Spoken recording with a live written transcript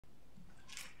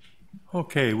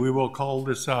Okay, we will call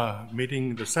this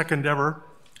meeting the second ever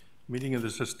meeting of the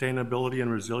Sustainability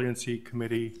and Resiliency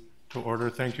Committee to order.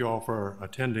 Thank you all for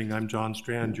attending. I'm John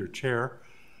Strand, your chair.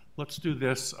 Let's do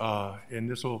this, and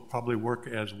this will probably work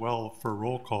as well for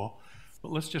roll call.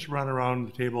 But let's just run around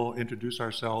the table, introduce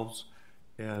ourselves,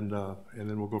 and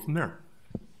then we'll go from there.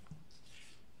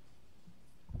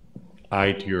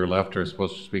 I to your left are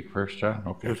supposed to speak first, John?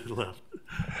 Okay. To the left.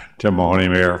 Tim Mahoney,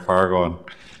 Mayor Fargo, and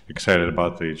excited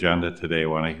about the agenda today.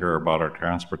 Want to hear about our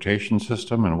transportation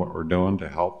system and what we're doing to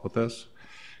help with this,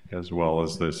 as well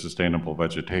as the sustainable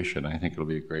vegetation. I think it'll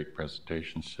be great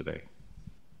presentations today.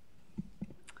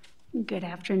 Good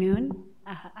afternoon.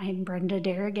 I'm Brenda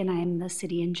Derrig, and I'm the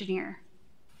city engineer.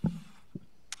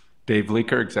 Dave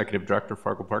Leaker, Executive Director,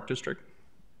 Fargo Park District.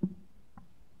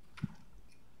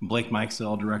 Blake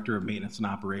Mikesell, Director of Maintenance and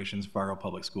Operations, Fargo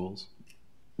Public Schools.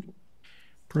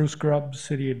 Bruce Grubb,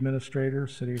 City Administrator,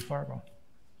 City of Fargo.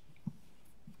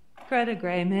 Greta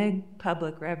Graymig,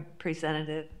 Public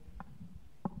Representative.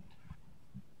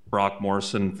 Brock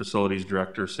Morrison, Facilities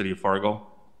Director, City of Fargo.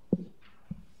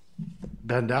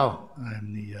 Ben Dow,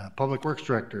 I'm the Public Works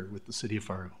Director with the City of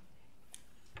Fargo.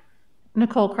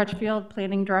 Nicole Crutchfield,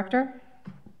 Planning Director.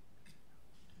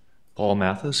 Paul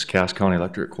Mathis, Cass County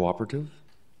Electric Cooperative.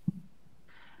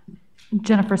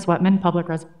 Jennifer Sweatman, Public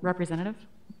Representative.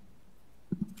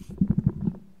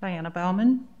 Diana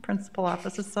Bauman, Principal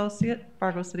Office Associate,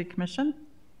 Fargo City Commission.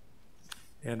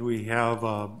 And we have,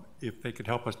 if they could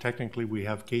help us technically, we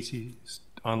have Casey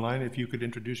online. If you could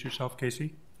introduce yourself,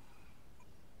 Casey.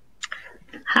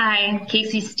 Hi,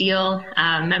 Casey Steele,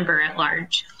 member at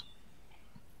large.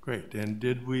 Great. And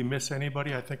did we miss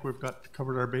anybody? I think we've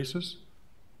covered our bases.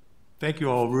 Thank you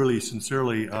all really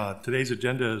sincerely. Today's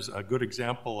agenda is a good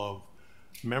example of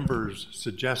members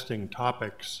suggesting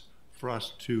topics for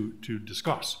us to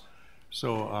discuss.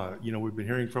 So, we've been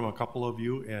hearing from a couple of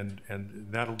you, and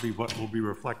that'll be what will be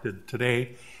reflected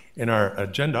today in our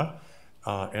agenda.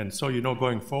 And so,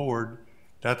 going forward,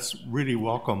 that's really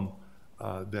welcome,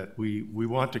 that we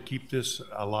want to keep this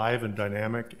alive and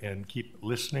dynamic and keep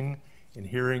listening and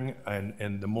hearing,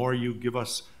 and the more you give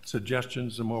us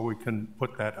suggestions, the more we can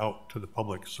put that out to the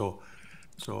public.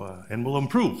 And we'll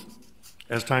improve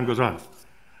as time goes on.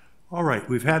 All right,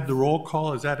 we've had the roll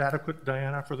call. Is that adequate,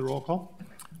 Diana, for the roll call?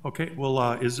 Okay,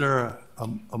 well, is there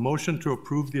a motion to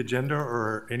approve the agenda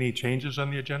or any changes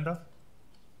on the agenda?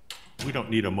 We don't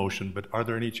need a motion, but are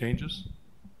there any changes?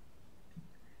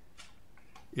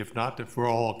 If not, if we're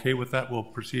all okay with that, we'll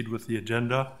proceed with the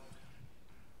agenda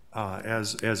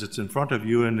as it's in front of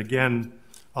you. And again,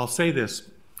 I'll say this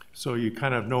so you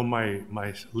kind of know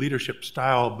my leadership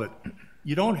style, but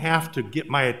you don't have to get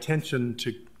my attention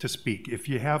to speak. If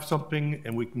you have something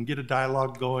and we can get a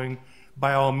dialogue going,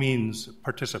 by all means,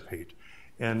 participate.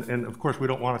 And of course, we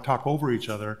don't want to talk over each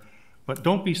other, but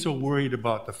don't be so worried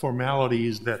about the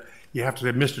formalities that you have to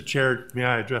say, Mr. Chair, may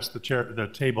I address the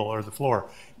table or the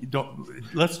floor?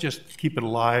 Let's just keep it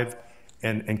alive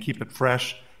and keep it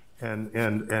fresh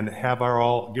and have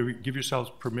give yourselves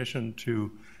permission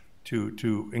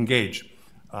to engage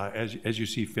as you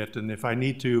see fit. And if I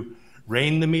need to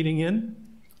rein the meeting in,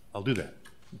 I'll do that.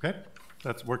 Okay,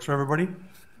 that works for everybody.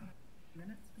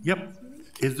 Yep.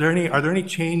 Are there any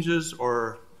changes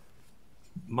or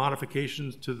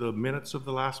modifications to the minutes of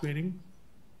the last meeting?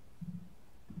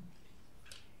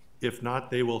 If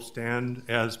not, they will stand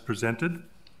as presented.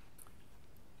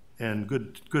 And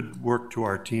good work to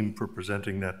our team for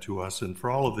presenting that to us, and for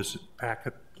all of this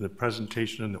packet, the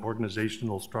presentation and the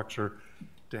organizational structure,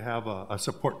 to have a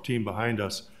support team behind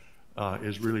us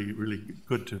is really, really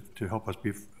good to help us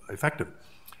be effective.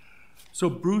 So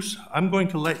Bruce, I'm going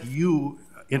to let you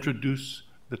introduce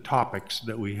the topics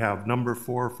that we have. Number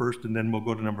 4 first, and then we'll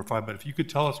go to number 5. But if you could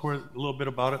tell us a little bit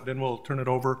about it, then we'll turn it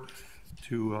over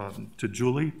to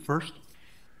Julie first.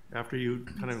 After you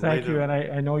kind of Thank you, and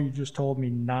I know you just told me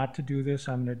not to do this.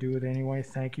 I'm going to do it anyway.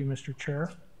 Thank you, Mr.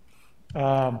 Chair.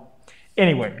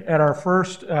 Anyway, at our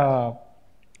first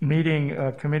meeting,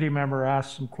 a committee member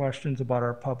asked some questions about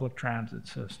our public transit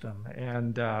system,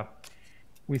 and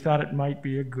we thought it might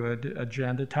be a good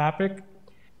agenda topic.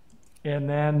 And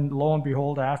then, lo and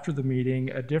behold, after the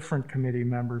meeting, a different committee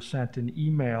member sent an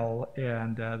email,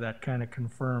 and that kind of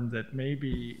confirmed that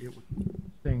maybe it would be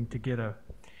a thing to get a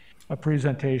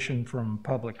presentation from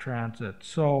public transit.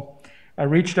 So I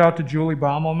reached out to Julie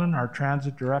Baumelman, our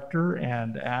transit director,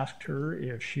 and asked her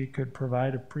if she could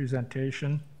provide a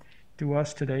presentation to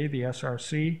us today, the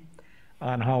SRC,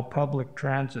 on how public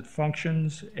transit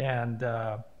functions and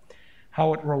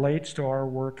how it relates to our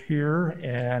work here.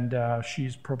 And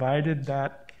she's provided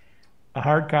that a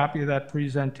hard copy of that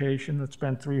presentation that's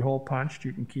been 3-hole punched.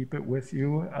 You can keep it with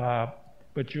you.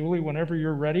 But Julie, whenever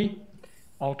you're ready,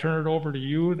 I'll turn it over to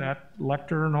you. That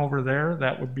lectern over there,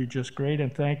 that would be just great.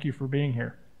 And thank you for being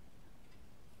here.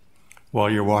 While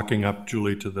you're walking up,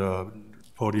 Julie, to the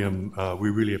podium, we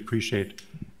really appreciate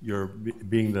your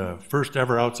being the first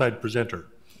ever outside presenter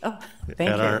Oh, thank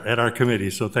you. at our committee.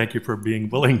 So thank you for being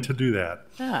willing to do that.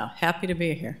 Oh, happy to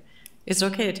be here. Is it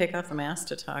okay to take off the mask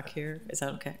to talk here? Is that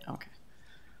okay? Okay.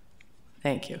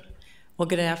 Thank you. Well,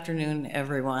 good afternoon,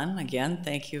 everyone. Again,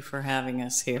 thank you for having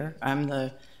us here. I'm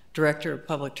the Director of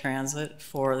Public Transit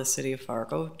for the City of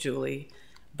Fargo, Julie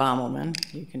Bommelman.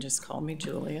 You can just call me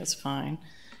Julie, it's fine.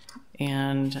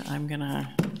 And I'm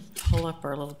gonna pull up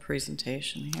our little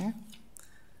presentation here.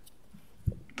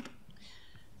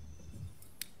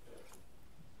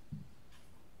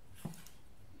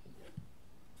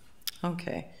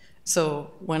 Okay,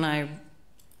 so when I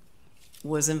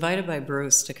was invited by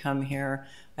Bruce to come here,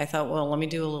 I thought, well, let me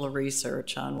do a little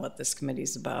research on what this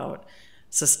committee's about,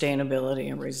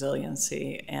 sustainability and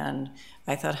resiliency. And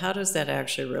I thought, how does that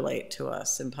actually relate to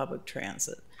us in public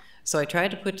transit? So I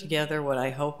tried to put together what I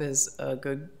hope is a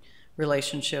good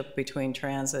relationship between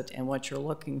transit and what you're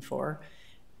looking for.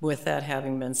 With that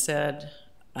having been said,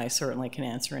 I certainly can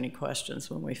answer any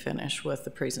questions when we finish with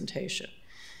the presentation.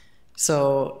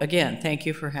 So again, thank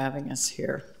you for having us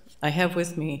here. I have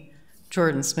with me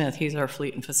Jordan Smith. He's our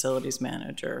Fleet and Facilities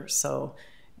Manager, so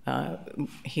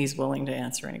he's willing to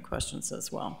answer any questions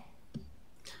as well.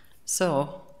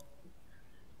 So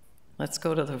let's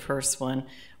go to the first one.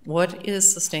 What is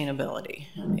sustainability?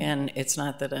 And it's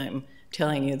not that I'm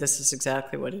telling you this is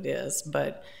exactly what it is,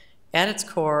 but at its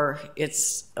core,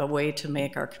 it's a way to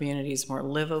make our communities more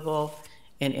livable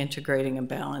and integrating and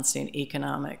balancing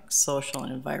economic, social,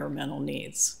 and environmental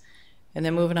needs. And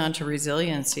then moving on to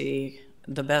resiliency,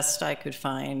 the best I could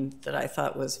find that I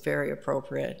thought was very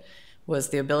appropriate was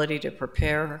the ability to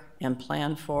prepare and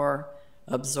plan for,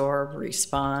 absorb,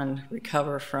 respond,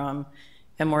 recover from,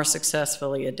 and more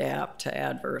successfully adapt to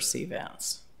adverse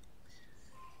events.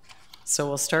 So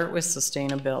we'll start with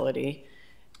sustainability.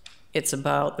 It's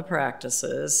about the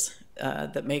practices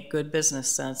that make good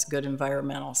business sense, good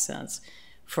environmental sense.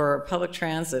 For public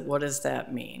transit, what does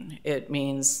that mean? It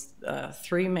means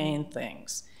 3 main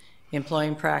things: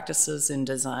 employing practices in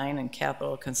design and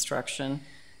capital construction,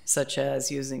 such as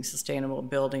using sustainable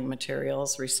building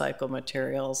materials, recycled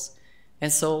materials,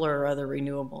 and solar or other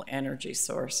renewable energy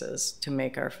sources to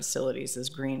make our facilities as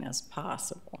green as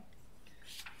possible.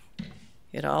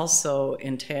 It also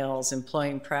entails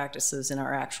employing practices in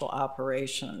our actual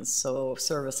operations, so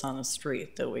service on the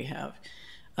street that we have.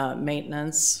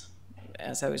 Maintenance,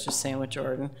 as I was just saying with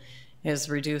Jordan, is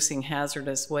reducing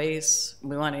hazardous waste.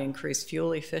 We want to increase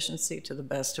fuel efficiency to the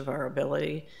best of our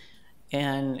ability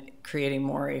and creating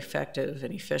more effective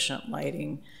and efficient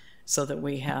lighting so that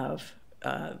we have,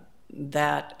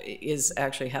 that is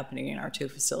actually happening in our 2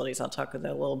 facilities. I'll talk a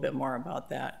little bit more about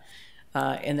that.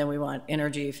 And then we want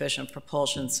energy efficient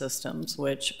propulsion systems,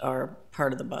 which are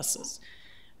part of the buses.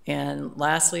 And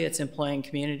lastly, it's employing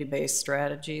community-based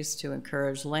strategies to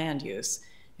encourage land use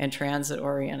and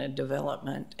transit-oriented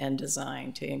development and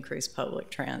design to increase public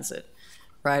transit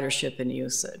ridership and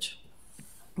usage.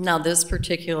 Now, this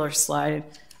particular slide,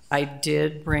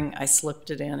 I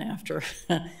slipped it in after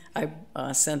I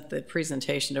sent the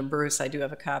presentation to Bruce. I do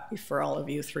have a copy for all of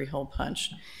you, 3-hole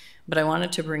punched. But I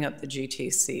wanted to bring up the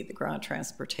GTC, the Ground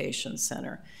Transportation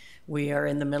Center. We are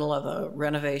in the middle of a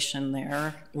renovation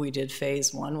there. We did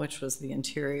phase 1, which was the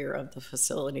interior of the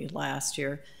facility last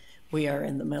year. We are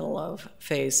in the middle of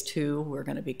phase 2. We're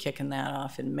going to be kicking that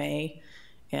off in May,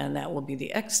 and that will be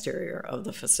the exterior of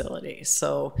the facility.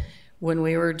 So when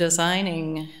we were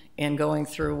designing and going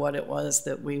through what it was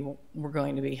that we were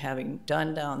going to be having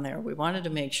done down there, we wanted to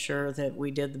make sure that we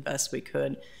did the best we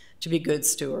could to be good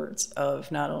stewards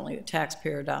of not only the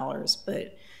taxpayer dollars,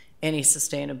 but any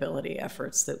sustainability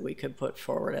efforts that we could put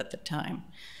forward at the time.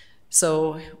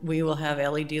 So we will have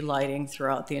LED lighting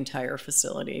throughout the entire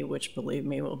facility, which, believe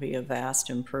me, will be a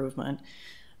vast improvement.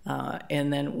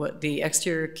 And then what the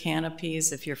exterior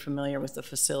canopies, if you're familiar with the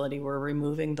facility, we're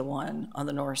removing the one on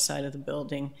the north side of the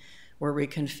building. We're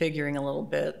reconfiguring a little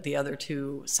bit the other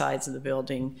 2 sides of the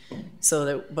building, so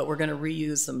that, but we're going to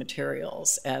reuse the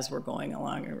materials as we're going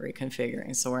along and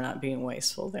reconfiguring, so we're not being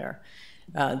wasteful there.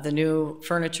 The new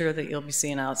furniture that you'll be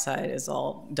seeing outside is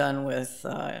all done with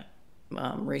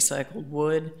recycled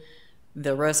wood.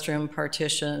 The restroom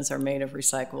partitions are made of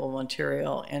recyclable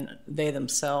material, and they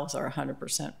themselves are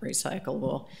 100%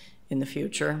 recyclable in the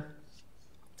future.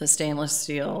 The stainless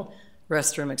steel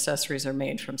restroom accessories are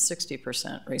made from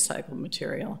 60% recycled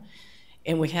material.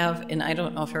 And we have, and I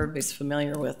don't know if everybody's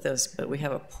familiar with this, but we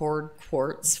have a poured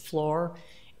quartz floor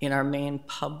in our main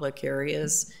public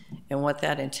areas. And what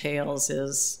that entails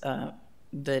is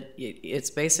that it's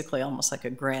basically almost like a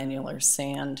granular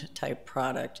sand type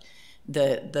product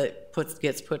that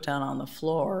gets put down on the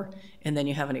floor, and then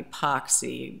you have an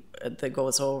epoxy that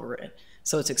goes over it.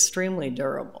 So it's extremely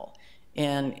durable.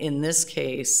 And in this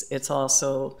case, it's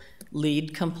also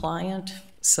LEED compliant.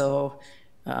 So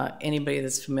anybody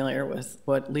that's familiar with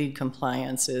what LEED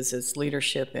compliance is, it's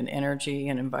leadership in energy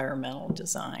and environmental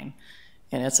design.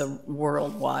 And it's a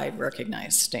worldwide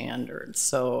recognized standard.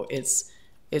 So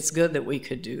it's good that we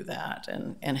could do that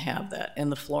and have that.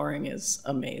 And the flooring is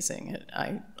amazing.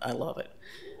 I love it.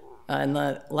 And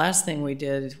the last thing we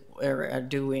did or are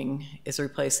doing is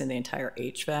replacing the entire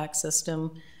HVAC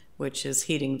system, which is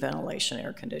heating, ventilation,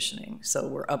 air conditioning. So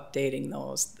we're updating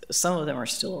those. Some of them are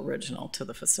still original to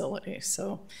the facility.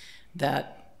 So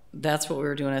that's what we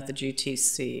were doing at the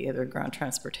GTC, the Ground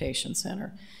Transportation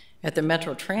Center. At the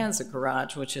Metro Transit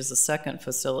Garage, which is the second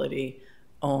facility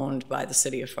owned by the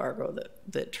city of Fargo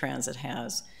that Transit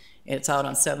has. It's out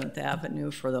on 7th Avenue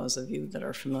for those of you that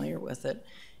are familiar with it.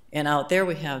 And out there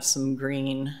we have some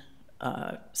green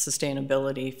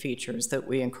sustainability features that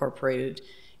we incorporated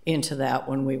into that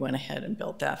when we went ahead and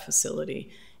built that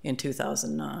facility in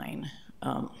 2009.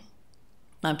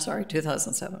 I'm sorry,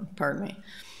 2007, pardon me.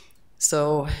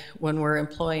 So when we're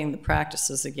employing the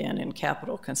practices again in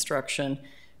capital construction,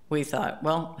 we thought,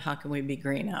 well, how can we be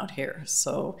green out here?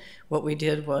 So what we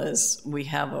did was we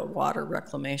have a water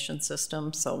reclamation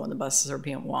system. So when the buses are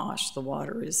being washed, the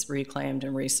water is reclaimed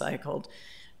and recycled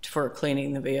for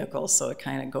cleaning the vehicle. So it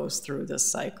kind of goes through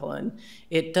this cycle, and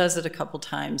it does it a couple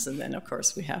times, and then of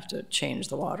course we have to change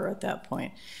the water at that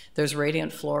point. There's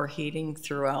radiant floor heating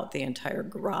throughout the entire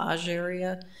garage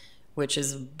area, which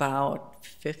is about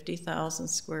 50,000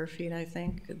 square feet, I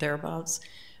think, thereabouts.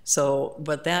 So,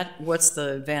 but what's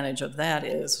the advantage of that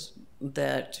is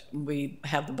that we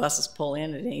have the buses pull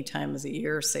in at any time of the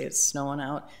year, say it's snowing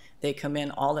out, they come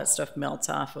in, all that stuff melts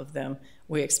off of them,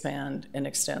 we expand and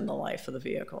extend the life of the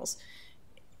vehicles.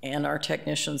 And our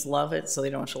technicians love it, so they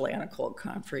don't have to lay on a cold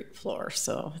concrete floor,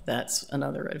 so that's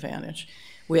another advantage.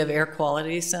 We have air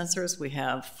quality sensors. We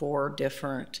have 4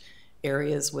 different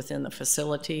areas within the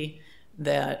facility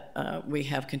that we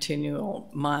have continual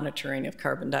monitoring of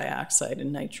carbon dioxide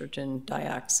and nitrogen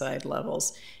dioxide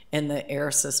levels, and the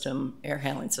air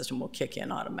handling system will kick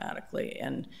in automatically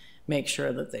and make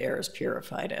sure that the air is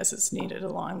purified as it's needed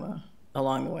along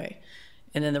the way.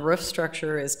 And then the roof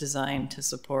structure is designed to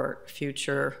support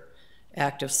future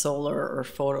active solar or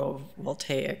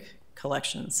photovoltaic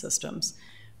collection systems,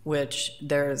 which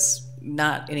there's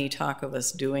not any talk of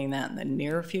us doing that in the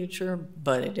near future,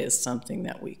 but it is something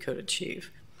that we could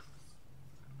achieve.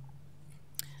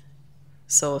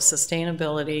 So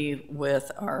sustainability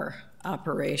with our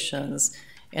operations,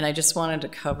 and I just wanted to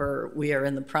cover, we are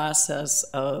in the process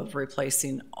of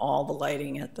replacing all the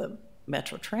lighting at the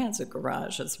Metro Transit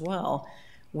Garage as well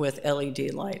with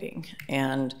LED lighting.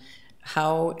 And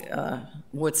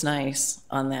what's nice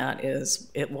on that is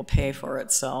it will pay for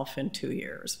itself in 2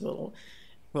 years. We'll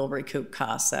recoup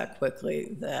costs that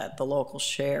quickly, that the local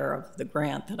share of the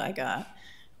grant that I got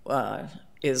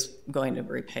is going to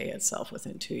repay itself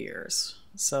within 2 years.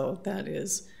 So that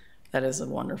is a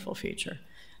wonderful feature.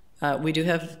 We do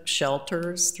have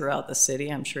shelters throughout the city.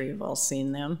 I'm sure you've all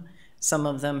seen them. Some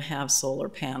of them have solar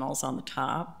panels on the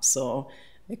top, so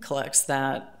it collects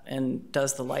that and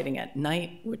does the lighting at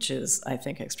night, which is, I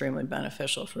think, extremely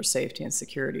beneficial for safety and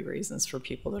security reasons for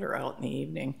people that are out in the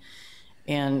evening.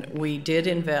 And we did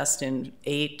invest in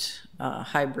 8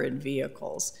 hybrid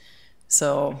vehicles.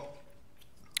 So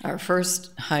our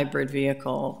first hybrid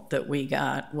vehicle that we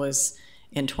got was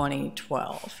in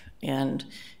 2012. And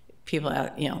people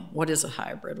ask, what is a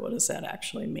hybrid? What does that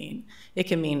actually mean? It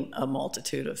can mean a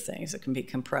multitude of things. It can be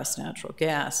compressed natural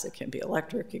gas, it can be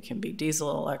electric, it can be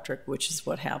diesel electric, which is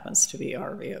what happens to be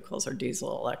our vehicles, are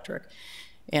diesel electric.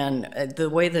 And the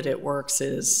way that it works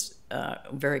is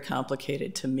very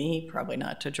complicated to me, probably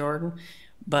not to Jordan,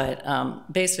 but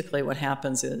basically what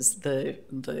happens is the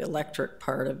electric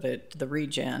part of it, the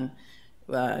regen,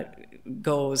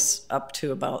 goes up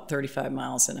to about 35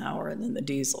 miles an hour, and then the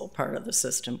diesel part of the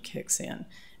system kicks in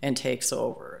and takes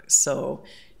over. So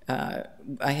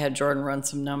I had Jordan run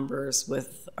some numbers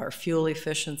with our fuel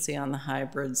efficiency on the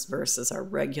hybrids versus our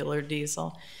regular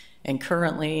diesel. And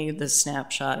currently, the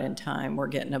snapshot in time, we're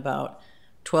getting about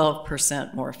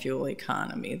 12% more fuel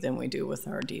economy than we do with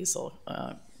our diesel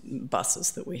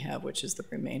buses that we have, which is the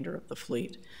remainder of the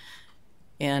fleet.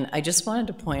 And I just wanted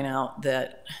to point out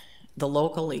that the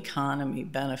local economy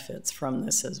benefits from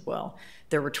this as well.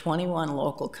 There were 21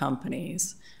 local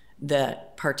companies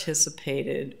that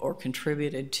participated or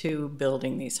contributed to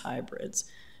building these hybrids.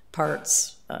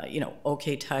 Parts,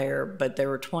 OK Tire, but there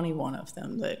were 21 of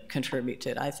them that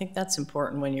contributed. I think that's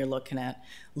important when you're looking at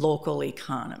local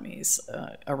economies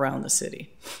around the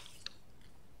city.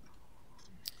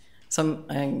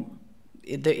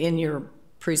 In your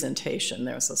presentation,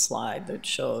 there's a slide that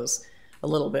shows a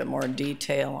little bit more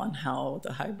detail on how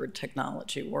the hybrid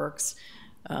technology works.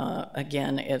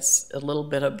 Again, it's a little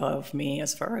bit above me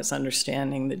as far as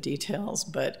understanding the details,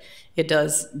 but it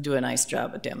does do a nice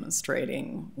job of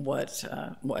demonstrating what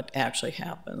actually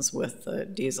happens with the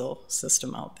diesel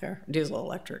system out there, diesel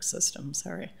electric system,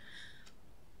 sorry.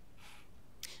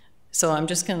 So I'm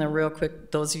just gonna real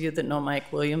quick, those of you that know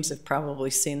Mike Williams have probably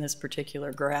seen this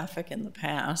particular graphic in the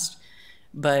past,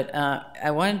 but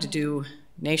I wanted to do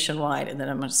nationwide, and then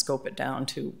I'm gonna scope it down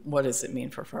to what does it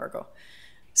mean for Fargo.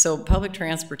 So public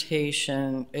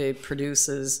transportation, it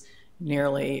produces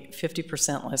nearly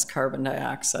 50% less carbon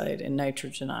dioxide and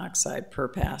nitrogen oxide per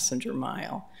passenger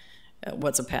mile.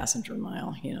 What's a passenger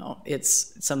mile?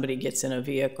 It's somebody gets in a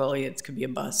vehicle, it could be a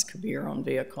bus, it could be your own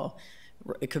vehicle,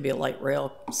 it could be a light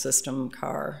rail system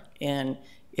car, and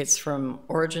it's from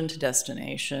origin to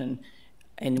destination,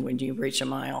 and when you reach a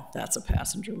mile, that's a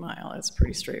passenger mile. It's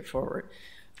pretty straightforward.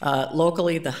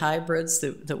 Locally, the hybrids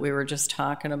that we were just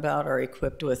talking about are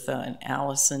equipped with an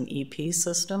Allison EP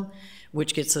system,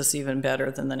 which gets us even better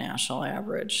than the national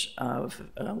average of,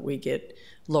 we get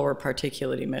lower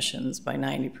particulate emissions by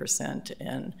 90%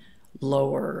 and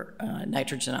lower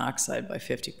nitrogen oxide by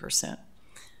 50%.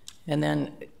 And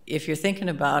then if you're thinking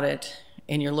about it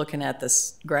and you're looking at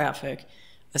this graphic,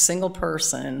 a single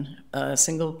person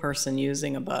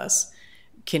using a bus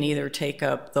can either take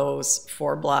up those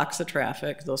 4 blocks of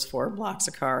traffic, those 4 blocks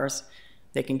of cars.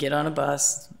 They can get on a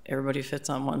bus, everybody fits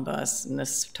on one bus, and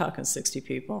this is talking 60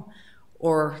 people.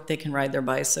 Or they can ride their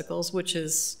bicycles, which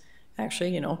is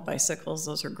actually, bicycles,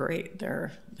 those are great.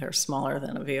 They're smaller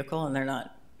than a vehicle, and they're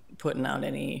not putting out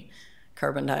any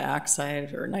carbon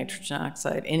dioxide or nitrogen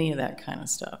oxide, any of that kind of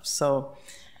stuff. So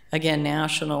again,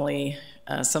 nationally,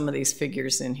 some of these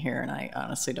figures in here, and I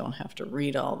honestly don't have to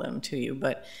read all them to you,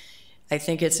 but I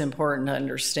think it's important to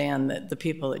understand that the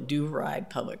people that do ride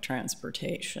public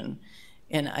transportation,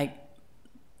 and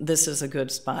this is a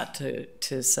good spot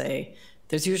to say,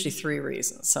 there's usually 3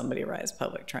 reasons somebody rides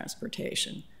public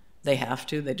transportation. They have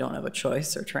to, they don't have a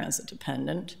choice, they're transit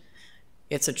dependent.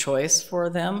 It's a choice for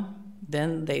them,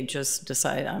 then they just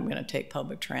decide I'm gonna take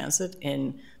public transit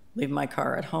and leave my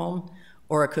car at home.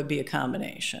 Or it could be a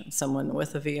combination. Someone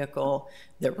with a vehicle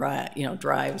that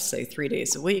drives, say, 3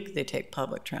 days a week, they take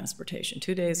public transportation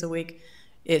 2 days a week.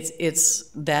 It's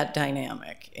that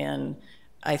dynamic. And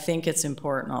I think it's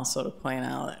important also to point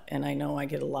out, and I know I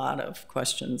get a lot of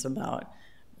questions about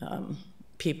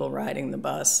people riding the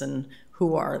bus and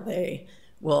who are they?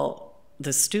 Well,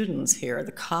 the students here,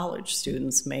 the college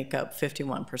students, make up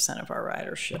 51% of our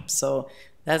ridership. So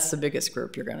that's the biggest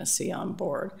group you're gonna see on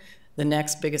board. The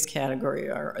next biggest category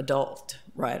are adult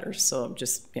riders, so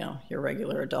just your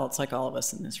regular adults like all of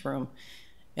us in this room.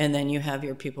 And then you have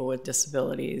your people with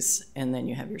disabilities, and then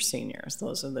you have your seniors.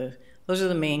 Those are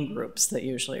the main groups that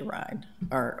usually ride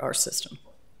our system.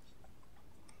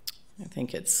 I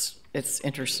think it's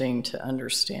interesting to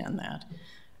understand that.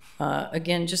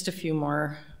 Again, just a few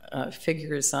more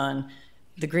figures on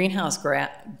the greenhouse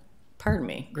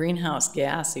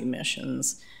gas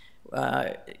emissions.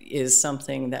 Is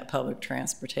something that public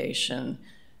transportation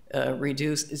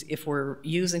reduces. If we're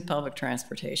using public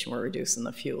transportation, we're reducing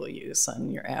the fuel use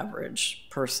on your average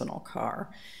personal car.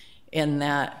 And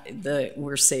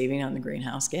we're saving on the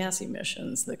greenhouse gas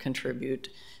emissions that contribute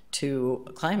to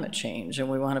climate change, and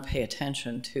we want to pay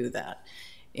attention to that.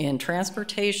 In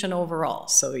transportation overall,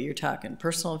 so you're talking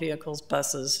personal vehicles,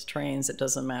 buses, trains, it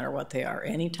doesn't matter what they are,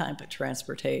 any type of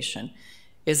transportation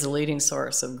is the leading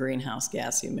source of greenhouse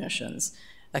gas emissions,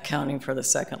 accounting for the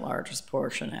 2nd largest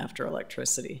portion after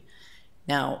electricity.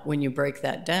 Now, when you break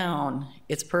that down,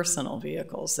 it's personal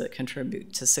vehicles that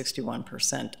contribute to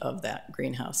 61% of that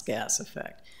greenhouse gas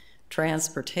effect.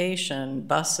 Transportation,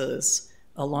 buses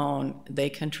alone, they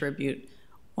contribute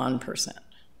 1%.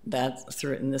 That's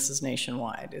through, and this is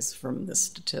nationwide, is from this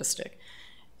statistic.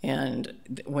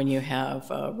 And when you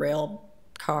have a rail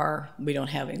car, we don't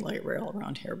have any light rail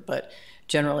around here, but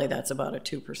generally that's about a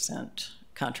 2%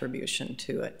 contribution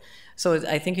to it. So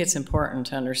I think it's important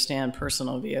to understand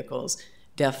personal vehicles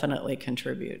definitely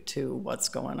contribute to what's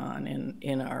going on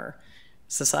in our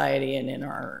society and in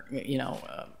our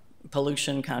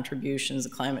pollution contributions,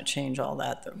 climate change, all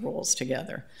that rolls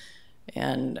together.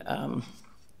 And I'm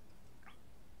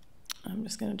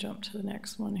just going to jump to the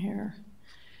next one here.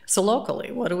 So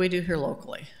locally, what do we do here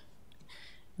locally?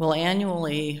 Well,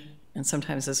 annually, and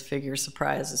sometimes this figure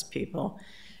surprises people,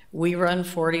 we run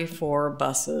 44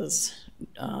 buses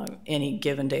any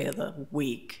given day of the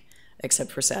week,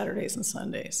 except for Saturdays and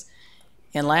Sundays.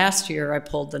 And last year, I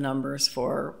pulled the numbers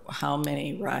for how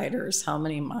many riders, how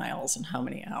many miles, and how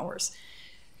many hours.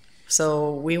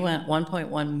 So we went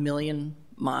 1.1 million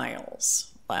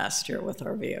miles last year with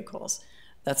our vehicles.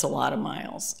 That's a lot of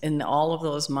miles. And all of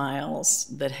those miles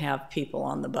that have people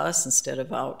on the bus instead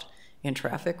of out in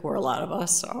traffic where a lot of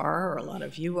us are or a lot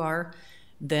of you are,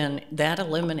 then that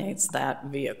eliminates that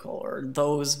vehicle or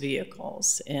those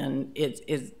vehicles. And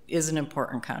it is an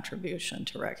important contribution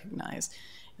to recognize.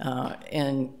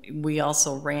 And we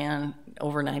also ran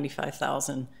over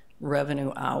 95,000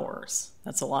 revenue hours.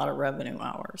 That's a lot of revenue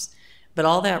hours. But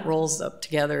all that rolls up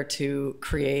together to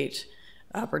create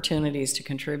opportunities to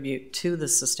contribute to the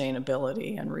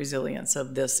sustainability and resilience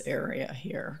of this area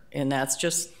here. And that's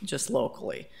just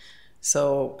locally.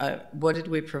 So what did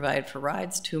we provide for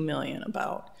rides? 2 million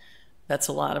about. That's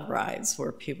a lot of rides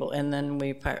where people, and then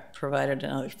we provided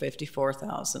another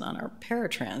 54,000 on our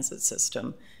paratransit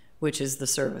system, which is the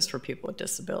service for people with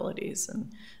disabilities.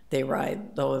 And they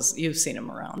ride those, you've seen them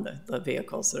around, the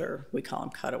vehicles that are, we call them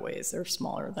cutaways. They're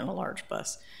smaller than a large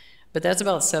bus. But that's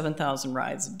about 7,000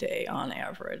 rides a day on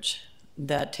average.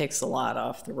 That takes a lot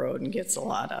off the road and gets a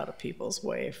lot out of people's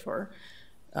way for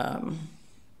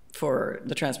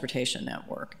the transportation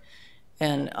network.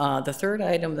 And the third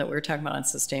item that we were talking about on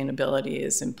sustainability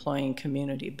is employing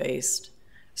community-based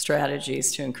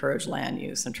strategies to encourage land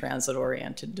use and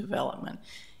transit-oriented development.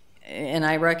 And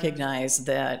I recognize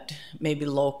that maybe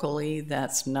locally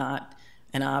that's not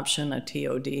an option, a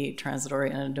TOD,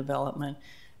 transit-oriented development.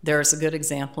 There's a good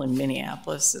example in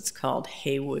Minneapolis. It's called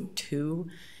Haywood 2.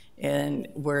 And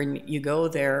where you go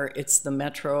there, it's the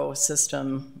metro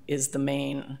system is the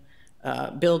main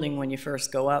building when you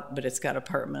first go up, but it's got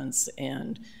apartments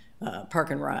and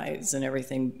park and rides and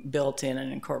everything built in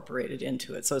and incorporated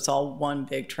into it. So it's all one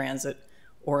big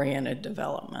transit-oriented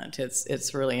development.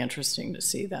 It's really interesting to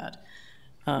see that.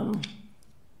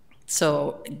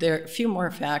 So there are a few more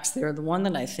facts there. The one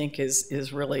that I think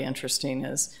is really interesting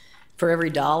is for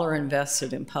every dollar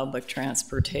invested in public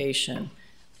transportation,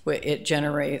 it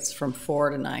generates from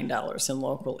 $4 to $9 in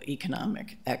local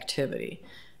economic activity.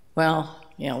 Well,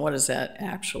 you know, what does that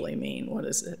actually mean? What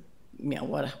is it? You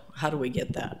know, how do we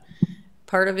get that?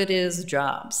 Part of it is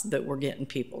jobs that we're getting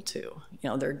people to. You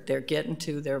know, they're getting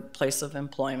to their place of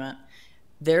employment.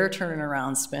 They're turning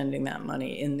around spending that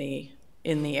money in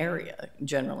the area,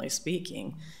 generally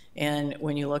speaking. And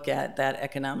when you look at that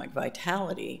economic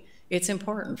vitality, it's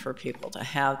important for people to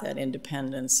have that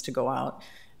independence to go out,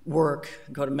 work,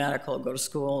 go to medical, go to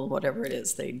school, whatever it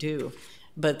is they do.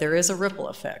 But there is a ripple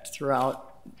effect throughout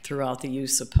the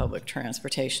use of public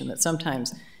transportation that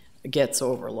sometimes gets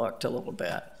overlooked a little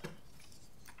bit.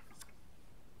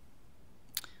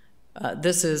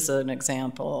 This is an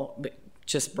example,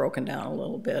 just broken down a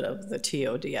little bit, of the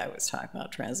TOD I was talking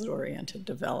about, transit-oriented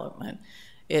development.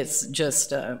 It's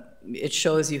just, it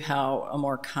shows you how a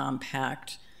more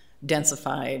compact,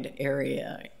 densified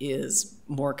area is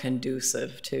more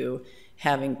conducive to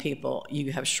having people,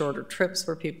 you have shorter trips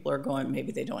where people are going,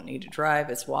 maybe they don't need to drive,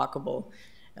 it's walkable,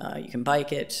 you can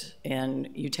bike it, and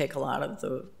you take a lot of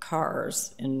the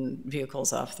cars and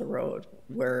vehicles off the road,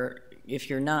 where if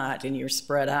you're not and you're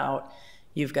spread out,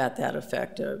 you've got that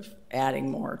effect of adding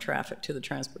more traffic to the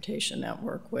transportation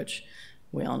network, which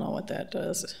we all know what that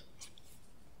does.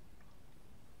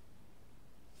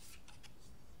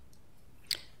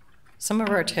 Some of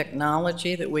our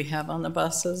technology that we have on the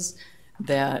buses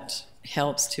that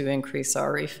helps to increase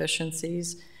our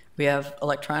efficiencies. We have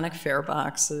electronic fare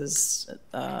boxes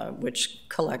which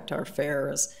collect our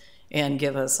fares and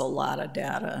give us a lot of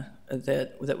data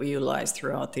that we utilize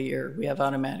throughout the year. We have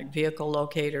automatic vehicle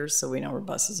locators, so we know where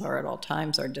buses are at all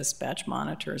times. Our dispatch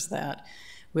monitors that.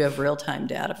 We have real-time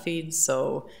data feeds,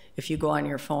 so if you go on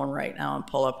your phone right now and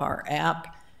pull up our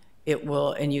app, it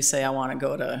will, and you say, I want to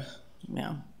go to, you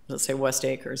know, let's say West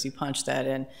Acres, you punch that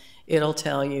in, it'll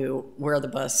tell you where the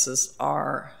buses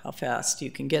are, how fast you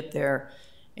can get there,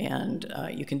 and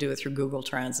you can do it through Google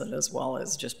Transit as well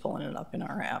as just pulling it up in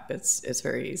our app. It's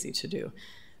very easy to do.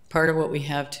 Part of what we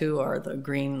have too are the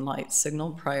green light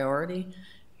signal priority.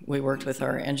 We worked with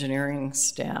our engineering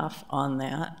staff on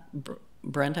that.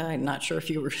 Brenda, I'm not sure if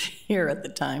you were here at the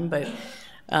time, but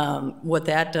what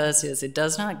that does is it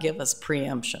does not give us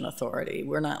preemption authority.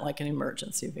 We're not like an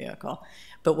emergency vehicle.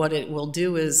 But what it will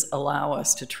do is allow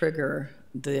us to trigger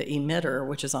the emitter,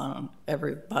 which is on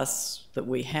every bus that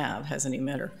we have, has an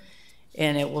emitter.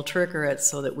 And it will trigger it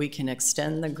so that we can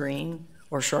extend the green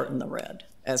or shorten the red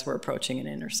as we're approaching an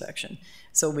intersection.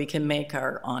 So we can make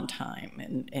our on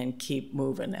time and keep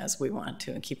moving as we want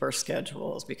to and keep our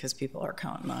schedules, because people are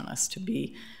counting on us to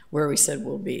be where we said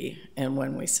we'll be and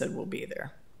when we said we'll be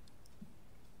there.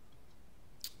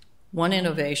 One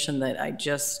innovation that I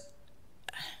just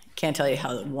can't tell you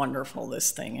how wonderful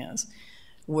this thing is.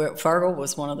 Fargo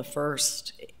was one of the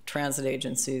first transit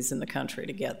agencies in the country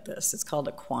to get this. It's called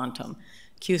a Quantum.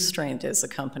 Q-Strength is a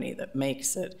company that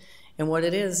makes it. And what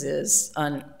it is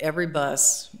on every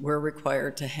bus, we're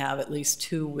required to have at least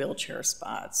 2 wheelchair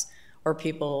spots, or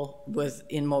people with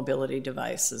in-mobility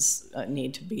devices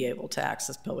need to be able to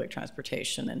access public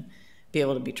transportation and be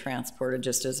able to be transported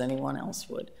just as anyone else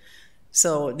would.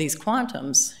 So these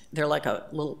Quantums, they're like a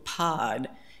little pod.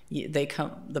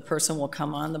 The person will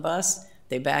come on the bus,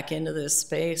 they back into this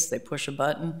space, they push a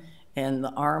button, and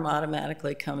the arm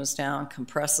automatically comes down,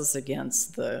 compresses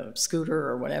against the scooter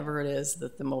or whatever it is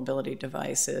that the mobility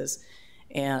device is,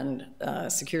 and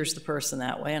secures the person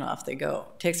that way, and off they go.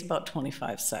 It takes about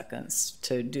 25 seconds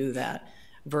to do that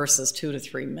versus 2 to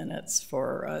 3 minutes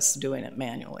for us doing it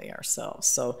manually ourselves.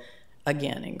 So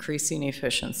again, increasing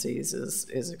efficiencies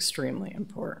is extremely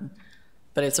important,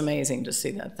 but it's amazing to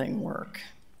see that thing work.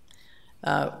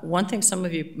 One thing some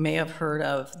of you may have heard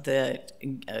of that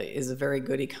is a very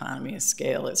good economy of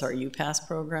scale is our UPass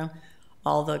program.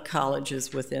 All the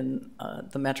colleges within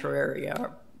the metro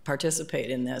area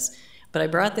participate in this. But I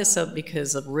brought this up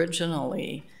because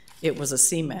originally it was a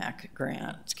CMAQ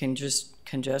grant,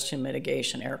 Congestion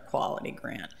Mitigation Air Quality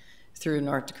Grant, through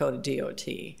North Dakota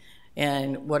DOT.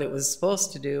 And what it was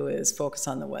supposed to do is focus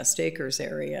on the West Acres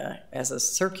area as a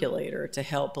circulator to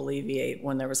help alleviate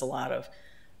when there was a lot of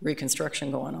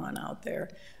reconstruction going on out there.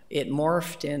 It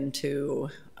morphed into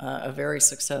a very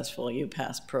successful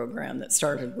UPass program that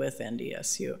started with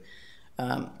NDSU.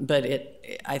 But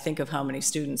I think of how many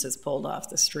students it's pulled off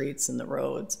the streets and the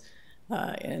roads,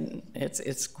 and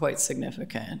it's quite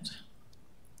significant.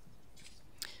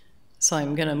 So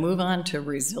I'm going to move on to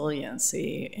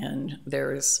resiliency, and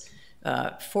there's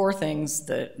 4 things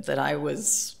that I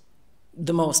was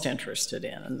the most interested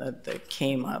in and that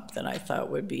came up that I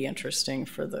thought would be interesting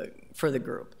for the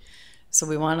group. So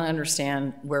we want to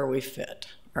understand where we fit,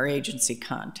 our agency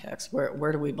context,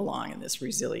 where do we belong in this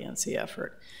resiliency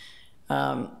effort,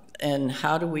 and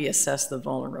how do we assess the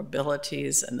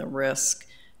vulnerabilities and the risk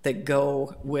that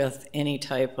go with any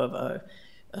type of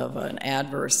an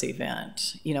adverse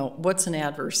event. You know, what's an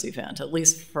adverse event, at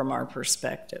least from our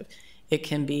perspective? It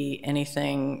can be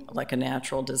anything like a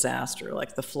natural disaster,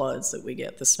 like the floods that we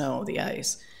get, the snow, the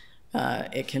ice.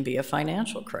 It can be a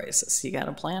financial crisis. You got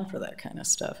to plan for that kind of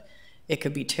stuff. It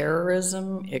could be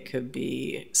terrorism. It could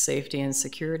be safety and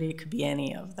security. It could be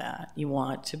any of that. You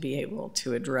want to be able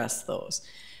to address those.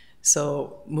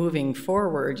 So moving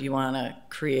forward, you want to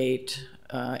create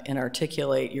and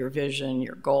articulate your vision,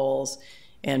 your goals,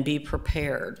 and be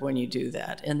prepared when you do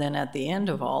that. And then at the end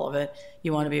of all of it,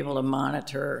 you want to be able to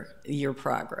monitor your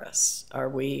progress. Are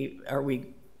we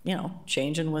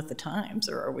changing with the times,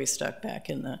 or are we stuck back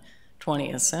in the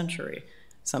 20th century?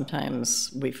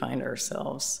 Sometimes we find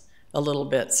ourselves a little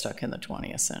bit stuck in the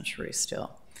 20th century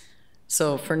still.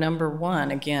 So for number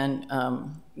 1, again,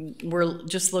 we're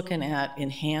just looking at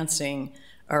enhancing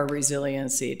our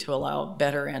resiliency to allow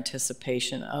better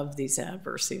anticipation of these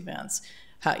adverse events.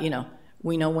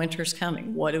 We know winter's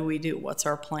coming. What do we do? What's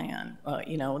our plan?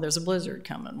 There's a blizzard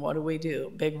coming. What do we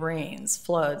do? Big rains,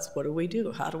 floods. What do we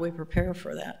do? How do we prepare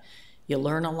for that? You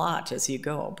learn a lot as you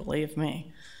go, believe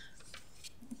me.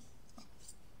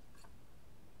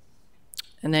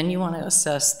 And then you want to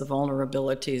assess the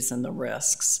vulnerabilities and the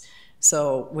risks.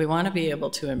 So we want to be able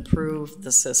to improve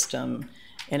the system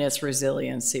and its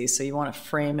resiliency. So you want to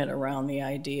frame it around the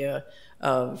idea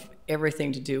of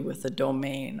everything to do with the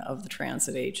domain of the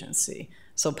transit agency.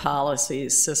 So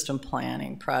policies, system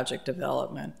planning, project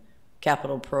development,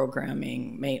 capital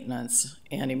programming, maintenance,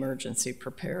 and emergency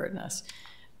preparedness.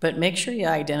 But make sure you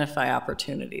identify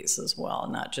opportunities as well,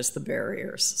 not just the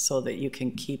barriers, so that you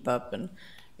can keep up and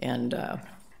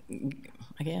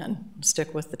again,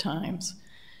 stick with the times.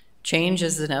 Change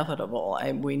is inevitable.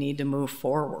 We need to move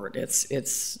forward.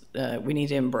 We need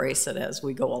to embrace it as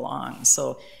we go along.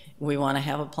 So we want to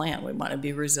have a plan. We want to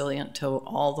be resilient to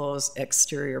all those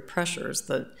exterior pressures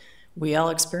that we all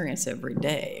experience every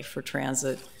day for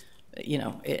transit.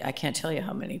 I can't tell you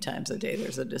how many times a day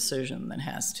there's a decision that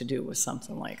has to do with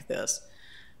something like this.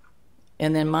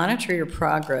 And then monitor your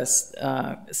progress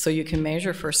so you can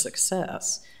measure for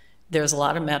success. There's a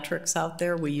lot of metrics out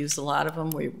there. We use a lot of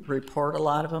them. We report a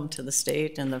lot of them to the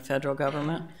state and the federal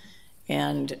government.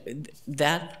 And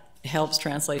that helps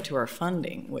translate to our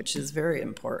funding, which is very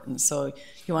important. So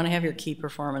you want to have your key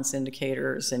performance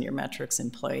indicators and your metrics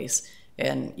in place,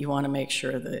 and you want to make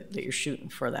sure that you're shooting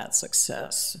for that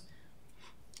success.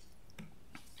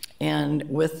 And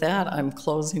with that, I'm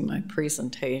closing my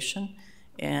presentation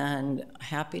and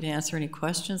happy to answer any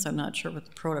questions. I'm not sure what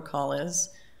the protocol is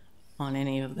on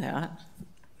any of that.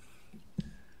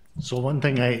 So one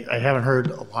thing I haven't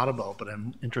heard a lot about, but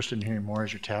I'm interested in hearing more,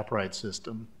 is your tap ride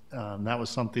system. That was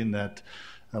something that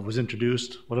was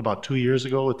introduced, what, about 2 years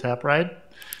ago with tap ride?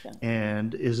 Yeah.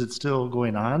 And is it still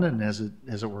going on, and has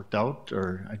it worked out,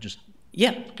 or I just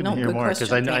Yeah, can no, hear good more? Because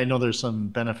question. I know there's some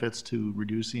benefits to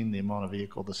reducing the amount of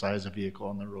vehicle, the size of vehicle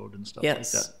on the road and stuff like that.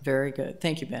 Yes, very good.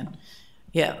 Thank you, Ben.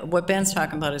 Yeah, what Ben's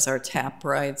talking about is our tap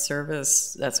ride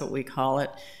service. That's what we call it.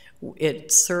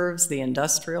 It serves the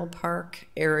industrial park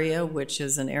area, which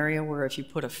is an area where if you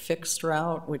put a fixed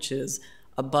route, which is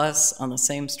a bus on the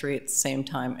same street at the same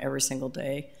time every single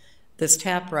day, this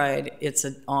tap ride, it's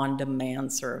an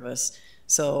on-demand service.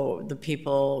 So the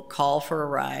people call for a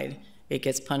ride, it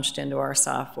gets punched into our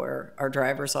software, our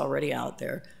driver's already out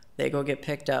there, they go get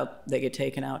picked up, they get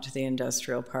taken out to the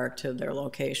industrial park to their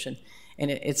location, and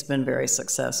it's been very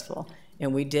successful.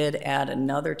 And we did add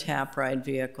another tap ride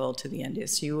vehicle to the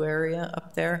NDSU area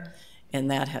up there,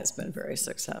 and that has been very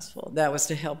successful. That was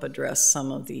to help address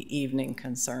some of the evening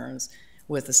concerns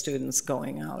with the students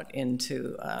going out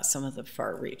into some of the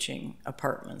far-reaching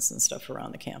apartments and stuff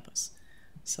around the campus.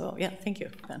 So yeah, thank you,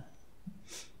 Ben.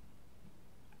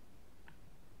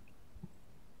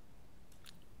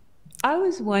 I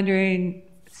was wondering,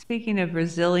 speaking of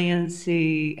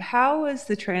resiliency, how was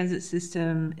the transit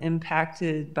system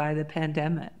impacted by the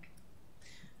pandemic?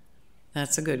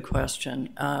 That's a good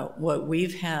question. What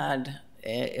we've had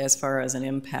as far as an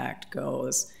impact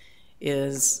goes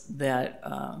is that,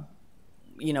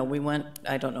 you know, we went,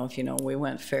 I don't know if you know, we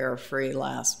went fare free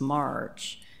last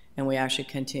March, and we actually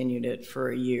continued it for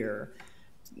a year.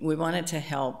 We wanted to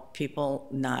help people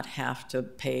not have to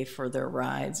pay for their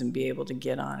rides and be able to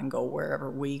get on and go wherever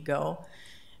we go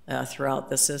throughout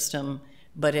the system.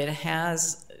 But it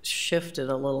has shifted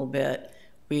a little bit.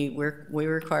 We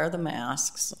require the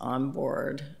masks on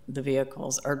board the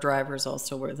vehicles. Our drivers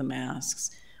also wear the masks.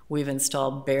 We've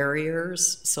installed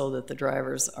barriers so that the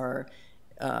drivers are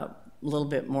a little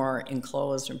bit more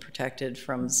enclosed and protected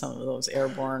from some of those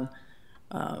airborne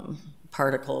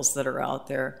particles that are out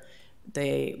there.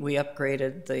 We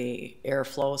upgraded the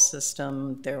airflow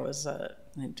system. There was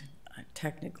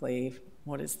technically,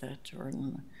 what is that,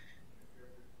 Jordan?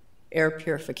 Air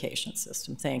purification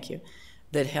system, thank you,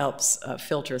 that helps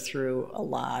filter through a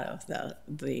lot of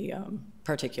the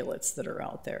particulates that are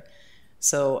out there.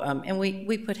 So, and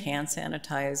we put hand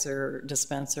sanitizer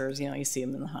dispensers, you know, you see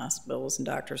them in the hospitals and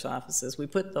doctors' offices. We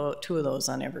put 2 of those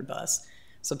on every bus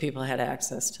so people had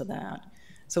access to that.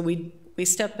 So we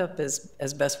stepped up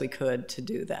as best we could to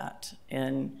do that,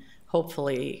 and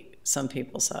hopefully some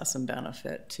people saw some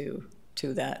benefit to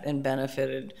that and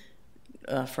benefited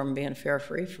from being fare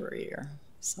free for a year.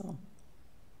 So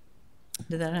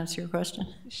did that answer your question?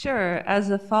 Sure. As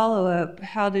a follow-up,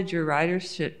 how did your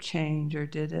ridership change, or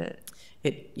did it?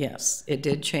 Yes, it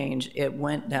did change. It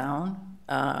went down.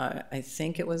 I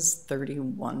think it was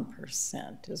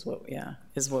 31% is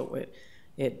what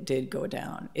it did go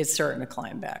down. It's starting to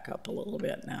climb back up a little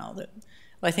bit now.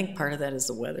 I think part of that is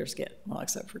the weather's well,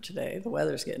 except for today, the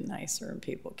weather's getting nicer and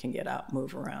people can get out,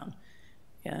 move around.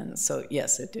 And so,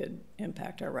 yes, it did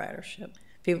impact our ridership.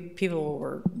 People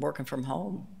were working from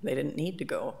home. They didn't need to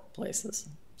go places,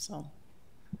 so.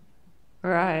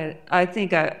 Right. I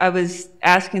think I was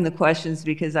asking the questions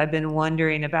because I've been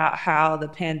wondering about how the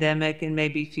pandemic and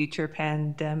maybe future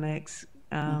pandemics,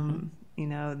 you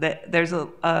know, that there's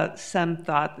some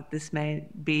thought that this may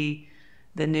be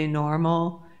the new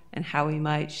normal and how we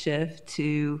might shift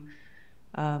to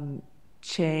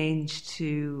change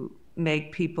to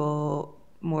make people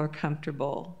more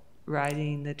comfortable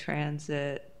riding the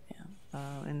transit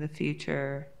in the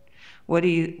future. What do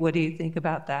you think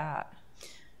about that?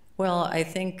 Well, I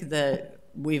think that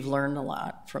we've learned a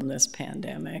lot from this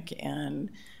pandemic, and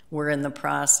we're in the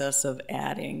process of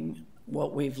adding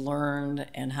what we've learned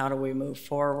and how do we move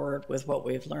forward with what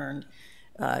we've learned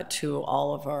to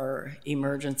all of our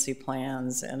emergency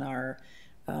plans and our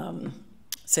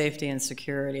safety and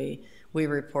security. We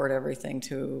report everything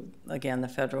to, again, the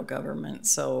federal government,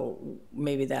 so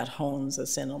maybe that hones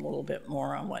us in a little bit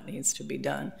more on what needs to be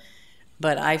done.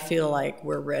 But I feel like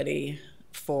we're ready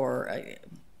for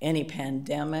any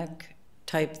pandemic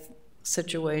type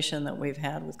situation that we've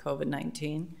had with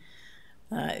COVID-19.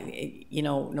 You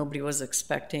know, nobody was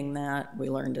expecting that. We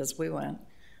learned as we went.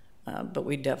 But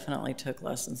we definitely took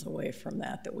lessons away from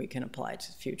that we can apply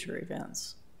to future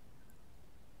events.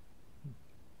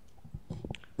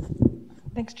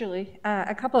 Thanks, Julie.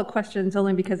 A couple of questions,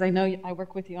 only because I know I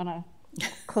work with you on a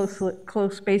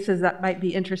close basis that might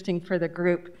be interesting for the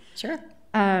group. Sure.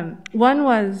 One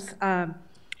was, I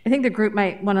think the group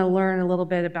might want to learn a little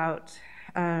bit about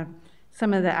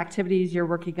some of the activities you're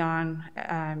working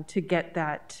on to get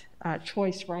that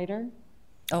choice rider.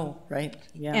 Oh, right,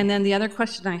 yeah. And then the other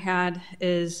question I had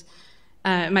is,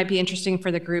 it might be interesting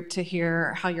for the group to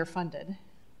hear how you're funded.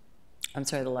 I'm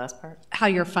sorry, the last part? How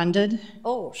you're funded.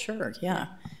 Oh, sure, yeah.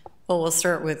 Well, we'll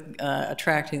start with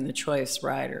attracting the choice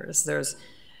riders.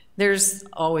 There's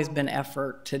always been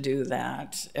effort to do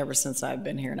that ever since I've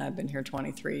been here, and I've been here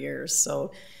 23 years.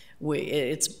 So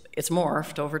it's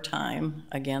morphed over time,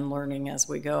 again, learning as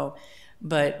we go.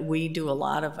 But we do a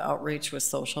lot of outreach with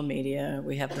social media.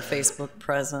 We have the Facebook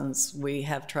presence. We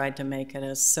have tried to make it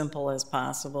as simple as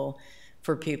possible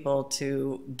for people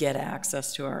to get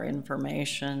access to our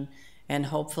information and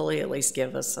hopefully at least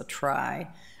give us a try.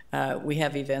 We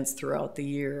have events throughout the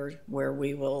year where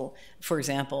we will, for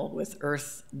example, with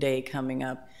Earth Day coming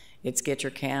up, it's get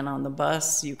your can on the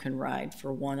bus. You can ride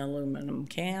for one aluminum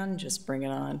can, just bring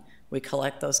it on. We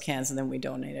collect those cans and then we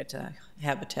donate it to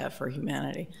Habitat for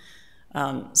Humanity.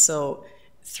 So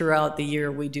throughout the year,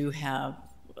 we do have,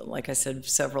 like I said,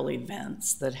 several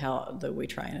events that we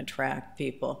try and attract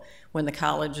people. When the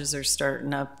colleges are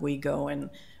starting up, we go and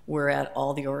we're at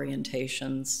all the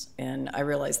orientations, and I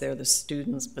realize they're the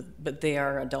students, but they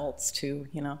are adults too,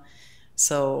 you know.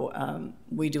 So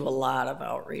we do a lot of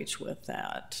outreach with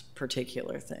that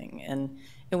particular thing, and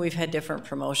we've had different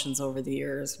promotions over the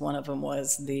years. One of them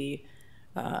was the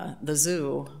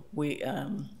zoo.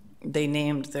 They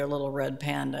named their little red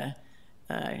panda,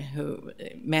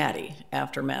 Maddie,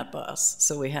 after Matt Buss.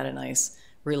 So we had a nice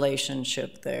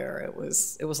relationship there. It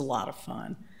was a lot of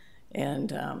fun,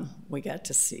 and we got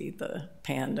to see the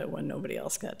panda when nobody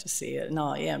else got to see it.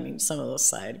 No, yeah, I mean some of those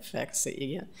side effects that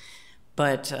you get,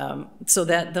 but so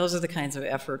those are the kinds of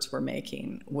efforts we're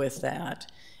making with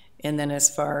that. And then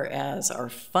as far as our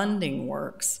funding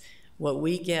works, what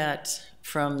we get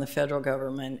from the federal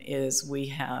government is we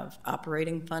have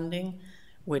operating funding,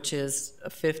 which is a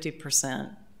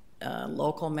 50%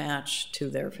 local match to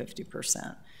their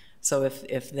 50%. So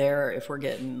if we're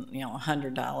getting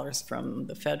 $100 from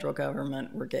the federal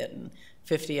government, we're getting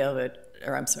 50 of it,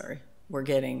 or I'm sorry, we're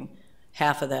getting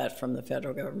half of that from the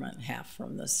federal government, half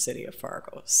from the city of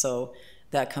Fargo. So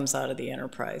that comes out of the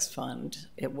enterprise fund.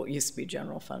 It used to be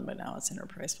general fund, but now it's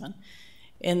enterprise fund.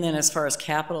 And then as far as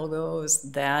capital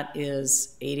goes, that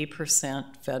is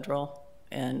 80% federal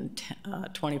and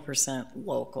 20%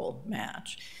 local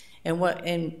match. And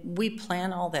we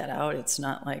plan all that out. It's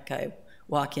not like I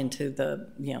walk into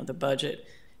the budget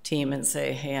team and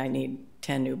say, hey, I need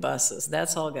 10 new buses.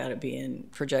 That's all got to be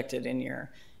projected in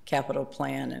your capital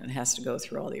plan, and it has to go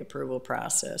through all the approval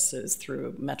processes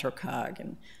through MetroCog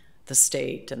and the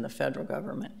state and the federal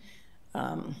government.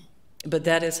 But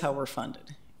that is how we're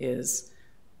funded, is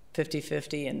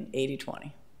 50-50 and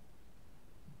 80-20.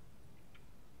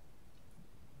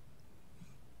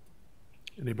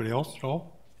 Anybody else at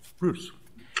all? Bruce.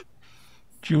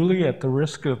 Julie, at the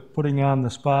risk of putting you on the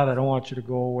spot, I don't want you to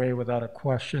go away without a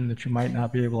question that you might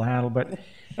not be able to handle,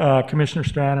 but Commissioner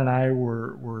Strand and I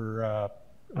were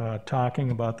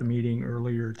talking about the meeting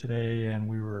earlier today, and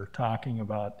we were talking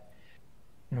about,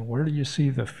 where do you see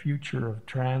the future of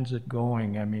transit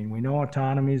going? I mean, we know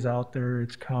autonomy's out there,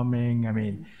 it's coming. I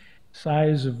mean,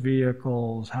 size of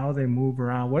vehicles, how they move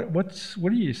around. What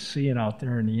are you seeing out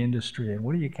there in the industry, and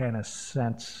what do you kind of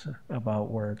sense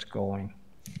about where it's going?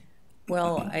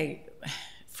 Well,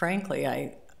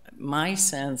 frankly, my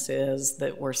sense is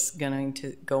that we're going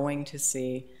to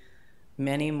see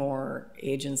many more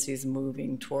agencies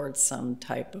moving towards some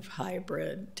type of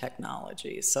hybrid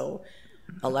technology. So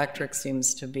electric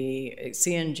seems to be,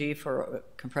 CNG for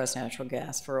compressed natural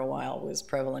gas for a while was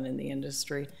prevalent in the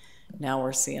industry. Now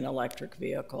we're seeing electric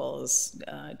vehicles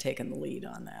taking the lead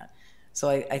on that. So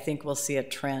I think we'll see a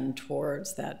trend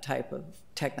towards that type of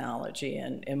technology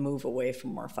and move away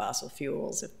from more fossil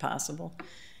fuels if possible.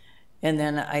 And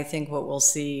then I think what we'll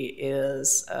see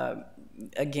is,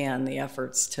 again, the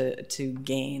efforts to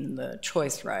gain the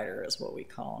choice rider is what we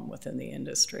call them within the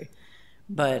industry.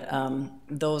 But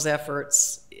those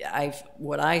efforts,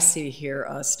 what I see here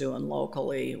us doing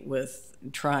locally with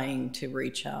trying to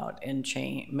reach out and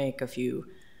make a few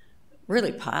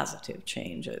really positive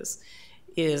changes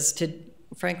is to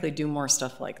frankly, do more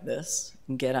stuff like this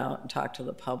and get out and talk to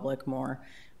the public more.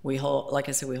 We hold, like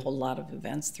I said, we hold a lot of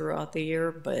events throughout the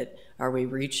year, but are we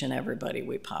reaching everybody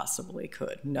we possibly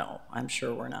could? No, I'm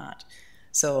sure we're not.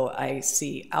 So I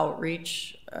see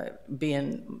outreach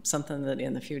being something that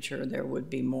in the future there would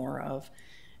be more of.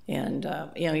 And,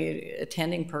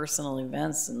 attending personal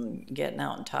events and getting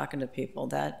out and talking to people,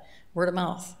 that word of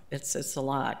mouth, it's a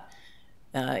lot.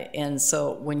 And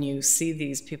so when you see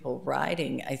these people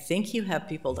riding, I think you have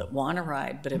people that want to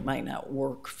ride, but it might not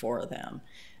work for them.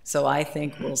 So I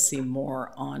think we'll see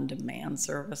more on-demand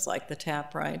service like the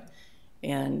tap ride.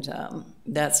 And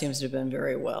that seems to have been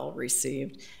very well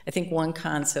received. I think one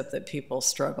concept that people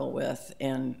struggle with,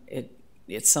 and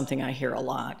it's something I hear a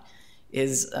lot,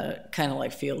 is kind of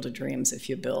like Field of Dreams. If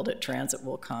you build it, transit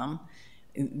will come.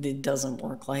 It doesn't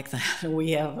work like that.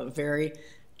 We have a very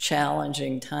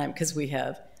challenging time because we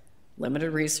have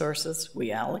limited resources,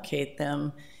 we allocate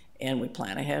them, and we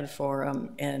plan ahead for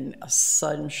them, and a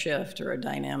sudden shift or a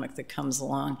dynamic that comes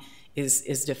along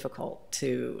is difficult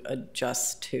to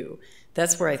adjust to.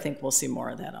 That's where I think we'll see more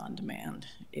of that on demand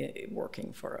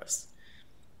working for us.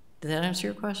 Did that answer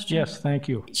your question? Yes, thank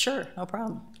you. Sure, no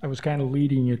problem. I was kind of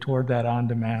leading you toward that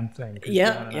on-demand thing.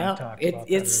 Yeah.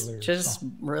 It's just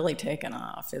really taken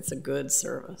off. It's a good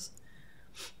service.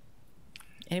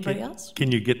 Anybody else?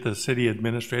 Can you get the city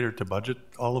administrator to budget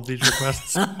all of these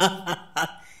requests?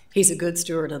 He's a good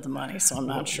steward of the money, so I'm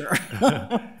not sure.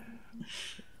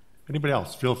 Anybody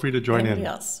else? Feel free to join in. Anybody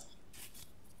else?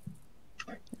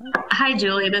 Hi,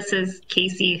 Julie. This is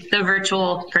Casey, the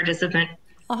virtual participant.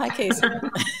 Oh, hi, Casey.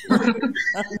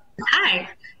 Hi.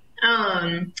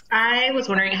 I was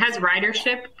wondering, has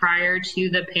ridership prior to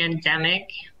the pandemic,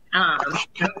 got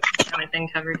my thing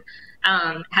covered.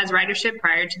 Has ridership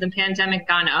prior to the pandemic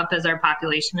gone up as our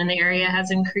population in the area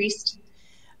has increased?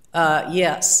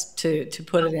 Yes, to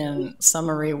put it in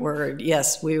summary word,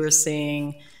 yes, we were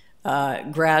seeing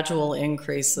gradual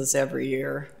increases every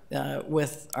year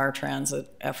with our transit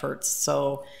efforts.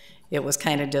 So it was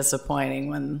kind of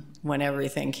disappointing when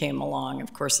everything came along.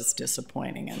 Of course, it's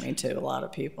disappointing, I mean, to a lot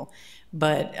of people.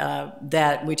 But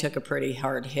that we took a pretty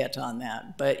hard hit on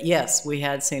that. But yes, we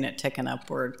had seen it ticking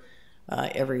upward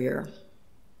every year.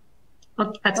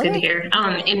 Well, that's good to hear.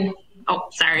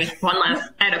 Sorry, one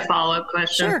last, I had a follow-up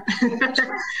question.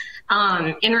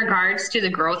 Sure. In regards to the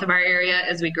growth of our area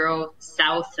as we grow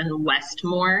south and west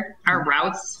more, are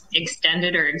routes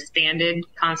extended or expanded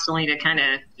constantly to kind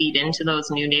of feed into those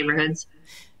new neighborhoods?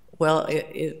 Well,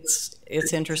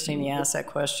 it's interesting you ask that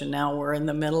question. Now we're in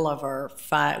the middle of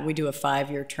we do a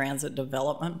 5-year transit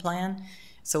development plan.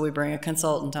 So we bring a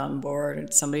consultant on board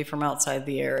and somebody from outside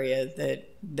the area that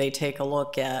they take a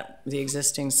look at the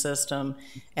existing system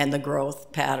and the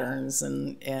growth patterns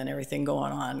and everything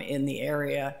going on in the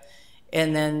area.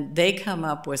 And then they come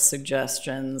up with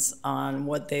suggestions on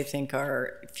what they think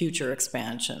are future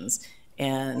expansions.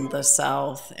 And the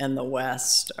south and the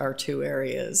west are two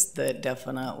areas that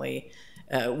definitely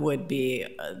would be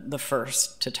the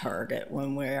first to target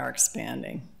when we are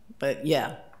expanding. But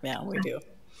yeah, we do.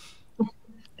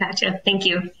 Gotcha. Thank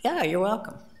you. Yeah, you're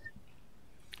welcome.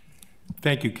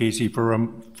 Thank you, Casey,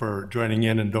 for joining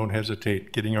in, and don't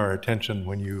hesitate getting our attention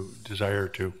when you desire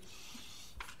to.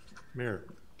 Mayor.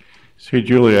 See,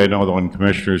 Julie, I know that when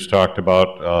commissioners talked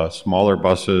about smaller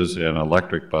buses and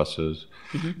electric buses,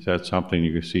 is that something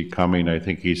you can see coming? I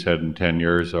think he said in 10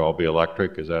 years they'll all be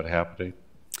electric. Is that happening?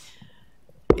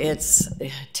 It's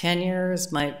 10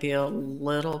 years, might be a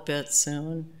little bit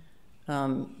soon.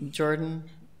 Jordan,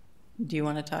 do you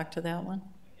want to talk to that one?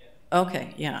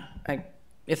 Okay, yeah,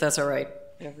 if that's all right,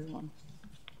 everyone.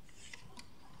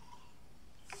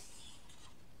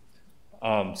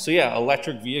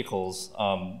 Electric vehicles.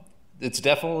 It's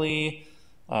definitely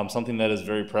something that is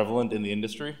very prevalent in the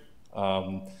industry.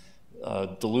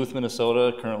 Duluth,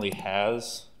 Minnesota currently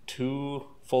has 2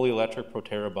 fully electric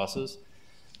Proterra buses.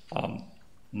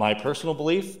 My personal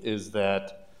belief is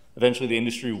that eventually the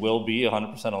industry will be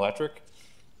 100% electric,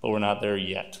 but we're not there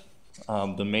yet.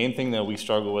 The main thing that we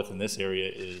struggle with in this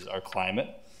area is our climate.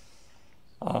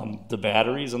 The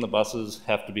batteries on the buses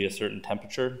have to be a certain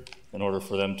temperature in order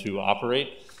for them to operate.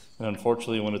 And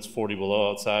unfortunately, when it's 40 below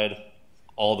outside,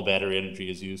 all the battery energy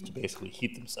is used to basically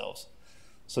heat themselves.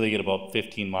 So they get about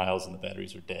 15 miles and the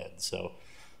batteries are dead. So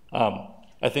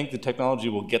I think the technology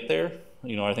will get there.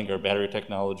 I think our battery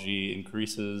technology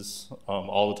increases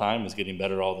all the time, is getting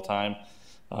better all the time.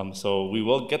 So we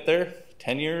will get there.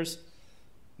 10 years,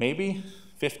 maybe.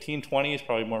 15, 20 is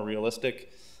probably more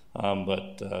realistic.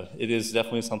 But it is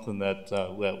definitely something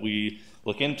that we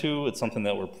look into. It's something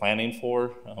that we're planning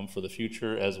for the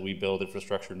future as we build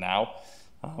infrastructure now.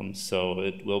 So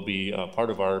it will be part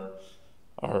of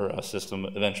our system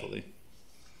eventually.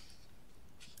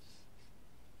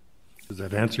 Does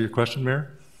that answer your question,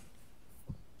 Mayor?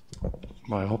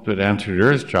 Well, I hope that answered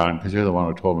yours, John, because you're the one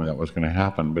who told me that was going to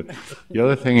happen. But the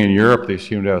other thing, in Europe, they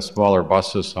seem to have smaller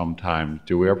buses sometimes.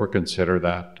 Do we ever consider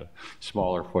that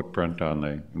smaller footprint on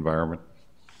the environment?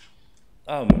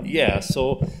 Yeah,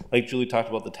 so like Julie talked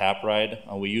about the tap ride,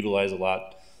 we utilize a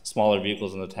lot smaller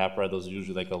vehicles in the tap ride. Those are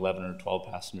usually like 11 or 12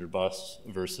 passenger bus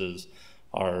versus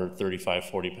our 35,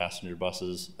 40 passenger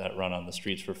buses that run on the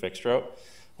streets for fixed route.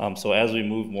 So as we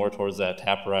move more towards that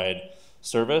tap ride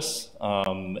service,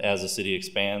 as the city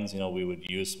expands, we would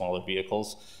use smaller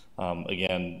vehicles.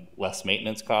 Again, less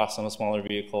maintenance costs on a smaller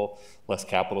vehicle, less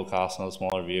capital costs on a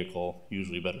smaller vehicle,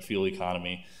 usually better fuel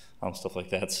economy, stuff like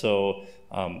that. So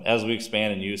as we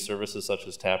expand and use services such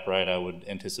as tap ride, I would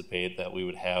anticipate that we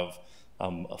would have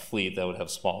a fleet that would have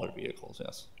smaller vehicles,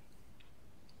 yes.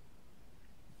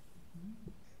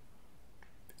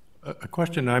 A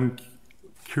question I'm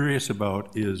curious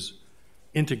about is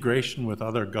integration with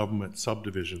other government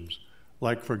subdivisions.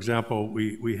 Like, for example,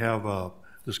 we have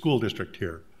the school district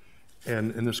here.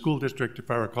 And in the school district, if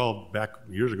I recall, back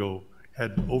years ago,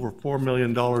 had over $4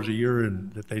 million a year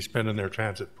that they spend in their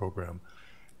transit program.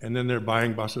 And then they're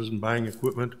buying buses and buying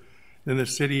equipment. Then the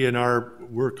city and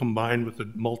we're combined with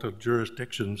the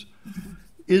multi-jurisdictions.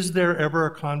 Is there ever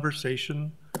a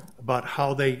conversation about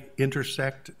how they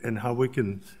intersect and how we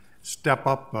can step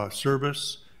up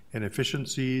service and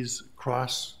efficiencies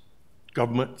across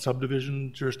government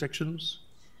subdivision jurisdictions?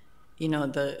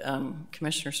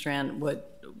 Commissioner Strand,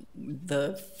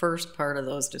 the first part of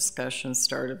those discussions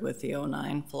started with the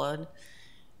 '09 flood,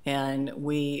 and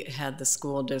we had the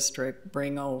school district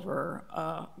bring over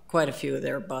quite a few of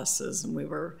their buses, and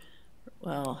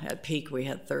at peak we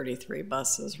had 33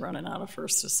 buses running out of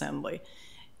First Assembly.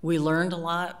 We learned a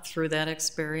lot through that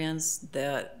experience,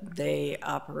 that they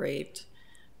operate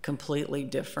completely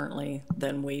differently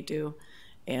than we do,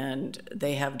 and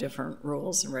they have different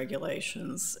rules and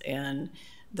regulations. And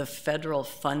the federal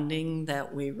funding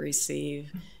that we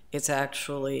receive, it's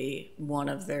actually one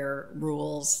of their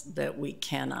rules that we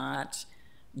cannot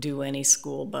do any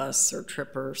school bus or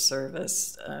tripper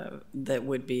service that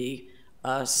would be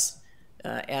us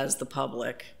as the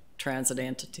public transit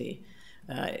entity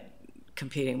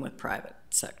competing with private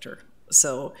sector.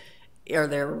 So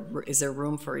is there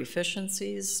room for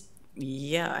efficiencies?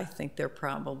 Yeah, I think there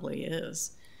probably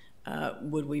is.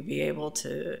 Would we be able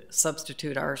to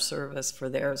substitute our service for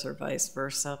theirs or vice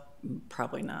versa?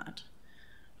 Probably not.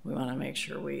 We want to make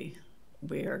sure we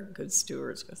are good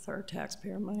stewards with our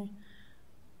taxpayer money.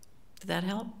 Did that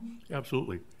help?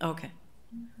 Absolutely. Okay.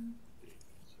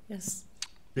 Yes.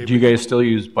 Do you guys still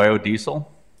use biodiesel?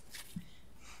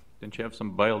 Didn't you have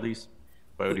some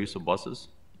biodiesel buses?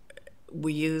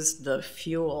 We used the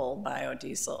fuel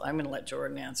biodiesel. I'm going to let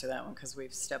Jordan answer that one because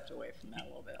we've stepped away from that a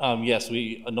little bit. Yes,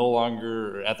 we no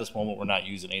longer, at this moment, we're not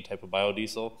using any type of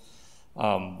biodiesel.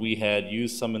 We had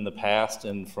used some in the past,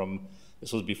 and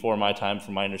this was before my time,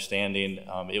 from my understanding,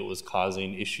 it was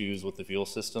causing issues with the fuel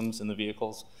systems in the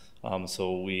vehicles.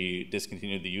 So we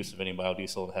discontinued the use of any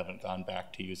biodiesel and haven't gone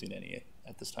back to using any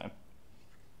at this time.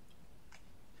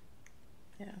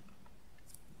 Yeah.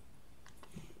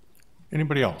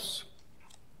 Anybody else?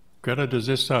 Greta, does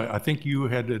this, I think you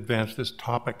had advanced this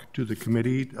topic to the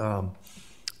committee.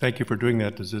 Thank you for doing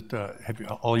that. Does it, have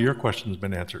all your questions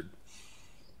been answered?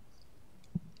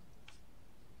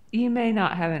 You may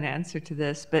not have an answer to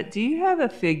this, but do you have a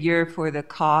figure for the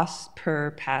cost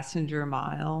per passenger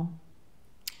mile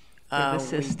for the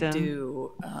system? We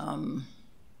do.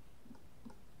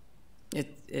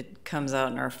 It comes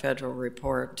out in our federal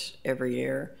report every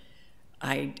year.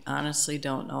 I honestly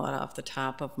don't know it off the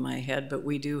top of my head, but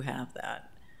we do have that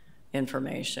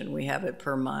information. We have it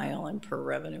per mile and per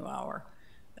revenue hour,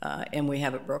 and we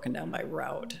have it broken down by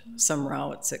route. Some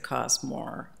routes it costs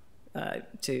more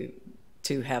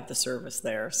to have the service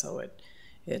there, so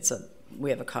we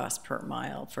have a cost per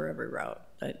mile for every route.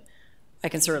 But I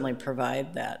can certainly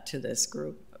provide that to this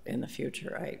group in the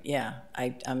future.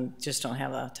 I just don't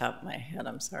have it off the top of my head.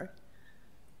 I'm sorry.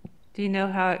 Do you know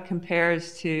how it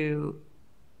compares to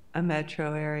a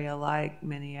metro area like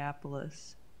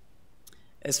Minneapolis?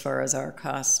 As far as our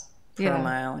cost per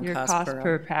mile and your cost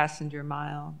per passenger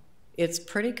mile. It's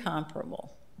pretty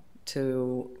comparable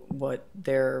to what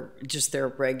their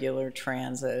regular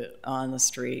transit on the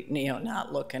street,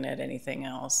 not looking at anything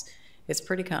else. It's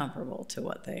pretty comparable to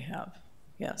what they have,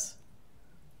 yes.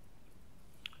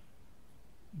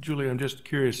 Julie, I'm just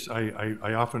curious,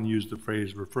 I often use the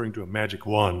phrase referring to a magic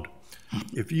wand.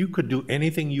 If you could do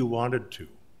anything you wanted to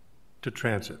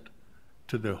transit,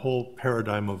 to the whole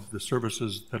paradigm of the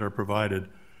services that are provided,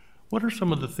 what are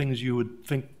some of the things you would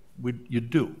think you'd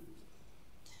do?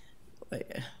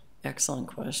 Excellent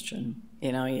question.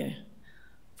 You know,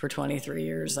 for 23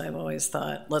 years, I've always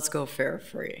thought, let's go fare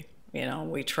free. You know,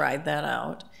 we tried that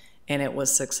out, and it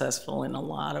was successful in a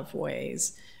lot of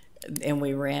ways. And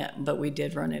but we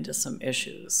did run into some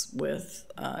issues with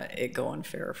it going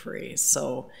fare free.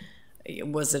 So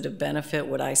was it a benefit?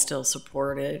 Would I still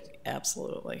support it?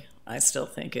 Absolutely. I still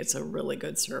think it's a really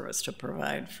good service to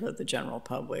provide for the general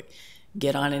public.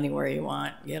 Get on anywhere you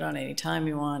want, get on any time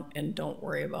you want, and don't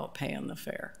worry about paying the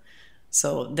fare.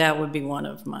 So that would be one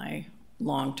of my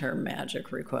long-term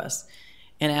magic requests.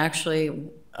 And actually,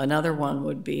 another one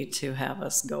would be to have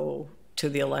us go to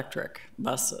the electric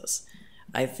buses.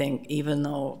 I think even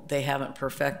though they haven't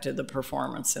perfected the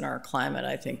performance in our climate,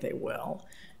 I think they will.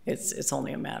 It's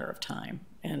only a matter of time,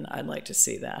 and I'd like to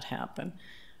see that happen.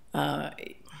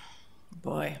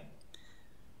 Boy,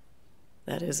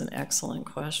 that is an excellent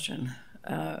question.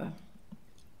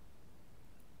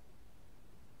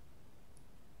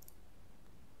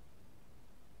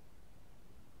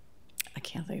 I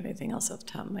can't think of anything else off the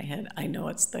top of my head. I know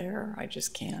it's there. I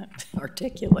just can't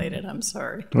articulate it. I'm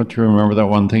sorry. Don't you remember that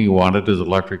one thing you wanted is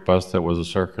electric bus that was a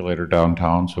circulator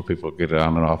downtown so people get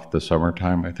on and off the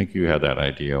summertime? I think you had that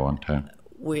idea one time.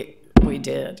 We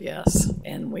did, yes.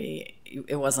 And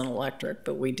it wasn't electric,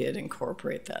 but we did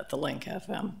incorporate that, the Link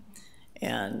FM.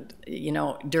 And, you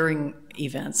know, during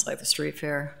events like the street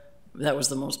fair, that was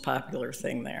the most popular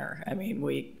thing there. I mean,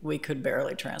 we could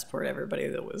barely transport everybody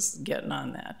that was getting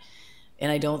on that.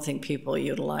 And I don't think people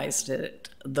utilized it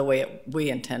the way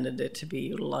we intended it to be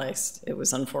utilized. It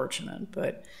was unfortunate,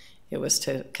 but it was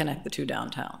to connect the two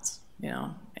downtowns, you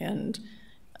know. And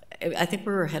I think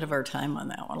we were ahead of our time on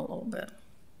that one a little bit.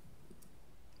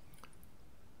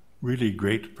 Really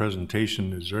great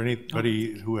presentation. Is there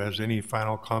anybody who has any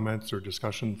final comments or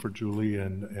discussion for Julie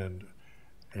and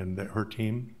her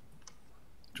team?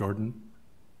 Jordan,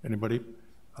 anybody?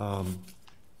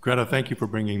 Greta, thank you for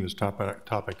bringing this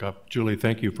topic up. Julie,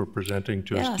 thank you for presenting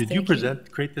to us. Did you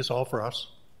create this all for us?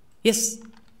 Yes.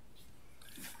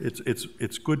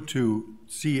 It's good to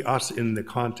see us in the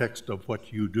context of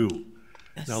what you do.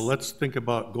 Yes. Now let's think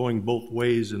about going both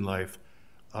ways in life.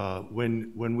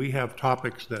 When we have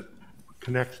topics that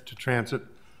connect to transit,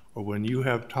 or when you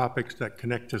have topics that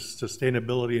connect to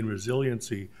sustainability and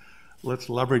resiliency, let's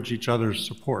leverage each other's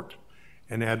support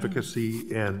and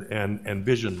advocacy and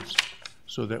visions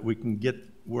so that we can get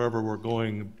wherever we're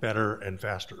going better and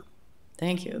faster.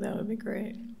 Thank you. That would be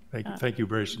great. Thank you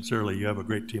very sincerely. You have a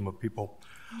great team of people.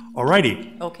 All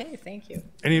righty. Okay, thank you.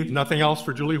 Nothing else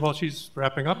for Julie while she's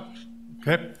wrapping up?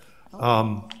 Okay.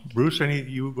 Bruce,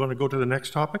 you want to go to the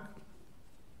next topic?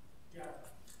 Yeah.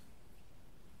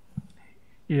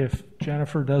 If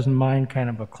Jennifer doesn't mind kind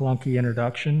of a clunky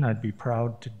introduction, I'd be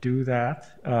proud to do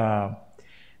that.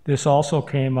 This also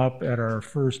came up at our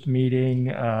first meeting.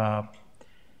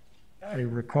 I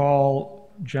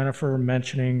recall Jennifer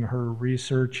mentioning her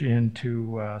research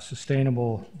into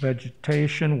sustainable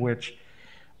vegetation, which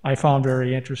I found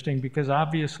very interesting because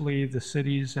obviously the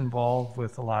city's involved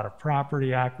with a lot of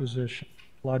property acquisition,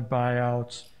 flood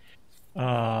buyouts,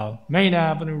 Main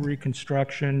Avenue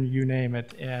reconstruction, you name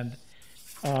it. And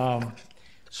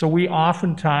so we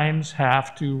oftentimes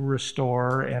have to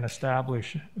restore and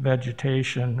establish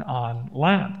vegetation on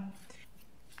land.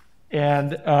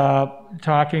 And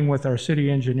talking with our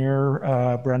city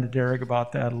engineer, Brenda Derrick,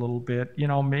 about that a little bit, you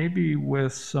know, maybe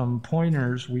with some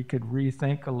pointers, we could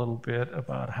rethink a little bit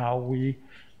about how we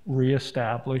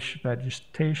reestablish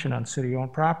vegetation on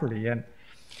city-owned property. And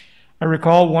I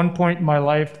recall one point in my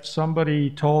life, somebody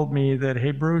told me that,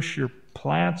 hey, Bruce, your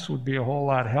plants would be a whole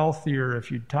lot healthier if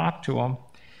you'd talk to them.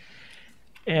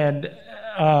 And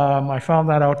I found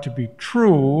that out to be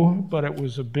true, but it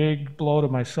was a big blow to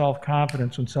my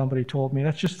self-confidence when somebody told me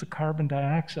that's just the carbon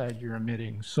dioxide you're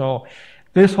emitting. So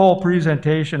this whole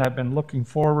presentation I've been looking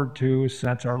forward to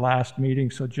since our last meeting.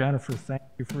 So Jennifer, thank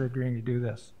you for agreeing to do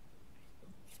this.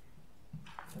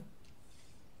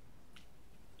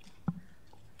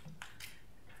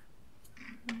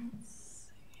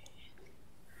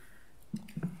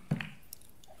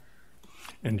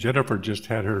 And Jennifer just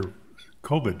had her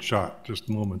COVID shot just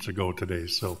moments ago today,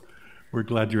 so we're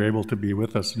glad you're able to be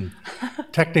with us. And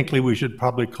technically, we should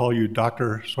probably call you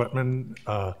Dr. Sweatman,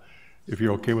 if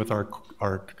you're okay with our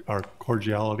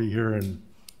cordiality here. And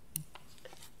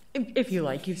if you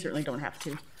like, you certainly don't have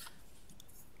to.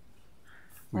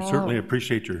 We certainly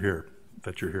appreciate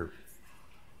that you're here.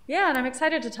 Yeah, and I'm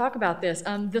excited to talk about this.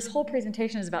 This whole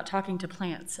presentation is about talking to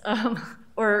plants,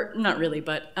 or not really,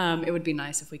 but it would be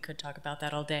nice if we could talk about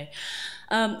that all day.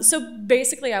 So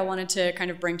basically, I wanted to kind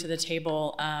of bring to the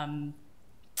table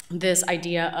this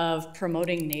idea of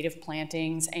promoting native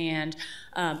plantings and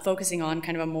focusing on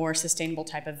kind of a more sustainable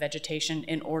type of vegetation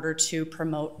in order to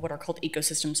promote what are called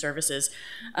ecosystem services.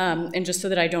 And just so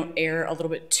that I don't err a little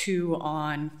bit too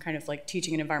on kind of like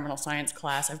teaching an environmental science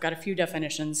class, I've got a few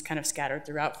definitions kind of scattered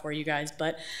throughout for you guys,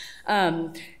 but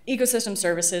ecosystem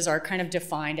services are kind of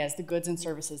defined as the goods and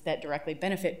services that directly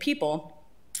benefit people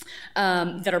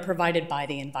that are provided by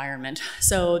the environment.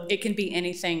 So it can be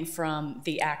anything from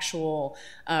the actual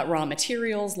raw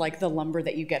materials, like the lumber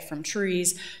that you get from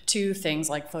trees, to things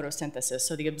like photosynthesis,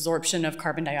 so the absorption of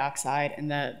carbon dioxide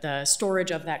and the storage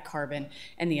of that carbon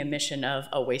and the emission of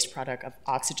a waste product of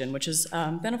oxygen, which is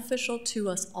beneficial to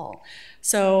us all.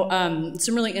 So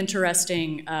some really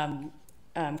interesting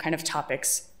kind of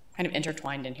topics kind of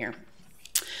intertwined in here.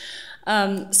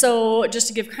 So just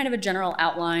to give kind of a general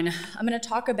outline, I'm going to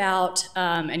talk about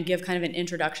and give kind of an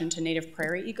introduction to native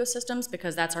prairie ecosystems,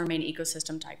 because that's our main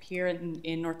ecosystem type here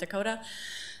in North Dakota.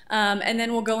 And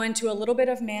then we'll go into a little bit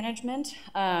of management,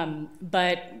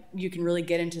 but you can really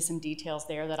get into some details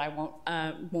there that I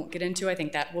won't get into. I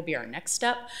think that will be our next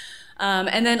step.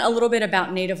 And then a little bit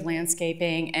about native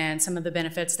landscaping and some of the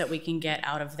benefits that we can get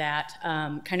out of that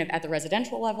kind of at the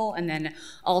residential level, and then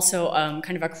also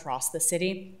kind of across the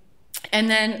city.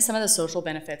 And then some of the social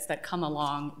benefits that come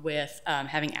along with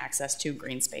having access to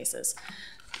green spaces.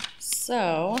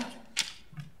 So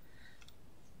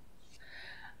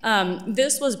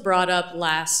this was brought up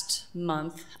last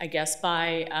month, I guess,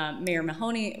 by Mayor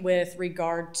Mahoney with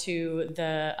regard to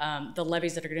the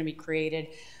levees that are going to be created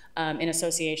in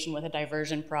association with a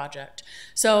diversion project.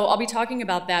 So I'll be talking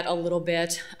about that a little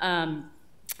bit.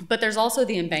 But there's also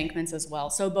the embankments as well.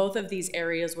 So both of these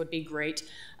areas would be great,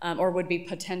 or would be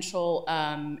potential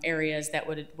areas that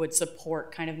would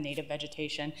support kind of native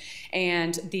vegetation.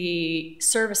 And the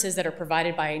services that are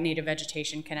provided by native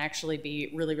vegetation can actually be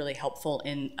really, really helpful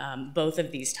in both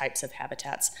of these types of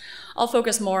habitats. I'll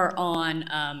focus more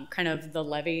on kind of the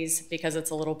levees because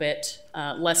it's a little bit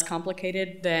less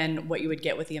complicated than what you would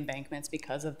get with the embankments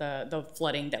because of the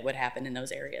flooding that would happen in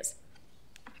those areas.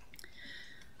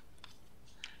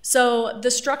 So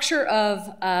the structure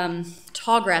of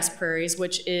tallgrass prairies,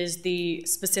 which is the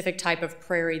specific type of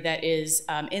prairie that is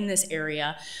in this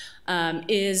area,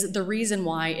 is the reason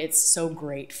why it's so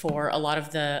great for a lot of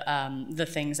the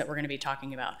things that we're going to be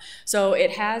talking about. So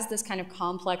it has this kind of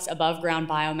complex above ground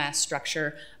biomass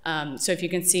structure. So if you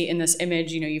can see in this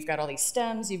image, you've got all these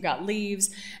stems, you've got leaves,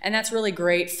 and that's really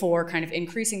great for kind of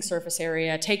increasing surface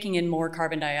area, taking in more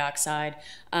carbon dioxide,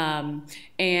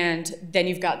 and then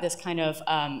you've got this kind of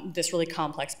this really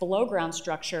complex below ground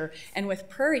structure. And with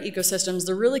prairie ecosystems,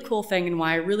 the really cool thing and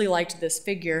why I really liked this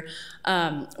figure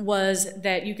was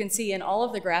that you can see in all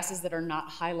of the grasses that are not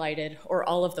highlighted, or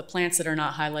all of the plants that are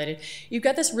not highlighted, you've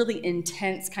got this really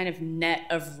intense kind of net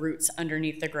of roots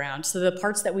underneath the ground. So the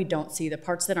parts that we don't see, the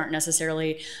parts that aren't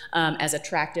necessarily as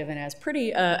attractive and as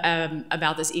pretty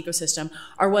about this ecosystem,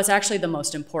 are what's actually the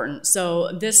most important.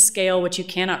 So this scale, which you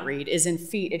cannot read, is in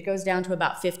feet. It goes down to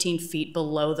about 15 feet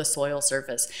below the soil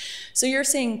surface. So you're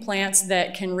seeing plants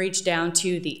that can reach down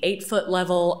to the 8-foot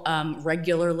level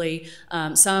regularly.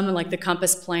 Some, like the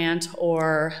compass plant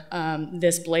or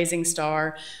this blazing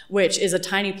star, which is a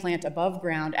tiny plant above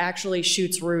ground, actually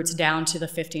shoots roots down to the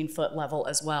 15-foot level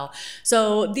as well.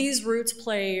 So these roots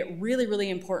play really, really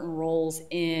important roles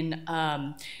in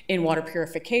water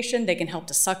purification. They can help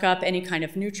to suck up any kind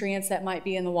of nutrients that might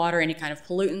be in the water, any kind of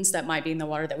pollutants that might be in the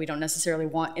water that we don't necessarily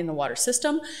want in the water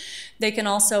system. They can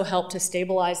also help to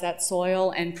stabilize that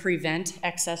soil and prevent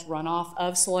excess runoff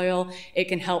of soil. It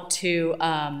can help to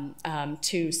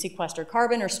sequester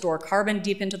carbon or store carbon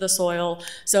deep into the soil.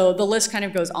 So the list kind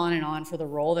of goes on and on for the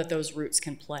role that those roots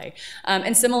can play.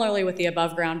 And similarly with the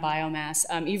above ground biomass,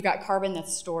 you've got carbon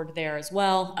that's stored there as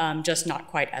well, just not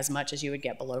quite as much as you would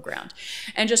get below ground.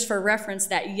 And just for reference,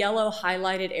 that yellow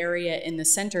highlighted area in the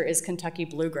center is Kentucky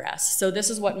bluegrass. So this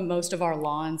is what most of our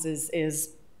lawns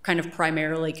is kind of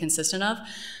primarily consistent of.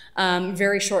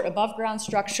 Very short above ground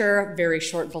structure, very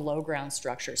short below ground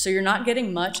structure. So you're not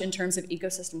getting much in terms of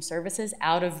ecosystem services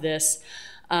out of this,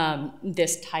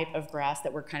 this type of grass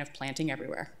that we're kind of planting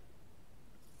everywhere.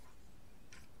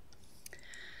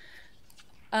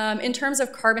 In terms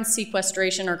of carbon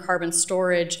sequestration or carbon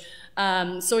storage,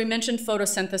 So we mentioned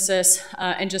photosynthesis,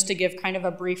 and just to give kind of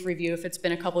a brief review, if it's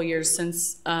been a couple years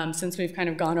since we've kind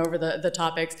of gone over the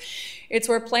topics, it's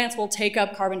where plants will take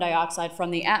up carbon dioxide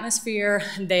from the atmosphere.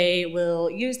 They will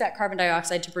use that carbon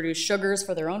dioxide to produce sugars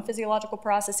for their own physiological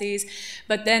processes,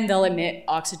 but then they'll emit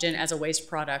oxygen as a waste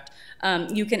product.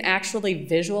 You can actually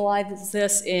visualize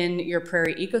this in your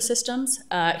prairie ecosystems.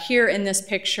 Here in this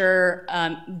picture,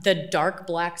 the dark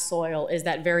black soil is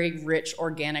that very rich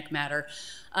organic matter.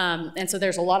 And so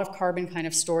there's a lot of carbon kind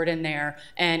of stored in there,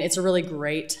 and it's a really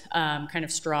great kind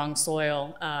of strong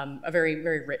soil, a very,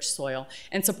 very rich soil,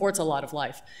 and supports a lot of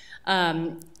life.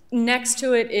 Next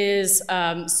to it is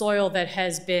soil that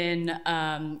has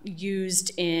been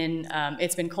used in,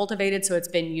 it's been cultivated, so it's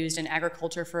been used in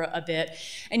agriculture for a bit.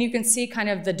 And you can see kind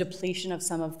of the depletion of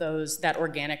some of that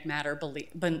organic matter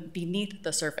beneath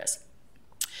the surface.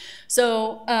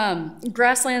 So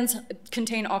grasslands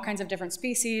contain all kinds of different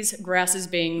species, grasses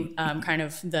being kind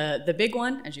of the big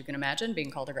one, as you can imagine, being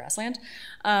called a grassland.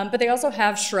 But they also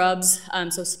have shrubs,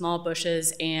 so small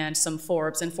bushes, and some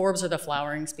forbs. And forbs are the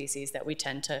flowering species that we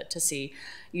tend to see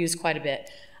used quite a bit.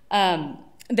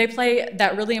 They play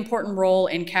that really important role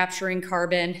in capturing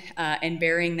carbon and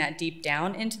burying that deep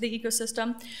down into the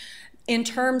ecosystem. In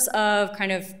terms of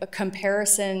kind of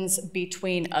comparisons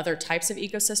between other types of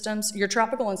ecosystems, your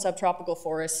tropical and subtropical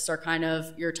forests are kind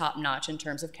of your top notch in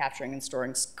terms of capturing and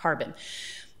storing carbon.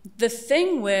 The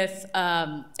thing with,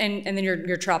 and then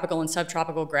your tropical and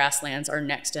subtropical grasslands are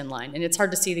next in line. And it's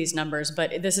hard to see these numbers,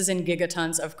 but this is in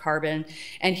gigatons of carbon.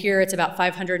 And here it's about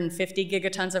 550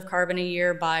 gigatons of carbon a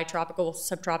year by tropical,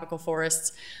 subtropical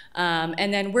forests.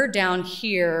 And then we're down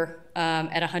here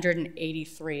at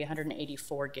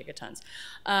 184 gigatons.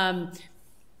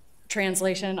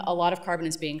 Translation, a lot of carbon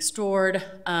is being stored,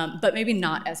 but maybe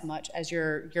not as much as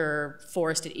your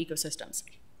forested ecosystems.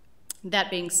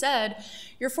 That being said,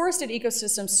 your forested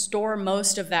ecosystems store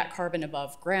most of that carbon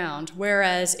above ground,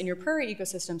 whereas in your prairie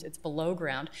ecosystems, it's below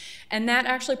ground. And that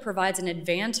actually provides an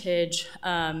advantage,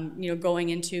 going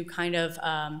into kind of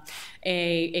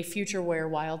a future where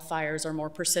wildfires are more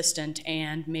persistent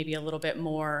and maybe a little bit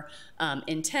more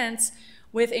intense.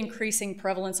 With increasing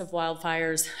prevalence of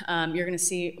wildfires, you're going to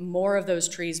see more of those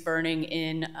trees burning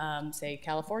in, say,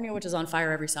 California, which is on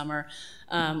fire every summer.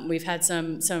 We've had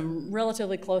some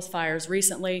relatively close fires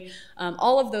recently.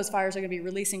 All of those fires are going to be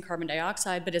releasing carbon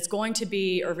dioxide, but it's going to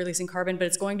be, or releasing carbon, but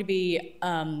it's going to be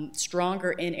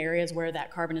stronger in areas where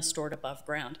that carbon is stored above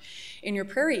ground. In your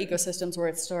prairie ecosystems where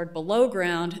it's stored below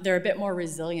ground, they're a bit more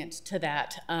resilient to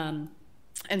that. And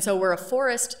so where a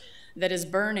forest that is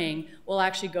burning will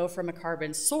actually go from a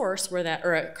carbon source or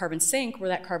a carbon sink where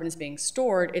that carbon is being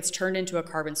stored, it's turned into a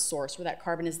carbon source where that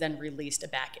carbon is then released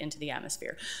back into the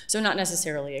atmosphere. So not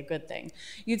necessarily a good thing.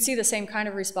 You'd see the same kind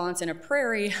of response in a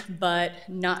prairie, but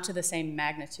not to the same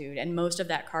magnitude. And most of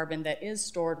that carbon that is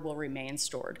stored will remain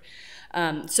stored.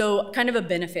 So kind of a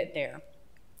benefit there.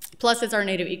 Plus, it's our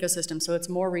native ecosystem, so it's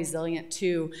more resilient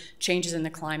to changes in the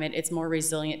climate. It's more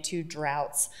resilient to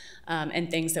droughts and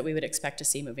things that we would expect to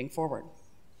see moving forward.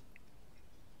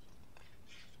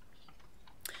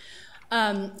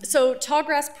 So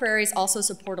tallgrass prairies also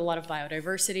support a lot of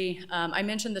biodiversity. I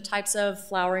mentioned the types of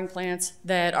flowering plants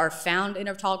that are found in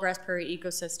a tallgrass prairie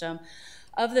ecosystem.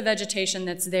 Of the vegetation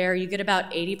that's there, you get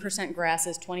about 80%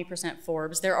 grasses, 20%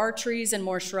 forbs. There are trees and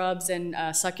more shrubs and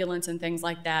succulents and things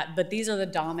like that, but these are the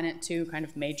dominant two kind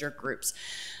of major groups.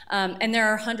 And there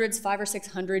are hundreds, 500 or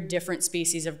 600 different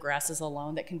species of grasses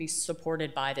alone that can be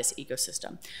supported by this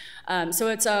ecosystem. So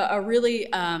it's a really,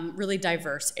 really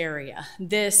diverse area.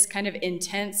 This kind of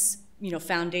intense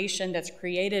foundation that's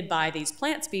created by these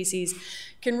plant species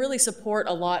can really support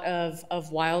a lot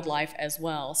of wildlife as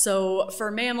well. So for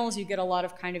mammals, you get a lot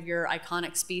of kind of your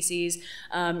iconic species,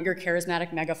 your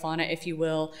charismatic megafauna, if you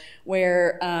will,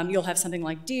 where you'll have something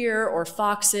like deer or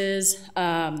foxes,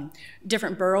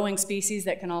 different burrowing species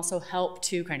that can also help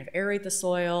to kind of aerate the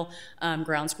soil,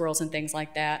 ground squirrels and things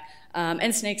like that.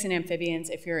 And snakes and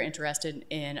amphibians, if you're interested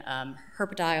in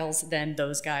herpetiles, then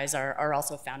those guys are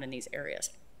also found in these areas.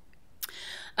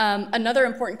 Another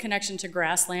important connection to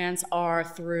grasslands are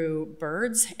through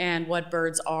birds and what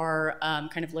birds are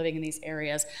kind of living in these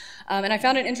areas. And I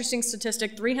found an interesting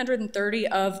statistic: 330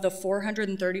 of the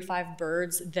 435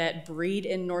 birds that breed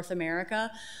in North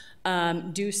America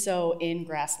do so in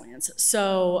grasslands.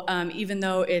 So even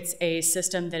though it's a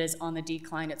system that is on the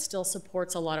decline, it still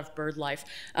supports a lot of bird life,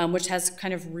 which has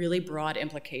kind of really broad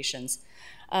implications.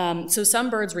 So some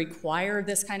birds require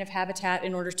this kind of habitat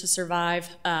in order to survive,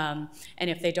 and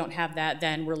if they don't have that,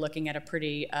 then we're looking at a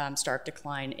pretty stark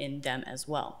decline in them as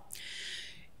well.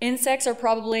 Insects are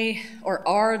probably, or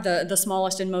are the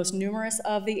smallest and most numerous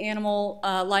of the animal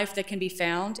life that can be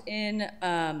found in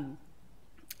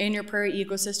your prairie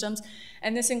ecosystems.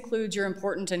 And this includes your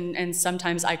important and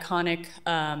sometimes iconic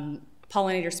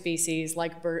pollinator species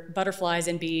like butterflies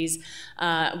and bees,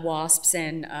 wasps,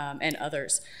 and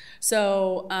others.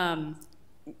 So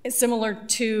similar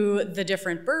to the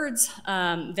different birds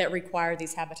that require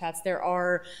these habitats, there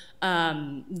are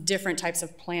different types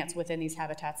of plants within these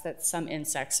habitats that some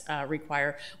insects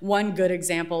require. One good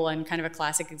example and kind of a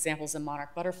classic example is the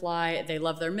monarch butterfly. They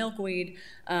love their milkweed,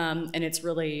 and it's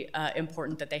really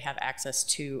important that they have access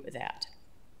to that.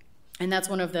 And that's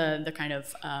one of the kind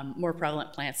of more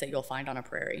prevalent plants that you'll find on a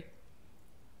prairie.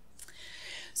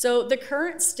 So the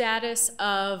current status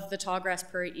of the tallgrass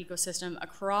prairie ecosystem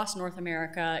across North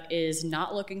America is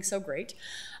not looking so great.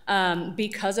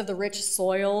 Because of the rich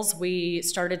soils, we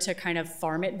started to kind of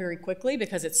farm it very quickly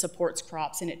because it supports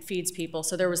crops and it feeds people.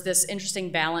 So there was this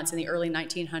interesting balance in the early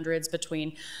 1900s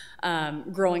between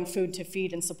growing food to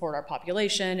feed and support our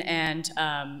population and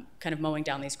kind of mowing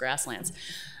down these grasslands.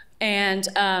 And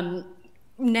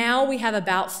now we have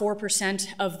about 4%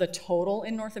 of the total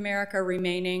in North America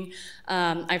remaining.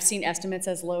 I've seen estimates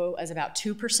as low as about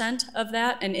 2% of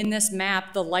that. And in this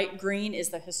map, the light green is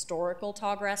the historical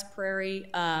tallgrass prairie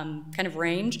kind of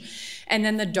range. And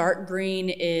then the dark green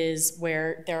is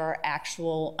where there are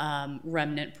actual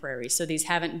remnant prairies. So these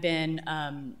haven't been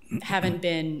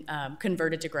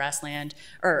converted to grassland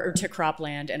or to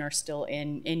cropland and are still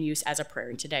in use as a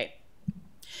prairie today.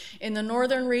 In the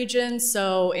northern region,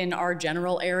 so in our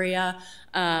general area,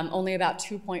 only about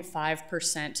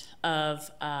 2.5%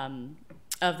 of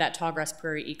that tallgrass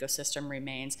prairie ecosystem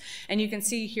remains. And you can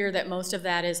see here that most of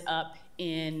that is up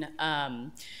in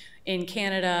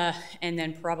Canada, and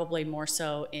then probably more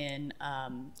so in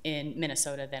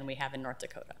Minnesota than we have in North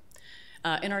Dakota.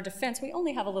 In our defense, we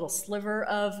only have a little sliver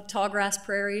of tallgrass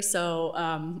prairie, so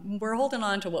we're holding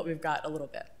on to what we've got a little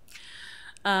bit.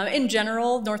 In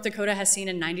general, North Dakota has seen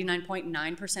a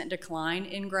 99.9% decline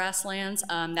in grasslands.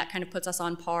 That kind of puts us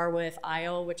on par with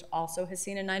Iowa, which also has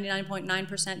seen a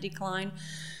 99.9% decline.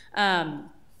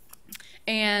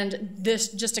 And this,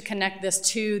 just to connect this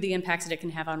to the impacts that it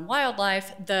can have on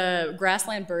wildlife, the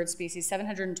grassland bird species,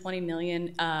 720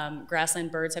 million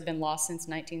grassland birds have been lost since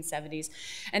 1970s.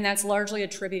 And that's largely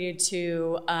attributed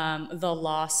to the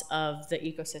loss of the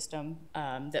ecosystem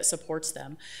that supports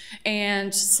them.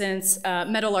 And since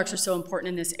meadowlarks are so important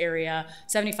in this area,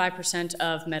 75%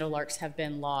 of meadowlarks have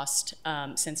been lost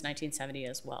since 1970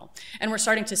 as well. And we're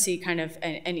starting to see kind of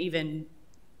an even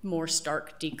more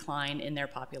stark decline in their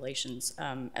populations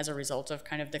as a result of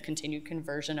kind of the continued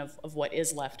conversion of what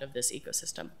is left of this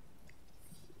ecosystem.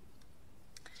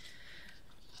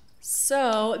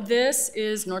 So this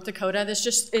is North Dakota. This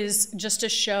is just to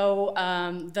show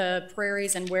the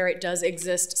prairies and where it does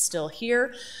exist still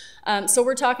here. So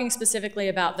we're talking specifically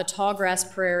about the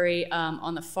tallgrass prairie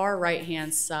on the far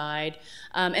right-hand side.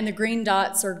 And the green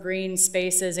dots or green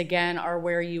spaces, again, are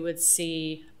where you would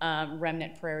see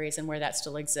remnant prairies and where that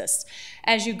still exists.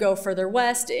 As you go further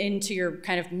west into your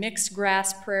kind of mixed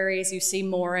grass prairies, you see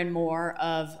more and more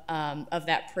of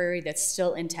that prairie that's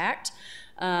still intact.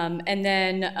 And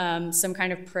then some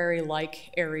kind of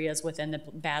prairie-like areas within the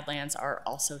Badlands are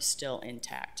also still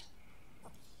intact.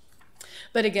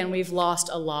 But again, we've lost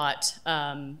a lot,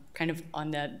 kind of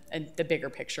on the bigger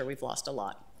picture, we've lost a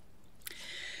lot.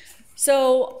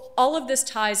 So all of this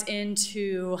ties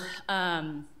into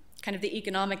kind of the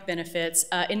economic benefits.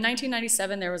 In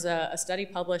 1997, there was a study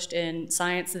published in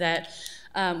Science that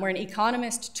where an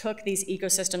economist took these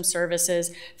ecosystem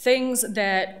services, things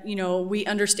that we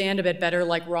understand a bit better,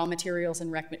 like raw materials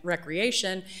and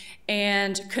recreation,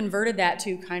 and converted that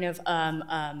to kind of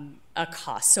a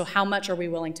cost. So how much are we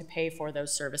willing to pay for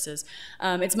those services?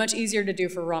 It's much easier to do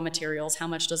for raw materials. How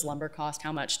much does lumber cost?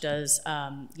 How much does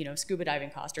scuba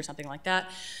diving cost or something like that?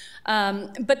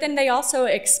 But then they also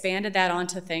expanded that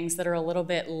onto things that are a little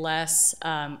bit less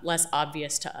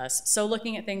obvious to us. So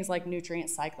looking at things like nutrient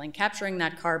cycling, capturing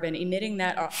that carbon, emitting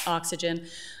that oxygen,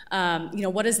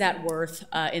 what is that worth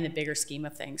in the bigger scheme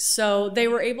of things? So they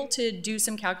were able to do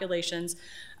some calculations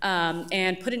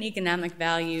and put an economic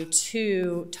value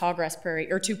to tallgrass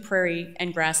prairie, or to prairie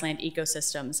and grassland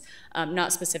ecosystems,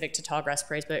 not specific to tallgrass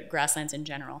prairies, but grasslands in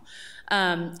general.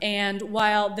 And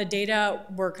while the data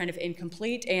were kind of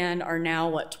incomplete and are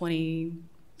now,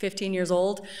 15 years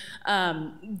old,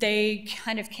 they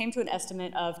kind of came to an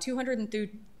estimate of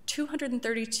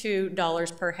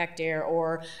 $232 per hectare,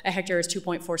 or a hectare is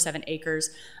 2.47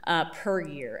 acres per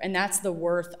year. And that's the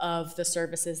worth of the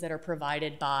services that are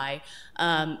provided by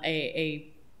a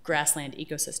grassland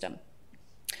ecosystem.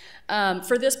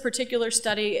 For this particular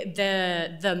study,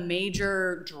 the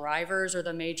major drivers or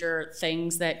the major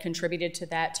things that contributed to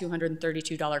that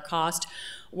 $232 cost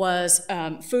was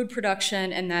food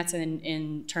production, and that's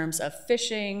in terms of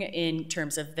fishing, in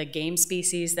terms of the game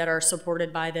species that are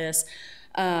supported by this,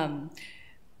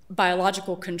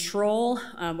 biological control,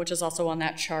 which is also on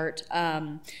that chart,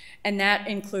 and that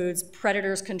includes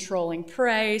predators controlling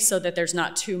prey so that there's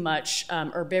not too much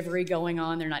herbivory going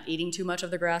on, they're not eating too much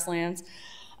of the grasslands.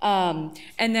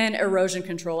 And then erosion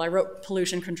control. I wrote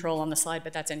pollution control on the slide,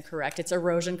 but that's incorrect. It's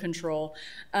erosion control.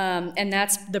 And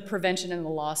that's the prevention and the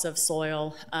loss of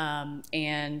soil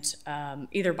and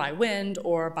either by wind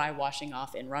or by washing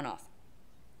off in runoff.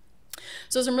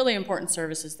 So some really important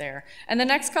services there. And the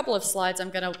next couple of slides, I'm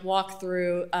going to walk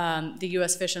through the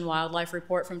U.S. Fish and Wildlife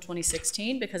Report from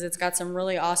 2016 because it's got some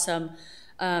really awesome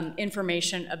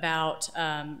information about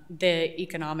the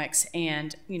economics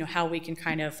and how we can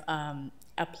kind of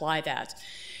apply that.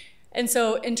 And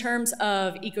so in terms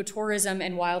of ecotourism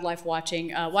and wildlife watching,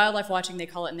 they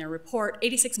call it in their report,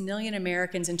 86 million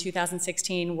Americans in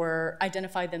 2016 were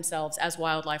identified themselves as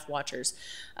wildlife watchers.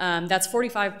 That's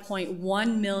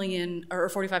 45.1 million, or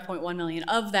 45.1 million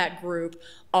of that group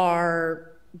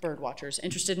are bird watchers,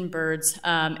 interested in birds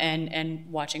and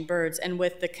watching birds. And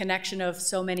with the connection of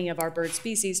so many of our bird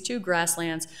species to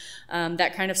grasslands,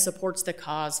 that kind of supports the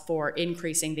cause for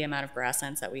increasing the amount of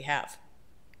grasslands that we have.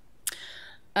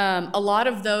 A lot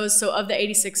of those, so of the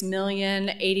 86 million,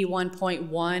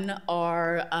 81.1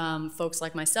 are folks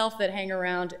like myself that hang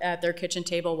around at their kitchen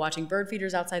table watching bird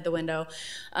feeders outside the window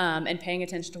and paying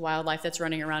attention to wildlife that's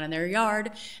running around in their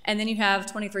yard. And then you have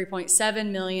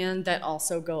 23.7 million that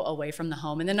also go away from the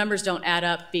home. And the numbers don't add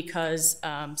up because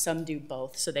some do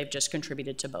both, so they've just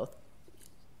contributed to both.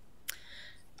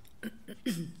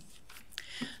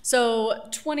 So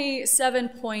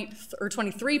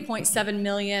 23.7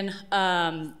 million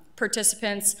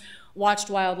participants watched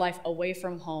wildlife away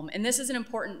from home. And this is an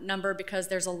important number because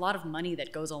there's a lot of money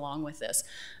that goes along with this.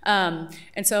 And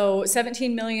so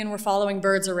 17 million were following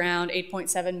birds around,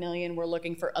 8.7 million were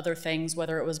looking for other things,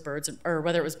 whether it was birds or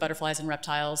whether it was butterflies and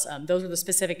reptiles. Those are the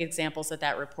specific examples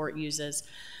that report uses.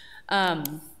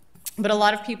 But a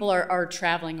lot of people are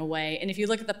traveling away. And if you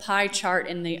look at the pie chart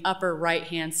in the upper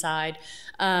right-hand side,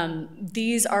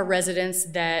 these are residents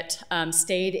that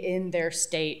stayed in their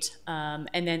state.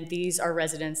 And then these are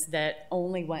residents that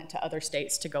only went to other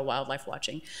states to go wildlife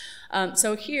watching.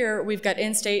 So here we've got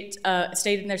in-state,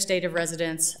 stayed in their state of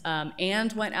residence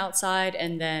and went outside,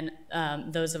 and then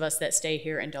those of us that stay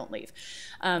here and don't leave.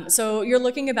 So you're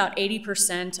looking about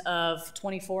 80% of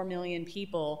 24 million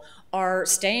people are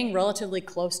staying relatively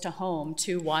close to home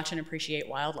to watch and appreciate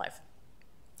wildlife.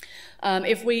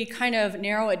 If we kind of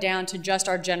narrow it down to just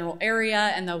our general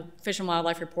area, and the Fish and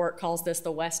Wildlife Report calls this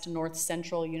the West, North,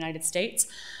 Central United States,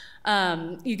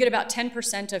 you get about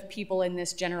 10% of people in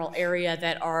this general area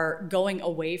that are going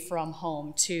away from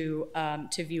home to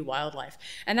view wildlife.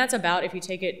 And that's about, if you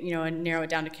take it, and narrow it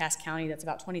down to Cass County, that's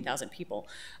about 20,000 people.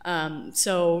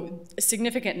 So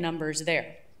significant numbers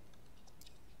there.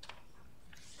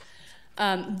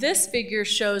 This figure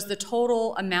shows the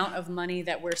total amount of money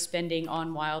that we're spending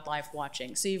on wildlife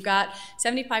watching. So you've got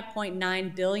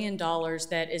 $75.9 billion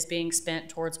that is being spent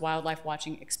towards wildlife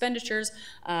watching expenditures.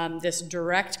 This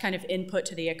direct kind of input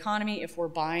to the economy. If we're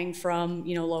buying from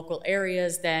local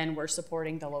areas, then we're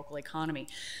supporting the local economy.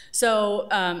 So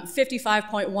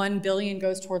 55.1 billion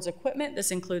goes towards equipment. This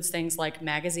includes things like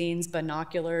magazines,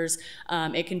 binoculars.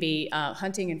 It can be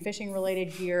hunting and fishing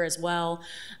related gear as well.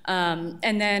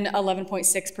 And then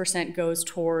 11.6% goes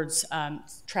towards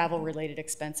travel-related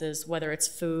expenses, whether it's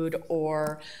food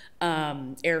or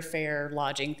airfare,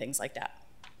 lodging, things like that.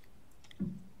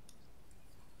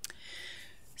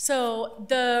 So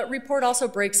the report also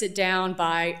breaks it down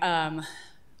by,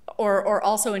 or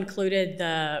also included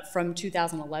from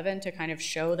 2011 to kind of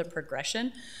show the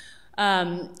progression.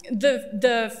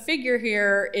 The figure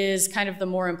here is kind of the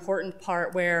more important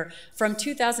part, where from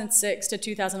 2006 to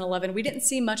 2011, we didn't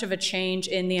see much of a change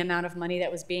in the amount of money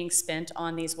that was being spent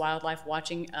on these wildlife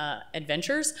watching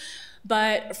adventures.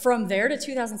 But from there to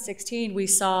 2016, we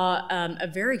saw a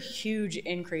very huge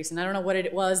increase. And I don't know what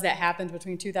it was that happened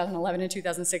between 2011 and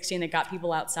 2016 that got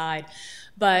people outside.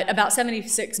 But about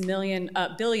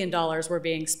 $76 billion were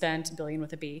being spent, billion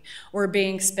with a B, were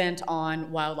being spent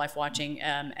on wildlife watching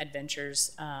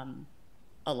adventures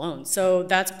alone. So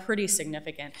that's pretty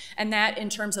significant. And that, in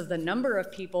terms of the number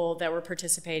of people that were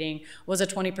participating, was a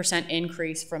 20%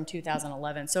 increase from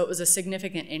 2011. So it was a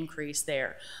significant increase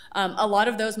there. A lot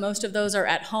of those, most of those are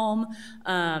at home,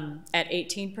 at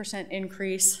 18%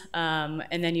 increase.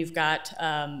 And then you've got,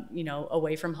 you know,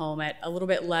 away from home at a little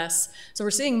bit less. So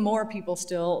we're seeing more people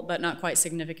still, but not quite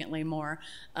significantly more,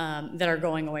 that are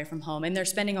going away from home. And they're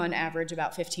spending on average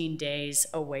about 15 days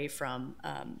away from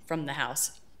the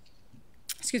house.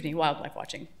 Excuse me, wildlife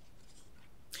watching.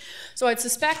 So I'd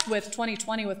suspect with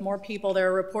 2020, with more people, there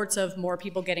are reports of more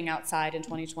people getting outside in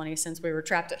 2020 since we were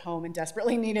trapped at home and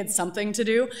desperately needed something to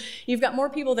do. You've got more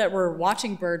people that were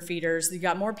watching bird feeders. You've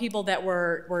got more people that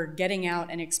were getting out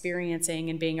and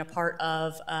experiencing and being a part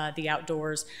of the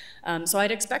outdoors. So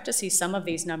I'd expect to see some of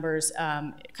these numbers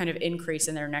kind of increase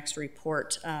in their next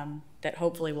report that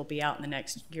hopefully will be out in the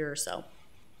next year or so.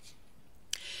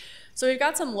 So we've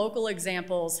got some local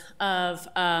examples of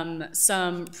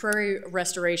some prairie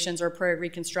restorations, or prairie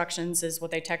reconstructions is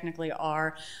what they technically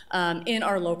are, in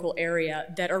our local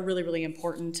area that are really, really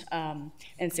important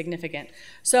and significant.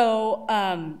 So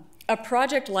a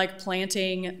project like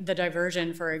planting the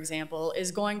diversion, for example, is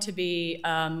going to be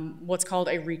what's called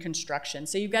a reconstruction.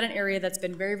 So you've got an area that's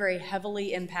been very, very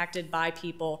heavily impacted by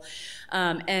people,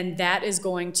 and that is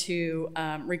going to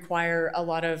require a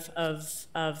lot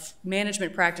of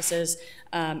management practices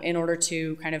in order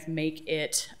to kind of make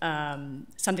it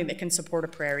something that can support a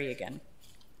prairie again.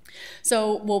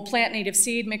 So we'll plant native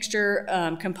seed mixture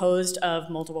composed of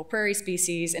multiple prairie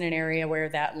species in an area where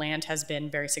that land has been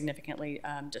very significantly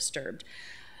disturbed.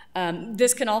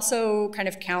 This can also kind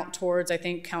of count towards,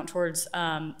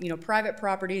 you know, private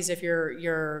properties if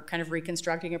you're kind of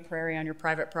reconstructing a prairie on your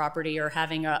private property, or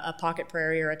having a pocket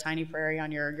prairie or a tiny prairie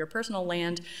on your personal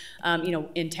land, you know,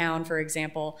 in town, for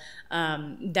example.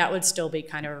 That would still be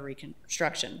kind of a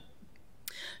reconstruction.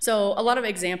 So a lot of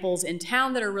examples in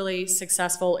town that are really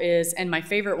successful is, and my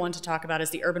favorite one to talk about, is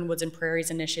the Urban Woods and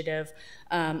Prairies Initiative.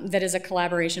 That is a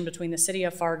collaboration between the City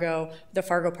of Fargo, the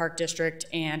Fargo Park District,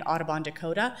 and Audubon,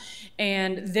 Dakota.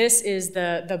 And this is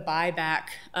the buyback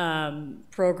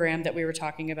program that we were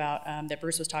talking about, that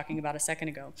Bruce was talking about a second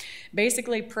ago.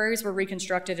 Basically, prairies were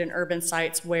reconstructed in urban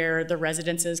sites where the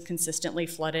residences consistently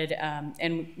flooded,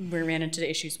 and we ran into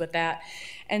issues with that.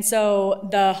 And so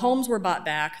the homes were bought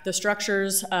back, the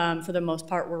structures for the most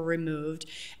part were removed,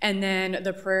 and then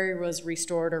the prairie was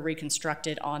restored or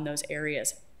reconstructed on those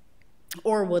areas,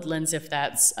 or woodlands if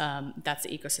that's the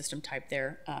ecosystem type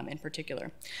there in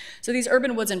particular. So these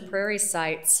urban woods and prairie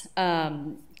sites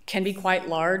can be quite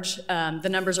large. The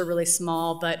numbers are really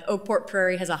small, but Oakport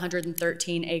Prairie has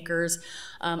 113 acres.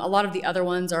 A lot of the other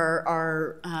ones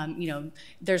are you know,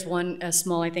 there's one as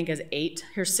small, I think, as 8.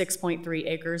 Here's 6.3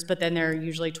 acres, but then they're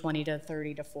usually 20 to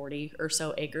 30 to 40 or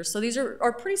so acres. So these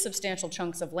are pretty substantial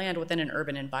chunks of land within an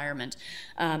urban environment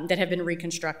that have been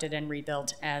reconstructed and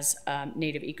rebuilt as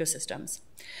native ecosystems.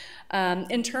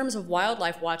 In terms of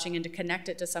wildlife watching, and to connect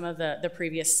it to some of the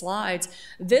previous slides,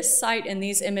 this site in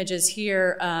these images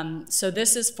here, so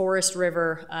this is Forest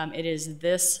River. It is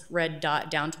this red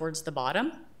dot down towards the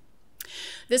bottom.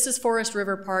 This is Forest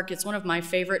River Park. It's one of my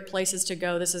favorite places to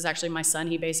go. This is actually my son.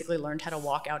 He basically learned how to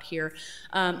walk out here.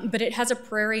 But it has a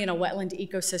prairie and a wetland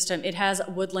ecosystem. It has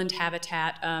woodland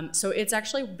habitat. So it's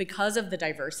actually, because of the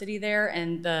diversity there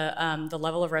and the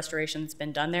level of restoration that's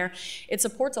been done there, it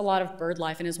supports a lot of bird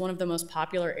life and is one of the most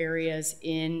popular areas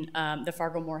in the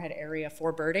Fargo-Moorhead area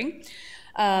for birding.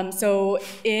 So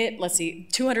let's see,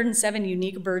 207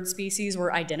 unique bird species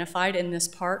were identified in this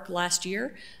park last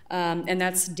year. And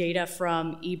that's data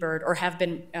from eBird, or have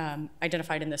been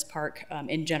identified in this park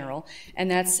in general.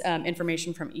 And that's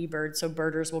information from eBird. So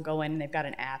birders will go in and they've got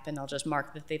an app and they'll just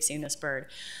mark that they've seen this bird.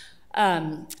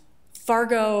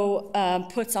 Fargo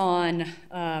puts on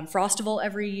Frostival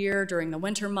every year during the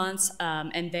winter months,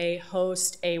 and they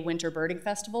host a winter birding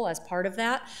festival as part of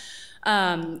that.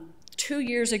 2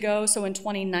 years ago, so in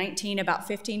 2019, about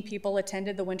 15 people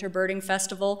attended the Winter Birding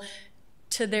Festival.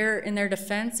 In their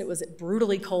defense, it was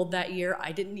brutally cold that year.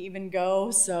 I didn't even go,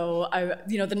 so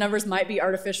the numbers might be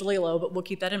artificially low, but we'll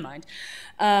keep that in mind.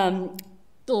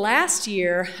 Last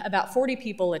year, about 40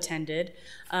 people attended,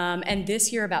 and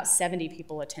this year about 70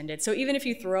 people attended. So even if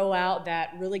you throw out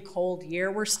that really cold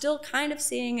year, we're still kind of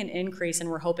seeing an increase,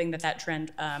 and we're hoping that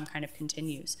trend kind of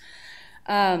continues.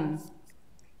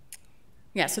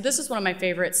 Yeah, so this is one of my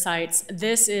favorite sites.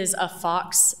 This is a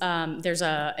fox. There's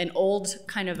an old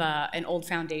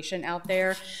foundation out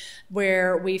there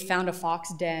where we found a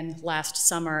fox den last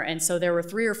summer. And so there were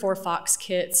 3 or 4 fox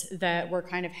kits that were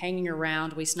kind of hanging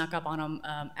around. We snuck up on them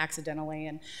accidentally,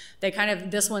 and they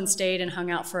this one stayed and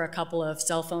hung out for a couple of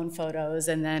cell phone photos,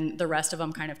 and then the rest of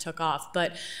them kind of took off.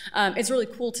 But it's really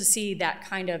cool to see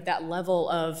that level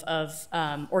of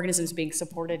organisms being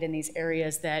supported in these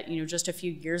areas that, just a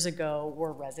few years ago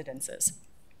were residences.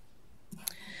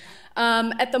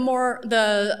 At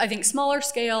I think, smaller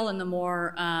scale and the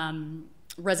more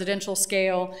residential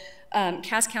scale,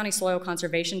 Cass County Soil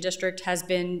Conservation District has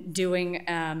been doing,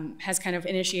 has kind of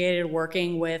initiated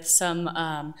working with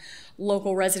some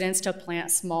local residents to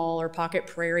plant small or pocket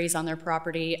prairies on their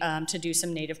property, to do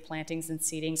some native plantings and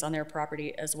seedings on their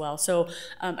property as well. So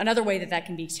another way that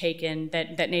can be taken,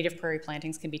 that native prairie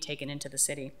plantings can be taken into the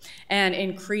city and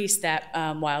increase that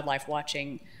wildlife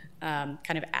watching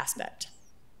kind of aspect.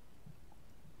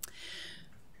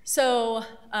 So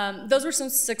those were some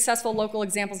successful local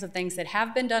examples of things that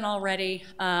have been done already.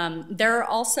 There are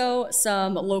also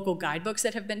some local guidebooks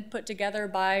that have been put together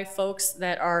by folks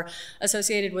that are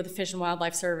associated with the Fish and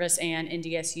Wildlife Service and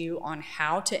NDSU on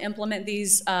how to implement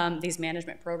these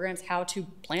management programs, how to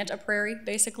plant a prairie,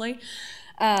 basically.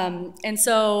 And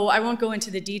so I won't go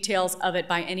into the details of it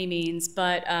by any means,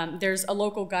 but there's a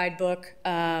local guidebook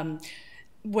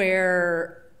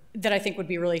that I think would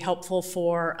be really helpful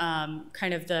for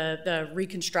kind of the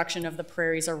reconstruction of the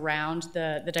prairies around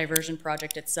the diversion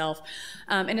project itself.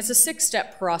 And it's a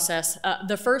 6-step process.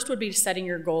 The first would be setting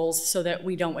your goals so that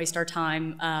we don't waste our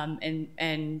time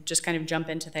and just kind of jump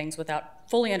into things without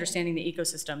fully understanding the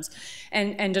ecosystems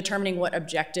and determining what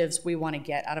objectives we want to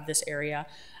get out of this area.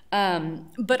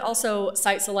 But also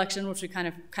site selection, which we kind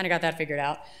of got that figured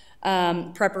out.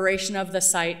 Preparation of the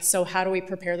site, so how do we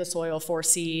prepare the soil for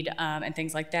seed and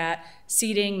things like that,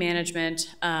 seeding,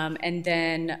 management, and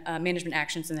then management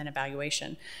actions and then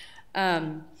evaluation.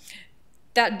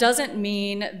 That doesn't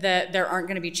mean that there aren't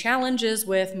going to be challenges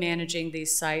with managing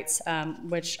these sites,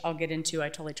 which I'll get into. I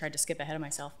totally tried to skip ahead of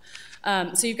myself.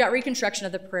 So you've got reconstruction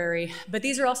of the prairie, but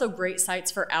these are also great sites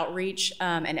for outreach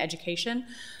and education.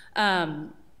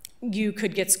 You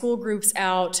could get school groups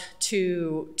out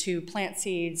to plant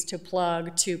seeds, to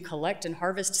plug, to collect and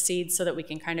harvest seeds so that we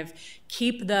can kind of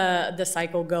keep the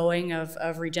cycle going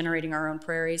of regenerating our own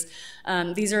prairies.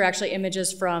 These are actually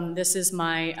images from, this is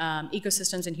my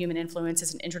Ecosystems and Human Influence.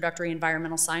 It's an introductory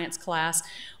environmental science class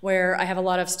where I have a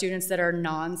lot of students that are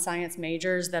non-science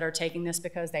majors that are taking this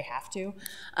because they have to.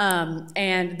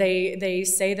 And they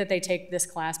say that they take this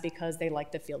class because they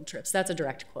like the field trips. That's a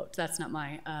direct quote. That's not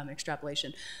my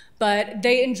extrapolation. But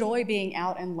they enjoy being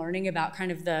out and learning about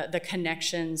kind of the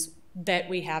connections that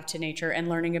we have to nature and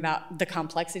learning about the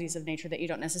complexities of nature that you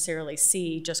don't necessarily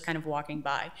see just kind of walking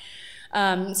by.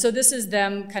 So this is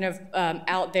them kind of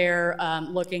out there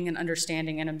looking and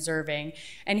understanding and observing.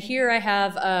 And here I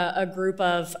have a group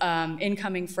of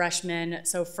incoming freshmen,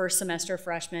 so first semester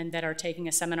freshmen that are taking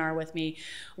a seminar with me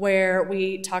where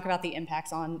we talk about the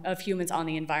impacts of humans on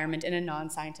the environment in a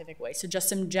non-scientific way. So just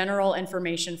some general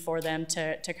information for them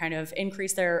to kind of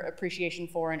increase their appreciation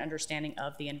for and understanding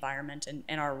of the environment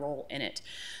and our role in it.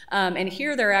 And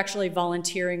here they're actually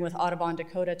volunteering with Audubon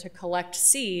Dakota to collect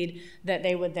seed that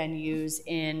they would then use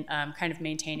in kind of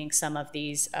maintaining some of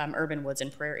these urban woods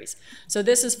and prairies. So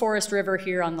this is Forest River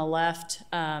here on the left,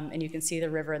 and you can see the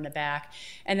river in the back.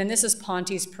 And then this is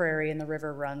Ponte's Prairie, and the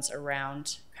river runs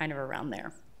around, kind of around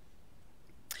there.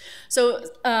 So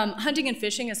hunting and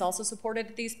fishing is also supported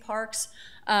at these parks.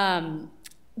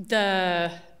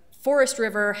 The Forest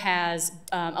River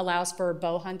allows for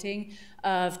bow hunting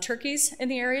of turkeys in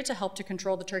the area to help to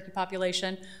control the turkey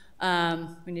population.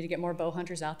 We need to get more bow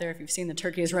hunters out there if you've seen the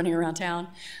turkeys running around town.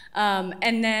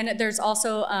 And then there's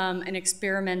also an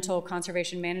experimental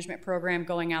conservation management program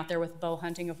going out there with bow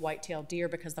hunting of white-tailed deer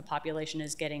because the population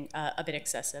is getting a bit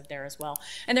excessive there as well.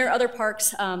 And there are other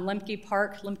parks, Lemke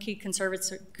Park, Lemke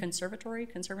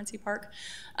Conservancy Park.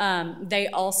 They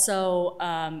also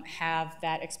have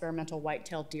that experimental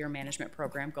white-tailed deer management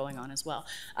program going on as well.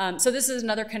 So this is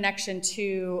another connection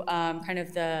to kind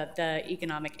of the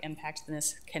economic impact that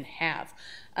this can have.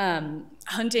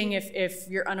 Hunting, if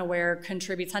you're unaware,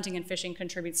 hunting and fishing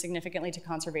contributes significantly to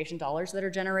conservation dollars that are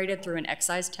generated through an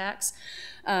excise tax.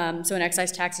 So an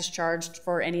excise tax is charged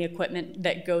for any equipment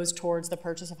that goes towards the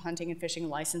purchase of hunting and fishing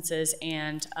licenses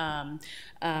and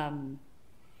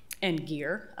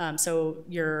gear. So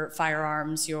your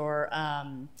firearms, your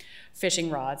fishing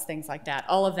rods, things like that.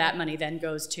 All of that money then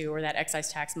goes to, or that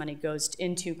excise tax money goes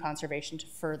into conservation to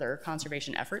further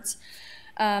conservation efforts.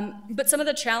 But some of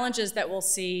the challenges that we'll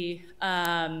see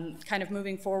kind of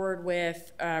moving forward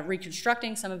with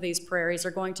reconstructing some of these prairies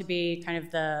are going to be kind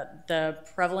of the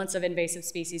prevalence of invasive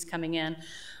species coming in,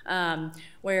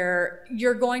 where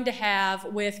you're going to have,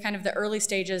 with kind of the early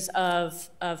stages of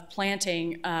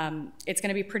planting, it's going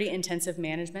to be pretty intensive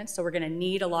management. So we're going to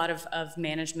need a lot of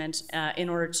management in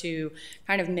order to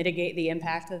kind of mitigate the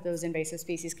impact that those invasive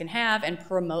species can have and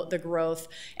promote the growth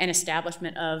and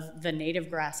establishment of the native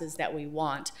grasses that we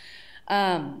want.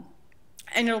 And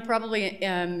it'll probably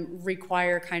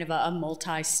require kind of a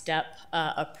multi-step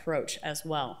approach as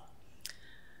well.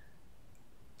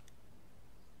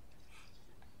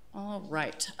 All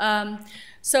right.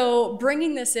 So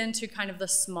bringing this into kind of the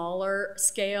smaller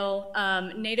scale,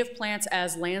 native plants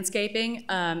as landscaping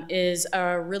is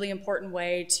a really important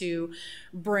way to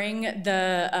bring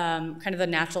the kind of the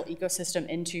natural ecosystem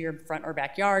into your front or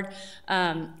backyard.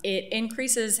 It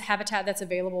increases habitat that's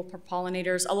available for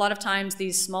pollinators. A lot of times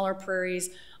these smaller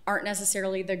prairies aren't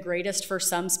necessarily the greatest for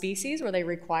some species, where they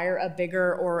require a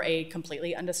bigger or a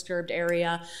completely undisturbed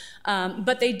area,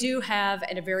 but they do have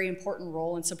a very important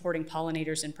role in supporting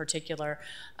pollinators in particular.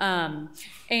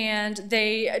 And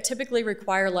they typically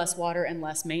require less water and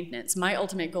less maintenance. My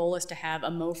ultimate goal is to have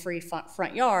a mow-free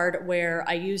front yard where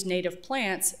I use native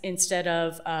plants instead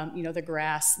of the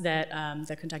grass that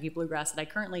the Kentucky bluegrass that I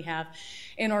currently have,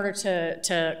 in order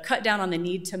to cut down on the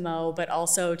need to mow, but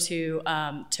also to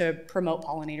promote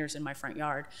pollinators in my front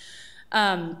yard.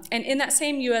 And in that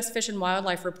same U.S. Fish and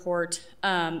Wildlife report,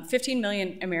 15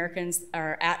 million Americans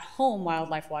are at-home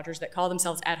wildlife watchers that call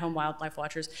themselves at-home wildlife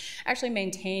watchers, actually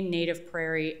maintain native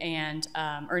prairie and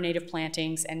or native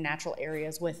plantings and natural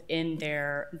areas within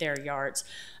their yards.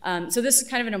 So this is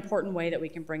kind of an important way that we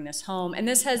can bring this home. And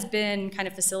this has been kind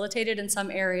of facilitated in some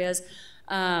areas.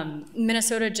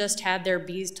 Minnesota just had their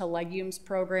Bees to Legumes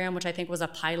program, which I think was a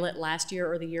pilot last year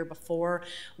or the year before,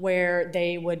 where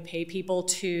they would pay people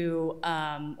to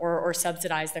or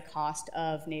subsidize the cost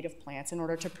of native plants in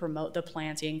order to promote the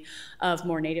planting of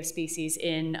more native species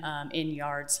in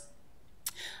yards.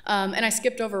 And I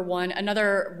skipped over one.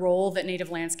 Another role that native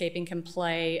landscaping can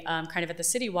play kind of at the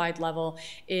citywide level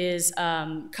is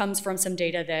comes from some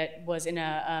data that was in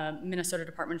a Minnesota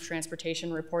Department of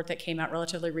Transportation report that came out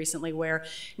relatively recently, where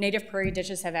native prairie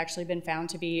ditches have actually been found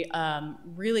to be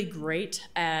really great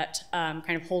at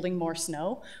kind of holding more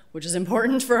snow, which is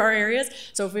important for our areas.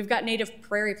 So if we've got native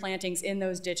prairie plantings in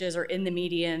those ditches or in the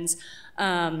medians,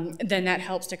 then that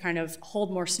helps to kind of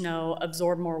hold more snow,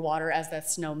 absorb more water as that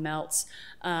snow melts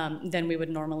than we would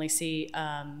normally see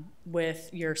with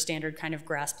your standard kind of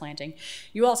grass planting.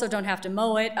 You also don't have to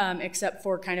mow it except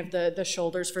for kind of the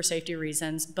shoulders for safety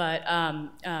reasons, but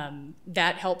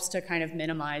that helps to kind of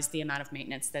minimize the amount of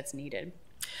maintenance that's needed.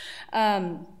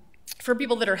 For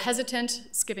people that are hesitant,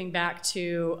 skipping back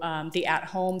to the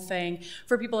at-home thing,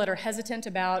 for people that are hesitant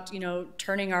about,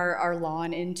 turning our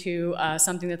lawn into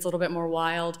something that's a little bit more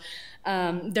wild,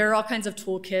 there are all kinds of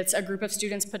toolkits. A group of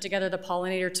students put together the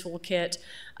pollinator toolkit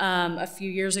a few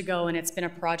years ago, and it's been a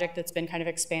project that's been kind of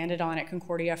expanded on at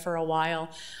Concordia for a while.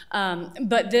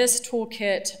 But this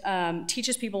toolkit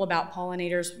teaches people about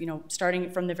pollinators,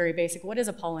 starting from the very basic, what is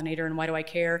a pollinator and why do I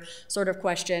care sort of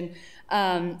question.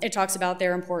 It talks about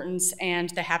their importance and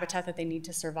the habitat that they need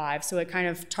to survive. So it kind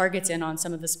of targets in on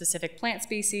some of the specific plant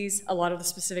species, a lot of the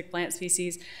specific plant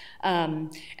species.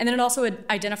 And then it also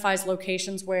identifies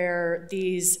locations where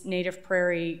these native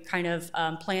prairie kind of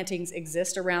plantings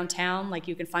exist around town. Like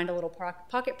you can find a little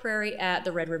pocket prairie at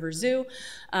the Red River Zoo,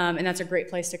 and that's a great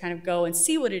place to kind of go and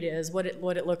see what it is, what it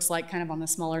looks like kind of on the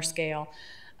smaller scale.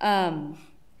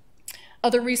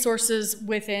 Other resources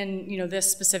within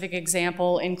this specific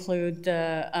example include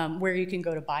the where you can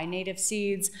go to buy native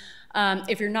seeds.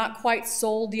 If you're not quite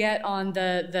sold yet on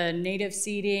the native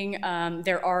seeding,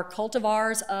 there are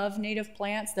cultivars of native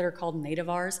plants that are called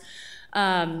nativars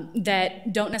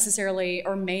that don't necessarily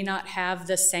or may not have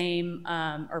the same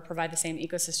or provide the same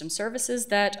ecosystem services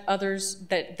that others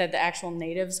that the actual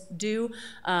natives do,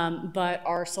 but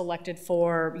are selected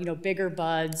for bigger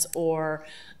buds or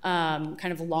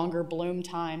kind of longer bloom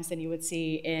times than you would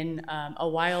see in a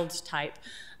wild type.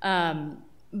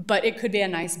 But it could be a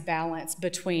nice balance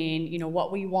between,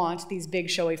 what we want, these big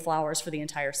showy flowers for the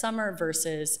entire summer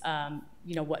versus,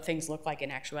 what things look like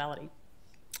in actuality.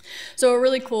 So a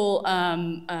really cool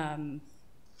kind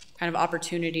of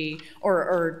opportunity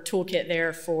or toolkit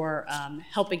there for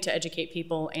helping to educate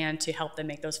people and to help them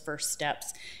make those first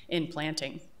steps in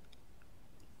planting.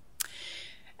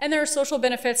 And there are social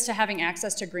benefits to having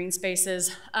access to green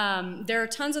spaces. There are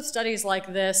tons of studies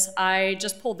like this. I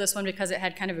just pulled this one because it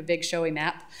had kind of a big showy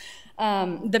map.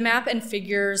 The map and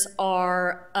figures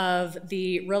are of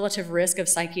the relative risk of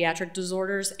psychiatric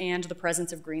disorders and the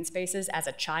presence of green spaces as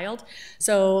a child.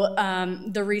 So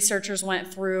the researchers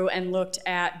went through and looked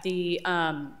at the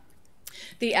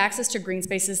access to green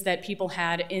spaces that people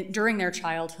had during their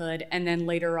childhood, and then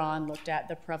later on looked at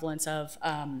the prevalence of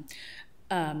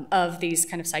these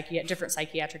kind of different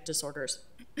psychiatric disorders.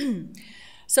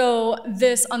 So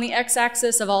this, on the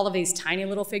x-axis of all of these tiny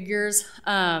little figures,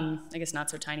 I guess not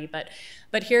so tiny,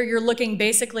 but here you're looking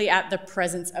basically at the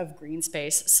presence of green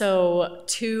space. So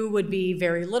 2 would be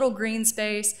very little green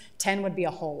space, 10 would be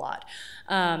a whole lot.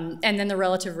 And then the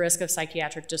relative risk of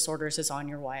psychiatric disorders is on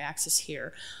your y-axis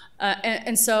here.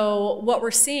 And so what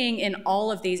we're seeing in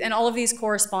all of these, and all of these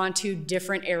correspond to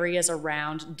different areas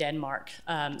around Denmark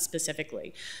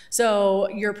specifically. So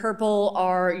your purple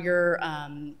are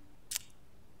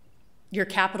your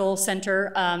capital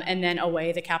center, and then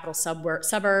away the capital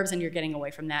suburbs, and you're getting away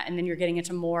from that. And then you're getting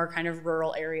into more kind of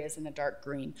rural areas in the dark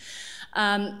green.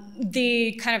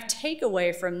 The kind of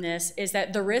takeaway from this is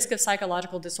that the risk of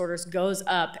psychological disorders goes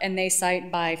up, and they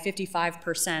cite by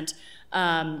 55%,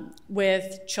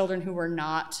 with children who were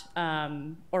not,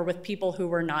 or with people who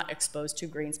were not exposed to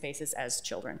green spaces as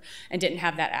children and didn't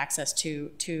have that access to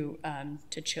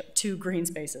green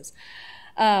spaces.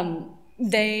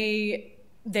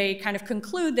 They kind of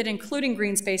conclude that including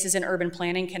green spaces in urban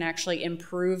planning can actually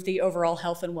improve the overall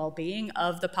health and well-being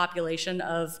of the population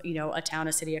of, a town,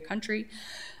 a city, a country.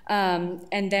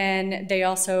 And then they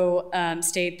also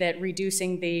state that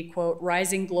reducing the, quote,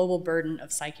 rising global burden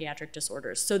of psychiatric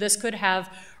disorders. So this could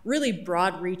have really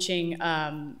broad-reaching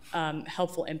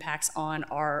helpful impacts on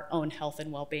our own health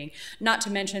and well-being. Not to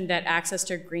mention that access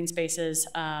to green spaces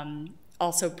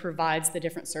also provides the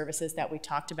different services that we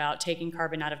talked about, taking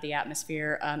carbon out of the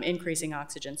atmosphere, increasing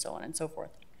oxygen, so on and so forth.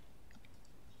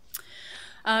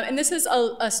 And this is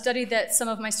a study that some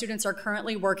of my students are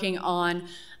currently working on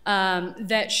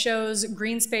that shows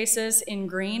green spaces in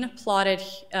green plotted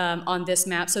on this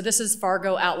map. So this is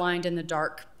Fargo outlined in the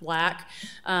dark black,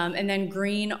 and then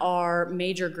green are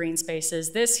major green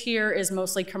spaces. This here is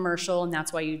mostly commercial, and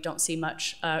that's why you don't see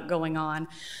much going on.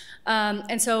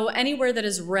 And so anywhere that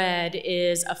is red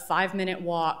is a 5-minute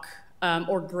walk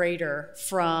or greater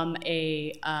from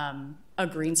a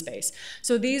green space.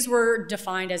 So these were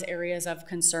defined as areas of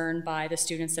concern by the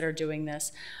students that are doing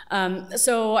this.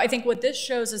 So I think what this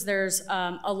shows is there's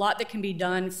a lot that can be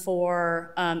done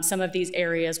for some of these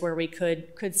areas where we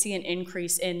could see an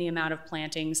increase in the amount of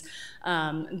plantings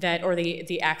or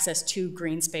the access to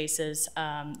green spaces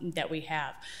that we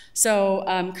have. So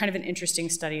kind of an interesting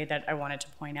study that I wanted to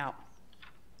point out.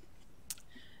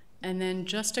 And then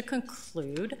just to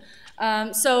conclude,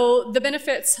 so the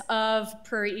benefits of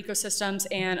prairie ecosystems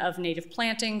and of native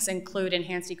plantings include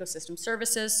enhanced ecosystem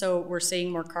services. So we're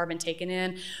seeing more carbon taken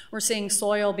in, we're seeing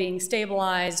soil being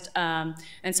stabilized, and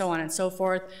so on and so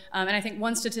forth. And I think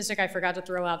one statistic I forgot to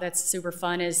throw out that's super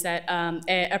fun is that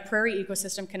a prairie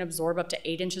ecosystem can absorb up to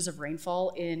 8 inches of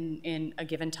rainfall in a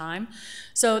given time.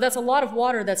 So that's a lot of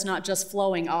water that's not just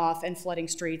flowing off and flooding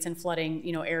streets and flooding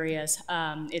areas.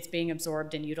 It's being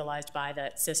absorbed and utilized by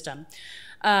that system.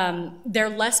 They're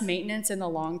less maintenance in the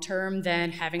long term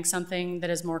than having something that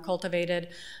is more cultivated.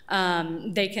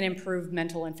 They can improve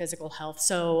mental and physical health.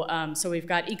 So, so we've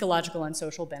got ecological and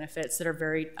social benefits that are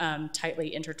very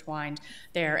tightly intertwined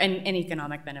there, and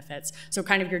economic benefits. So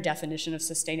kind of your definition of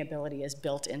sustainability is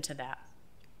built into that.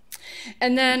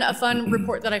 And then a fun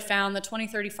report that I found, the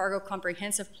 2030 Fargo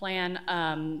Comprehensive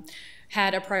Plan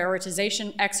had a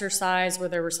prioritization exercise where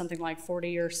there were something like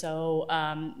 40 or so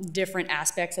different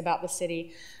aspects about the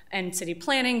city and city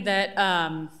planning that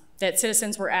that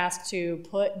citizens were asked to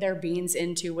put their beans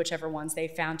into whichever ones they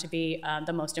found to be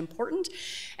the most important.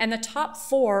 And the top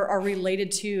 4 are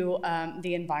related to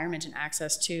the environment and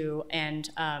access to and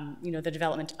the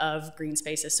development of green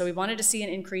spaces. So we wanted to see an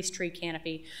increased tree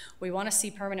canopy. We want to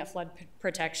see permanent flood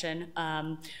protection,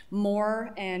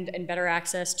 more and better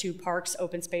access to parks,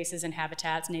 open spaces, and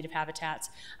habitats, native habitats,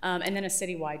 and then a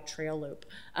citywide trail loop.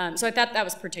 So I thought that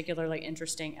was particularly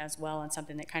interesting as well, and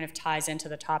something that kind of ties into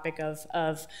the topic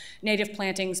of native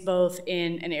plantings, both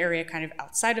in an area kind of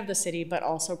outside of the city, but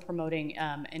also promoting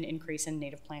an increase in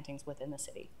native plantings within the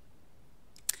city.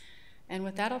 And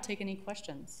with that, I'll take any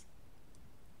questions.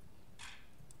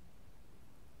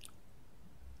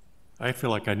 I feel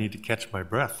like I need to catch my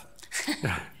breath.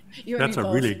 That's a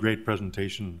really great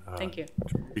presentation. Thank you.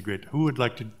 Be great. Who would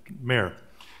like to, Mayor?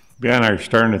 Ben, are you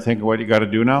starting to think of what you got to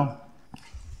do now?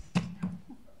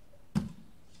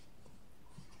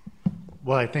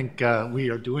 Well, I think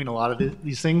we are doing a lot of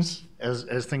these things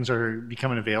as things are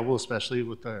becoming available, especially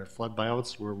with our flood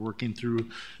buyouts. We're working through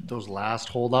those last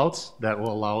holdouts that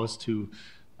will allow us to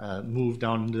move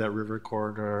down into that river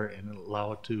corridor and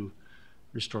allow it to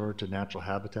restore to natural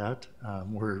habitat.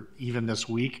 We're even this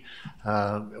week,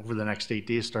 over the next 8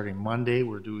 days, starting Monday,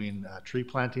 we're doing tree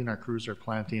planting. Our crews are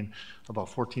planting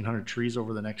about 1,400 trees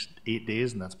over the next 8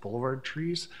 days, and that's boulevard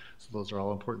trees. So those are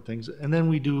all important things. And then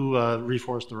we do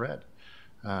reforest the red.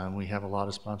 We have a lot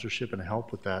of sponsorship and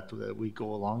help with that. We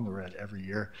go along the red every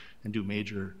year and do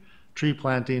major tree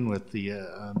planting with the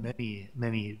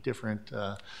many different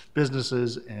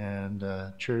businesses and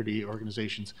charity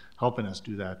organizations helping us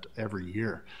do that every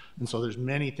year. And so there's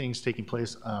many things taking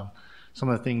place. Some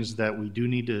of the things that we do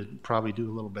need to probably do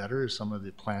a little better is some of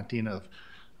the planting of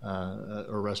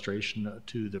or restoration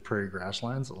to the prairie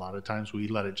grasslands. A lot of times we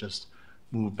let it just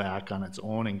move back on its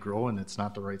own and grow, and it's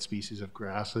not the right species of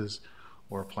grasses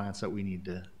or plants that we need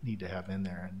to have in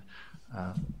there.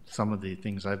 And some of the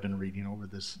things I've been reading over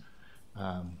this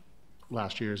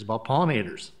last year is about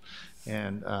pollinators.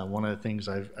 And one of the things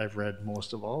I've read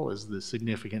most of all is the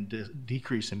significant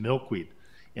decrease in milkweed,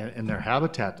 and their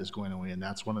habitat is going away, and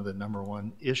that's one of the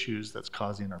 #1 issues that's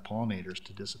causing our pollinators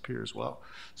to disappear as well.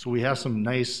 So we have some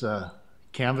nice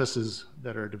canvases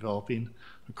that are developing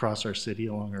across our city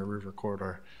along our river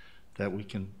corridor that we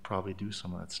can probably do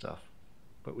some of that stuff.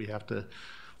 But we have to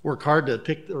work hard to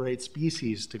pick the right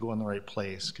species to go in the right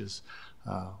place, because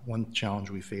one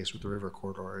challenge we face with the river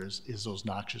corridor is those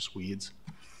noxious weeds.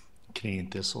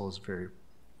 Canadian thistle is very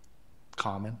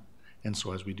common, and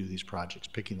so as we do these projects,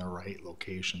 picking the right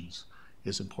locations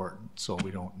is important, so we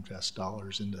don't invest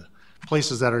dollars into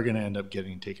places that are going to end up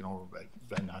getting taken over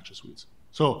by noxious weeds.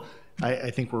 So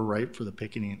I think we're ripe for the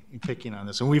picking on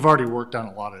this, and we've already worked on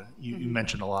a lot of, you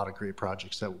mentioned a lot of great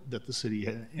projects that the city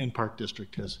and Park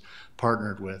District has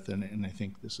partnered with, and I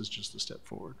think this is just a step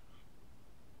forward.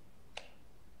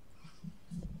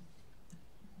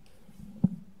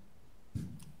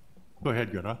 Go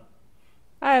ahead, Gunnar.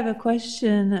 I have a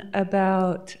question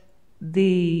about the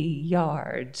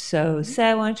yard. So say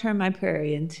I want to turn my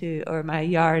prairie into, or my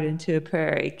yard into a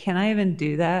prairie. Can I even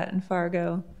do that in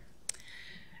Fargo?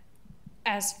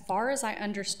 As far as I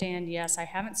understand, yes. I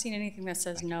haven't seen anything that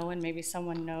says no, and maybe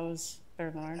someone knows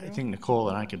better than I do. I think Nicole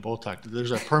and I can both talk to,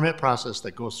 there's a permit process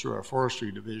that goes through our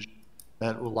forestry division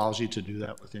that allows you to do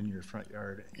that within your front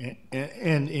yard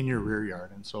and in your rear yard.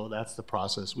 And so that's the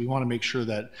process. We want to make sure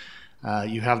that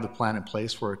you have the plan in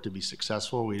place for it to be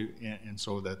successful. And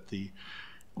so that the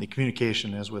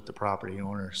communication is with the property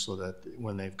owner, so that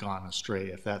when they've gone astray,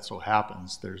 if that so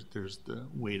happens, there's the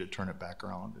way to turn it back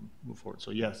around and move forward.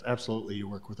 So yes, absolutely, you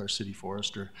work with our city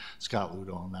forester, Scott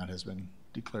Ludo, and that has been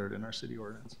declared in our city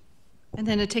ordinance. And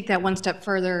then to take that one step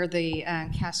further, the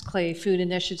Cass Clay Food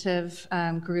Initiative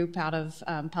group out of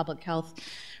Public Health,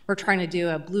 we're trying to do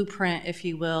a blueprint, if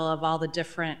you will, of all the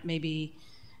different maybe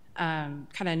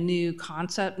kind of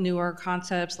newer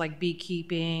concepts like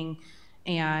beekeeping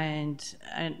and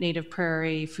native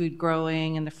prairie food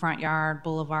growing in the front yard,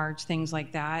 boulevards, things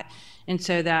like that. And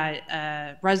so that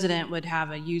a resident would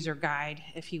have a user guide,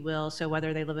 if you will. So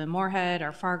whether they live in Moorhead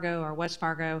or Fargo or West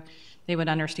Fargo, they would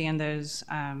understand those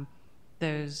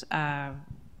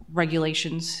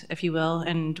regulations, if you will.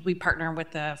 And we partner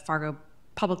with the Fargo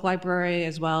Public Library,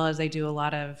 as well as they do a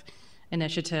lot of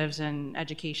initiatives and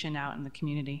education out in the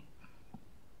community.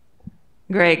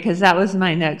 Great, because that was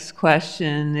my next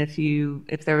question.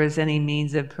 If there was any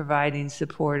means of providing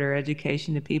support or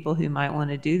education to people who might want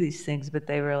to do these things, but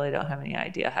they really don't have any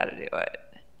idea how to do it.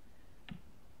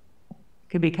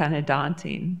 Could be kind of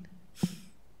daunting.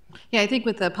 Yeah, I think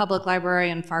with the public library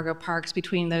and Fargo Parks,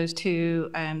 between those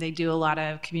two, they do a lot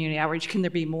of community outreach. Can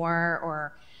there be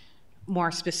more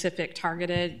specific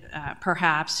targeted?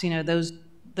 Perhaps,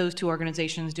 those two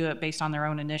organizations do it based on their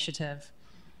own initiative.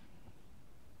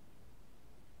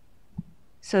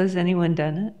 So has anyone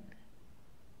done it?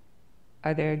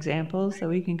 Are there examples that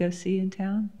we can go see in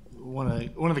town? One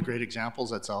of the great examples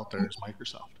that's out there is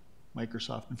Microsoft.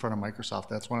 In front of Microsoft,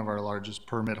 that's one of our largest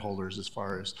permit holders as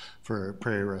far as for a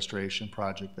prairie restoration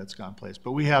project that's gone place.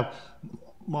 But we have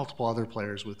multiple other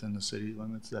players within the city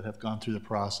limits that have gone through the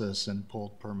process and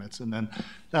pulled permits. And then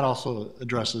that also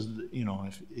addresses,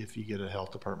 if you get a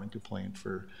health department complaint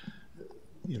for,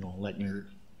 letting your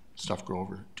stuff grow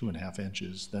over 2.5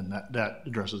 inches, then that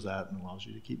addresses that and allows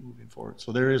you to keep moving forward.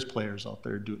 So there is players out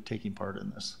there taking part in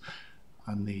this.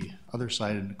 On the other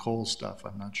side of Nicole's stuff,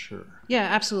 I'm not sure. Yeah,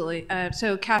 absolutely.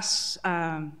 So Cass,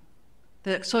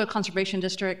 the Soil Conservation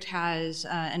District has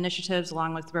initiatives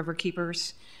along with River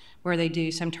Keepers where they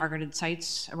do some targeted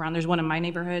sites around. There's one in my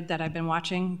neighborhood that I've been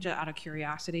watching just out of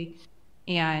curiosity.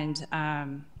 And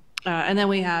then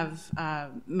we have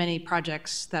many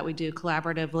projects that we do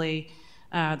collaboratively,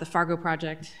 the Fargo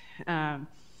project.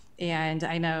 And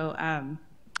I know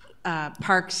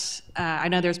parks, I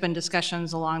know there's been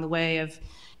discussions along the way of,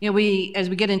 you know, as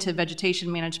we get into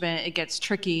vegetation management, it gets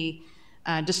tricky.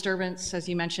 Disturbance, as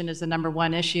you mentioned, is the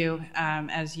 #1 issue.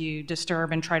 As you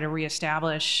disturb and try to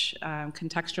reestablish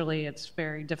contextually, it's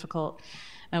very difficult.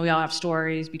 And we all have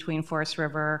stories between Forest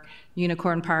River,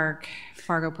 Unicorn Park,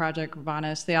 Fargo Project,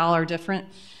 Rabanus. They all are different.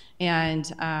 And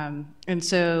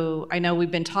so I know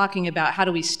we've been talking about how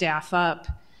do we staff up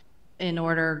in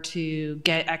order to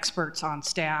get experts on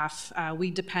staff.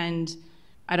 We depend,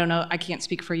 I don't know, I can't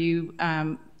speak for you,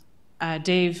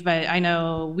 Dave, but I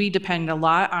know we depend a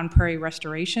lot on prairie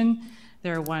restoration.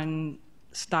 They're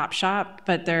one-stop shop,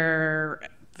 but they're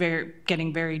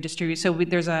getting very distributed. So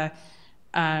there's a,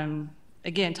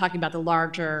 again, talking about the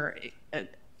larger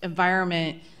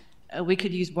environment, we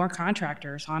could use more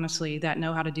contractors, honestly, that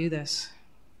know how to do this.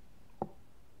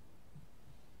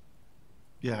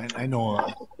 Yeah, I know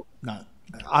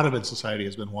Audubon Society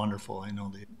has been wonderful. I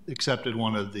know they accepted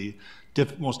one of the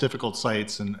most difficult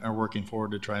sites and are working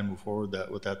forward to try and move forward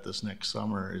with that this next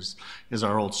summer is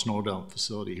our old snow dump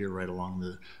facility here right along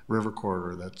the river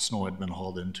corridor that snow had been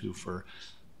hauled into for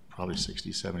probably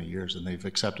 60, 70 years, and they've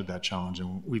accepted that challenge,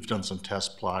 and we've done some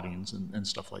test plottings and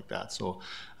stuff like that. So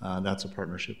that's a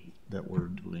partnership that we're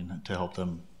doing to help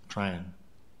them try and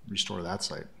restore that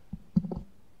site.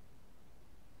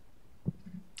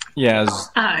 Yeah.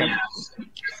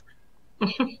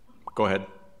 Go ahead.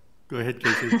 Go ahead,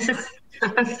 Casey.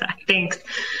 Thanks.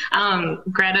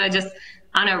 Greta, just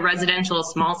on a residential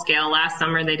small scale, last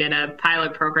summer they did a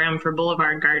pilot program for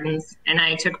Boulevard Gardens, and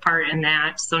I took part in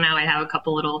that. So now I have a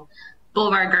couple little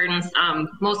Boulevard Gardens,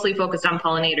 mostly focused on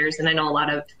pollinators, and I know a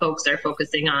lot of folks are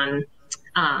focusing on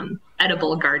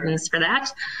edible gardens for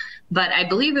that. But I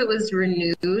believe it was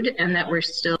renewed and that we're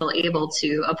still able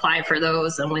to apply for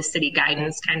those and with city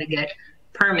guidance kind of get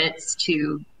permits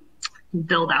to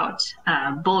build out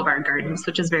Boulevard Gardens,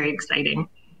 which is very exciting.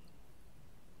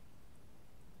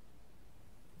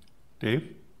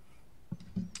 Dave?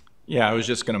 Yeah, I was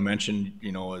just going to mention,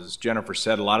 you know, as Jennifer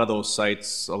said, a lot of those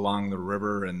sites along the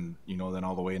river and, you know, then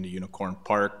all the way into Unicorn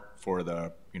Park for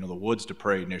the, you know, the Woods to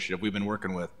Prairie initiative. We've been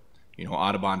working with, you know,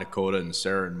 Audubon, Dakota, and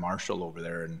Sarah and Marshall over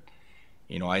there. And,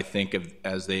 you know, I think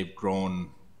as they've grown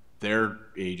their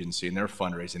agency and their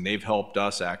fundraising, they've helped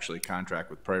us actually contract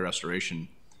with Prairie Restoration.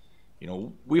 You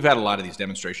know, we've had a lot of these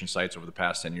demonstration sites over the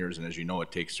past 10 years, and as you know,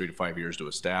 it takes 3 to 5 years to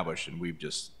establish, and we've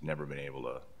just never been able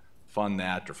to fund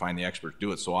that or find the experts to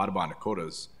do it. So Audubon,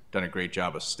 Dakota's done a great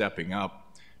job of stepping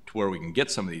up to where we can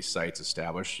get some of these sites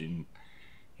established. And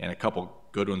a couple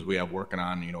good ones we have working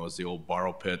on, you know, is the old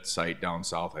Borrow Pit site down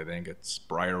south. I think it's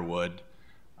Briarwood.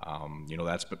 You know,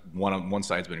 that's been, one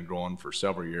side's been growing for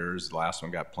several years. The last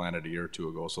one got planted a year or two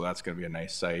ago, so that's going to be a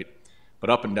nice site. But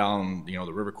up and down, you know,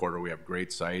 the river corridor, we have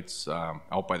great sites.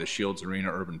 Out by the Shields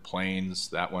Arena, Urban Plains,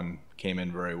 that one came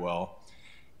in very well.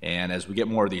 And as we get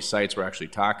more of these sites, we're actually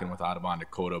talking with Audubon,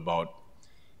 Dakota about,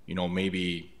 you know,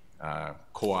 maybe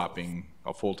co-opting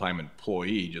a full-time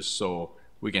employee just so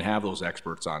we can have those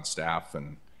experts on staff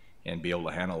and be able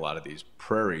to handle a lot of these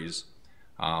prairies.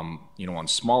 You know, on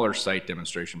smaller site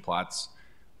demonstration plots,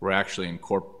 we're actually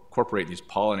incorporating these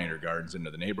pollinator gardens into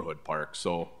the neighborhood park.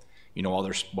 So, you know,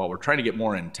 while we're trying to get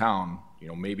more in town, you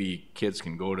know, maybe kids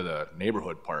can go to the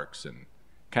neighborhood parks and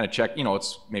kind of check, you know,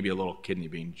 it's maybe a little kidney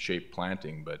bean shaped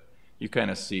planting, but you kind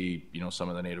of see, you know, some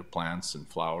of the native plants and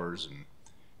flowers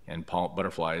and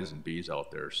butterflies and bees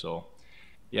out there. So,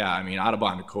 yeah, I mean,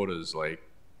 Audubon, Dakota is like,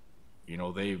 you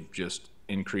know, they've just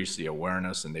increased the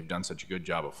awareness and they've done such a good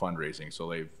job of fundraising, so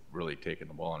they've really taken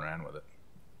the ball and ran with it.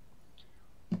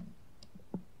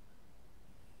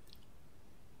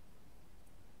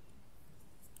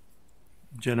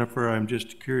 Jennifer, I'm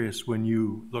just curious, when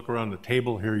you look around the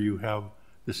table here, you have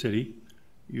the city,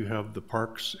 you have the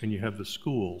parks, and you have the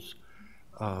schools.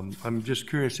 I'm just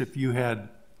curious if you had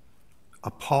a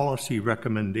policy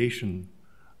recommendation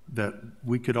that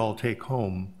we could all take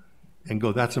home and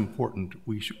go, that's important,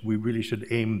 we really should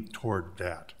aim toward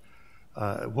that.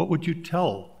 What would you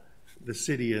tell the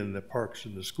city and the parks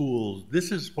and the schools?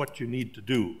 This is what you need to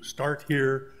do. Start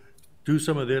here, do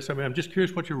some of this. I mean, I'm just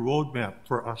curious what your roadmap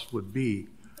for us would be.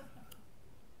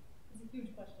 It's a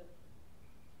huge question.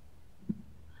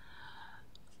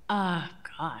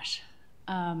 Gosh.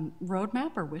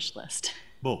 Roadmap or wish list?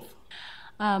 Both.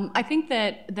 I think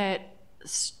that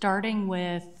starting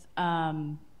with,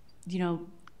 you know,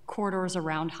 corridors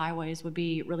around highways would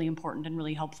be really important and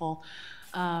really helpful.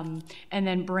 And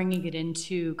then bringing it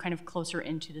into kind of closer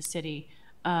into the city.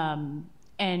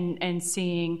 And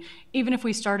seeing, even if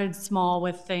we started small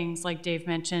with things like Dave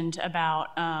mentioned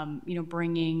about,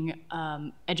 bringing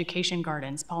education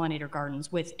gardens, pollinator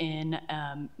gardens within,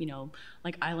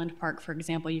 like Island Park, for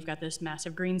example, you've got this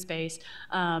massive green space,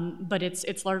 but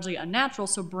it's largely unnatural.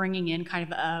 So bringing in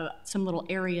kind of some little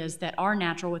areas that are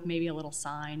natural with maybe a little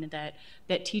sign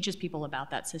that teaches people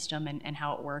about that system and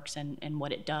how it works and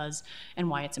what it does and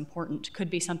why it's important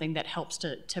could be something that helps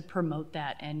to promote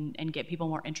that and get people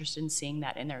more interested in seeing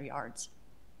that in their yards.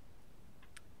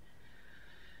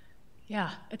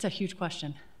 Yeah, it's a huge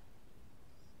question.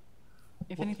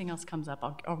 If anything else comes up,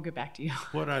 I'll get back to you.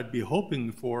 What I'd be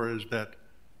hoping for is that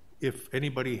if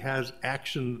anybody has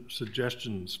action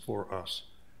suggestions for us,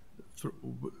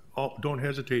 don't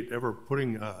hesitate ever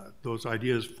putting those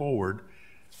ideas forward,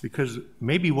 because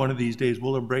maybe one of these days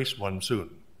we'll embrace one soon.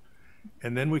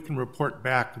 And then we can report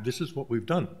back, this is what we've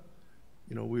done.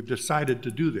 We've decided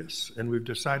to do this, and we've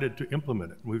decided to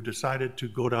implement it. We've decided to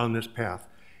go down this path.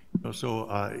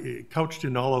 Couched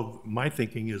in all of my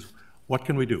thinking is, what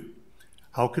can we do?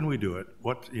 How can we do it?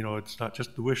 It's not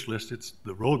just the wish list, it's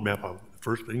the roadmap of the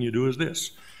first thing you do is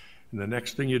this, and the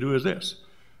next thing you do is this.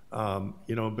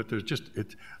 But there's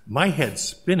my head's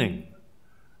spinning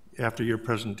after your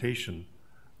presentation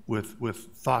with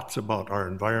thoughts about our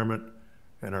environment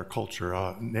and our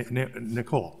culture.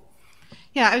 Nicole.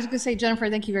 Yeah, I was going to say, Jennifer,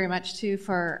 thank you very much too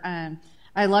for,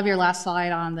 I love your last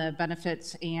slide on the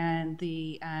benefits and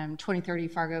the 2030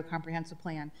 Fargo Comprehensive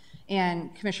Plan.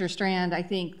 And Commissioner Strand, I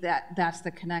think that's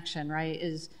the connection, right?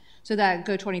 So that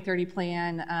Go 2030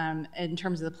 plan, in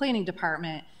terms of the planning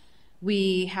department,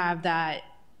 we have that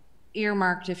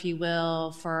earmarked, if you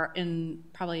will, for in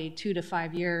probably 2 to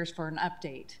 5 years for an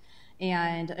update.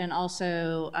 And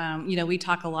also, we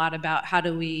talk a lot about how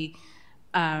do we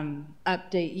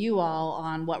update you all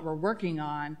on what we're working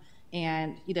on.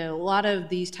 And, a lot of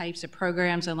these types of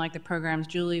programs, and like the programs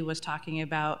Julie was talking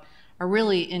about, are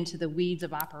really into the weeds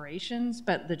of operations,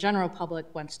 but the general public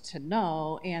wants to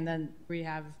know. And then we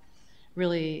have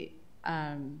really,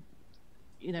 I'm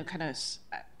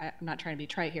not trying to be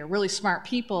trite here, really smart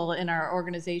people in our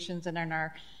organizations and in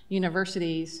our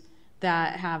universities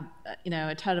that have,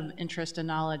 a ton of interest and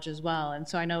knowledge as well. And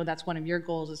so I know that's one of your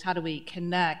goals, is how do we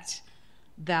connect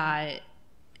that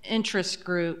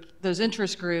those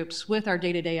interest groups with our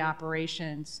day-to-day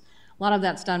operations. A lot of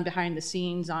that's done behind the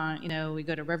scenes on, we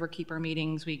go to Riverkeeper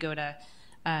meetings, we go to,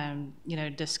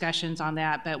 discussions on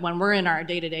that. But when we're in our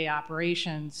day-to-day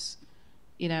operations,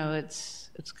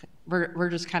 we're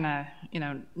just kind of,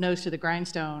 nose to the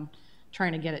grindstone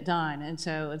trying to get it done. And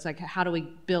so it's like, how do we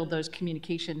build those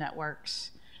communication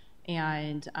networks?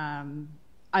 And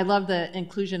I love the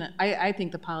inclusion. I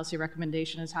think the policy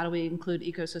recommendation is, how do we include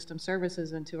ecosystem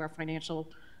services into our financial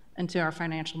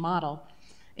model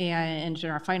and into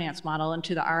our finance model,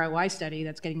 into the ROI study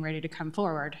that's getting ready to come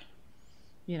forward.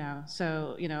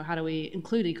 So how do we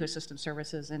include ecosystem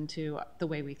services into the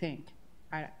way we think?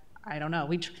 I don't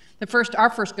know. Our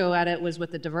first go at it was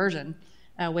with the diversion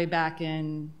way back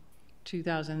in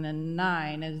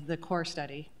 2009 as the core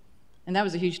study, and that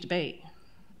was a huge debate.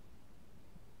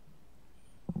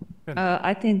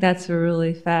 I think that's a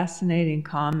really fascinating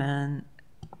comment,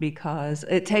 because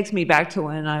it takes me back to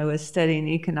when I was studying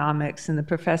economics, and the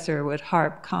professor would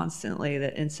harp constantly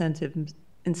that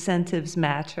incentives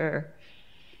matter.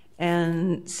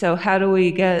 And so how do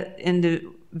we get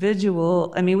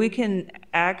individual, we can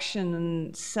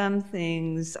action some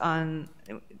things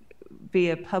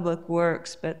via public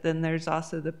works, but then there's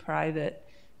also the private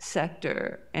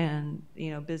sector and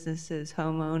businesses,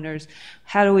 homeowners.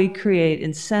 How do we create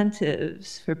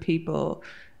incentives for people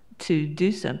to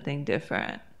do something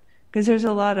different? Because there's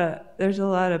a lot of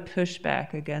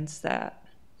pushback against that.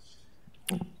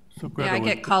 So Greta, I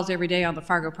get calls every day on the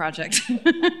Fargo project.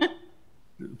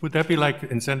 Would that be like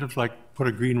incentives, like put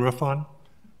a green roof on?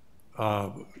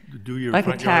 Do your like a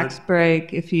front tax yard?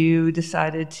 break if you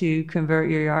decided to convert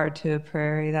your yard to a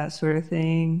prairie, that sort of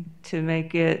thing, to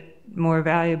make it more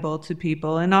valuable to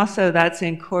people. And also that's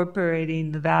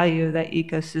incorporating the value of that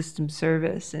ecosystem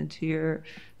service into your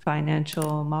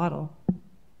financial model.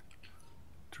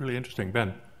 It's really interesting.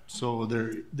 Ben? So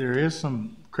there is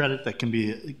some credit that can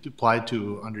be applied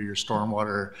to under your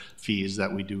stormwater fees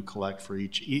that we do collect for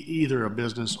either a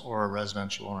business or a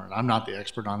residential owner. And I'm not the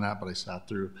expert on that, but I sat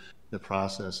through the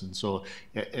process. And so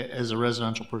as a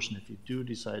residential person, if you do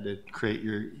decide to create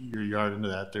your yard into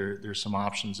that, there's some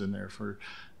options in there for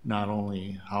not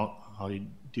only how you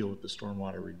deal with the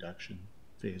stormwater reduction.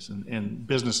 phase. And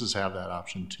businesses have that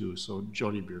option too. So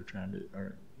Jody Beertrand,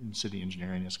 our in city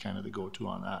engineering, is kind of the go-to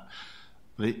on that.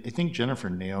 But I think Jennifer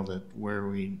nailed it. Where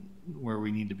we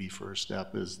need to be first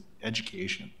step is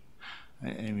education.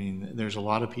 I mean, there's a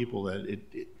lot of people that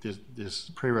this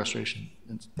prairie restoration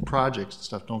projects and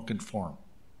stuff don't conform,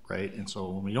 right? And so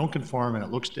when we don't conform and it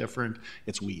looks different,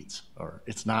 it's weeds or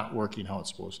it's not working how it's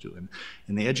supposed to.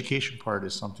 And the education part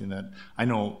is something that I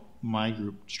know my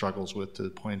group struggles with, to the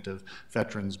point of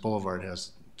Veterans Boulevard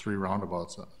has 3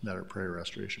 roundabouts that are prairie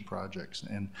restoration projects.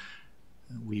 And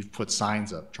we've put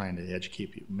signs up trying to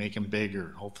educate people, make them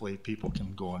bigger. Hopefully people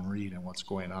can go and read and what's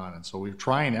going on. And so we're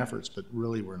trying efforts, but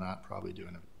really we're not probably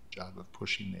doing a job of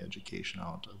pushing the education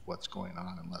out of what's going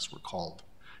on unless we're called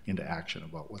into action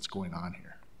about what's going on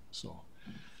here. So.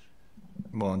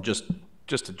 Well, and just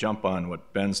to jump on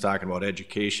what Ben's talking about,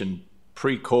 education,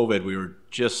 pre-COVID, we were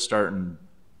just starting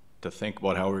to think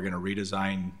about how we're going to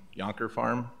redesign Yonker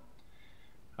Farm.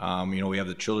 You know, we have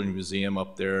the Children's Museum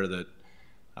up there that,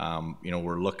 you know,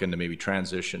 we're looking to maybe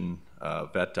transition a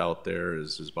vet out there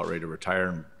is about ready to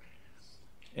retire.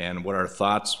 And what our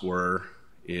thoughts were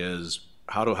is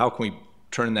how can we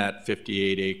turn that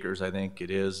 58 acres, I think it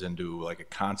is, into like a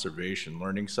conservation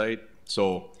learning site.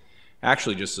 So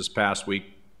actually just this past week,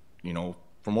 you know,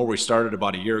 from where we started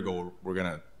about a year ago, we're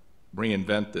going to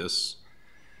reinvent this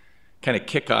kind of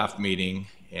kickoff meeting.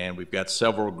 And we've got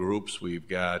several groups. We've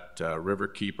got River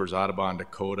Keepers, Audubon,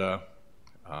 Dakota,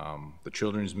 the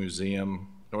Children's Museum,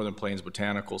 Northern Plains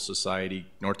Botanical Society,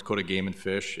 North Dakota Game and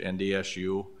Fish,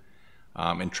 NDSU,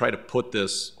 and try to put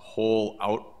this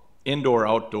whole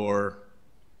indoor-outdoor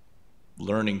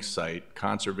learning site,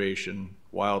 conservation,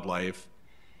 wildlife,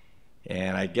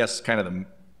 and I guess kind of the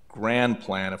grand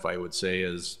plan, if I would say,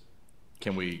 is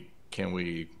can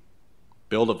we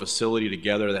build a facility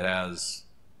together that has,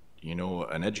 you know,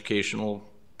 an educational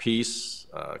piece,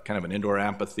 kind of an indoor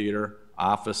amphitheater,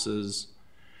 offices,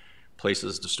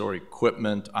 places to store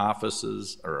equipment,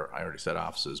 offices, or I already said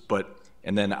offices,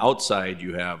 and then outside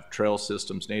you have trail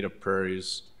systems, native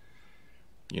prairies,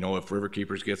 you know, if River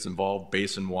Keepers gets involved,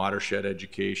 basin watershed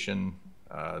education,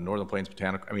 Northern Plains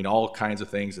Botanical, I mean, all kinds of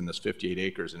things in this 58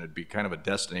 acres, and it'd be kind of a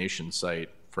destination site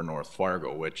for North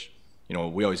Fargo, which, you know,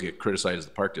 we always get criticized as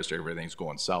the Park District, everything's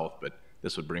going south, but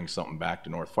this would bring something back to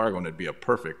North Fargo, and it'd be a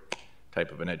perfect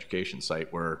type of an education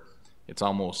site where it's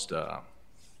almost,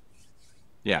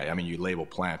 yeah, I mean, you label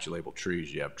plants, you label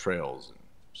trees, you have trails. And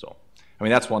so, I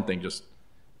mean, that's one thing, just,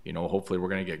 you know, hopefully we're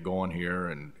going to get going here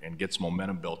and get some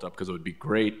momentum built up, because it would be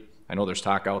great. I know there's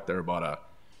talk out there about a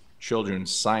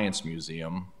children's science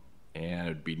museum, and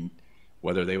it'd be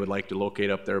whether they would like to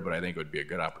locate up there, but I think it would be a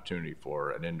good opportunity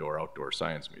for an indoor-outdoor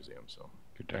science museum. So,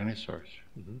 good dinosaurs.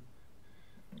 Mm-hmm.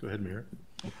 Go ahead, Mayor.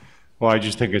 Well, I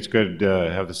just think it's good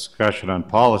to have a discussion on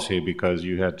policy, because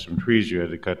you had some trees you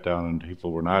had to cut down and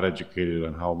people were not educated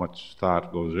on how much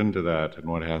thought goes into that and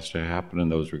what has to happen in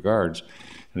those regards.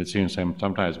 And it seems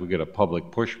sometimes we get a public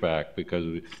pushback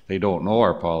because they don't know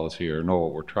our policy or know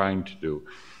what we're trying to do.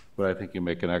 But I think you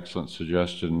make an excellent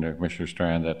suggestion, Commissioner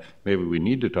Strand, that maybe we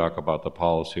need to talk about the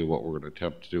policy, what we're going to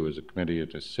attempt to do as a committee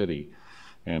at the city.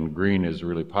 And green is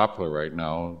really popular right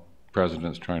now.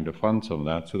 President's trying to fund some of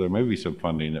that, so there may be some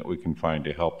funding that we can find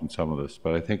to help in some of this.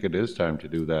 But I think it is time to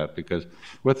do that, because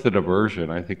with the diversion,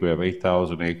 I think we have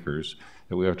 8,000 acres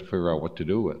that we have to figure out what to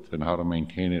do with and how to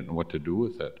maintain it and what to do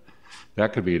with it.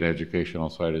 That could be an educational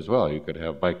site as well. You could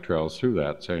have bike trails through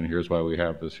that, saying here's why we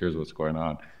have this, here's what's going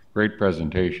on. Great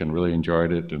presentation, really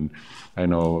enjoyed it, and I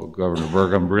know Governor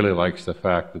Burgum really likes the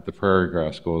fact that the prairie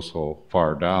grass goes so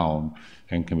far down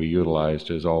and can be utilized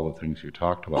as all the things you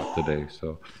talked about today.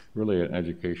 So really an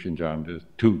education, John. Just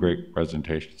 2 great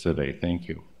presentations today. Thank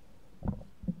you.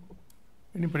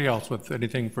 Anybody else with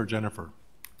anything for Jennifer?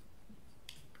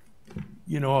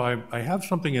 You know, I have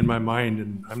something in my mind,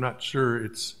 and I'm not sure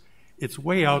it's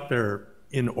way out there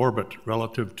in orbit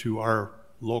relative to our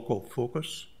local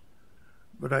focus,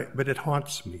 but it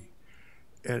haunts me.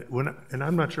 And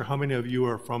I'm not sure how many of you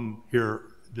are from here,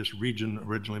 this region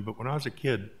originally, but when I was a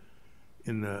kid,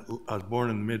 I was born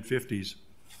in the mid-50s,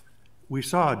 we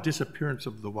saw a disappearance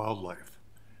of the wildlife.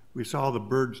 We saw the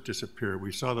birds disappear.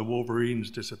 We saw the wolverines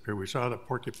disappear. We saw the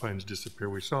porcupines disappear.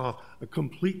 We saw a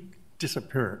complete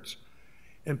disappearance.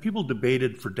 And people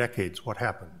debated for decades what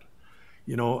happened.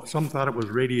 You know, some thought it was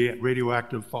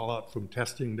radioactive fallout from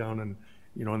testing down in,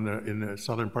 you know, in the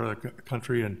southern part of the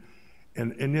country. And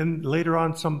then later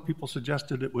on, some people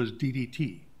suggested it was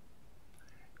DDT.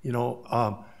 You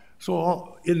know,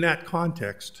 so in that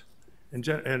context, and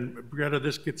Greta,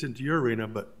 this gets into your arena,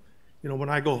 but you know, when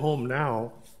I go home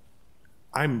now,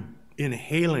 I'm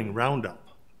inhaling Roundup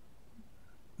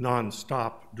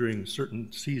nonstop during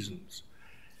certain seasons.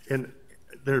 And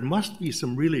there must be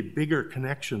some really bigger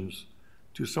connections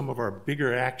to some of our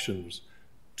bigger actions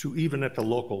to even at the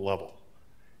local level.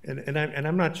 And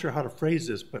I'm not sure how to phrase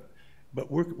this, but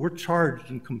we're charged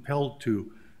and compelled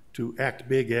to act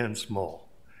big and small.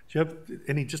 Do you have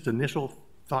any just initial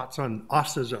thoughts on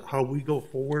us as how we go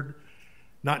forward,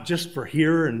 not just for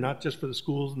here and not just for the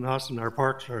schools and us and our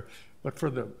parks, but for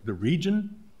the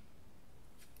region?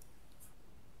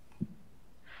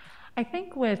 I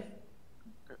think with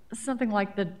something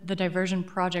like the diversion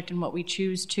project and what we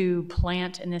choose to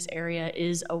plant in this area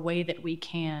is a way that we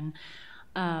can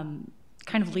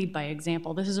kind of lead by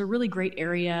example. This is a really great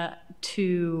area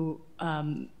to,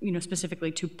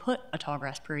 specifically to put a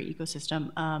tallgrass prairie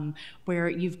ecosystem where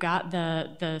you've got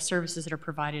the services that are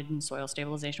provided in soil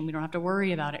stabilization. We don't have to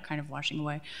worry about it kind of washing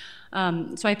away.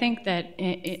 So I think that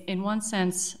in one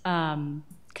sense,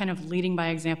 kind of leading by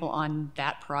example on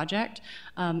that project,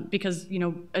 because,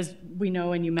 as we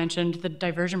know and you mentioned, the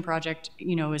diversion project,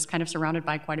 is kind of surrounded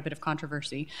by quite a bit of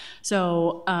controversy.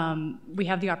 So we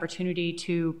have the opportunity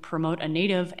to promote a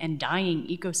native and dying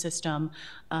ecosystem,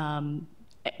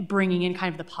 bringing in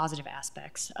kind of the positive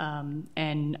aspects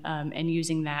and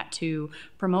using that to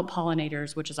promote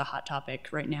pollinators, which is a hot topic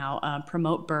right now,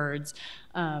 promote birds,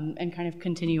 and kind of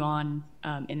continue on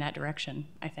in that direction,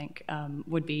 I think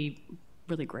would be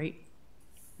really great.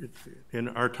 And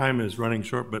our time is running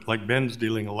short, but like Ben's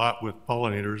dealing a lot with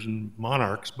pollinators and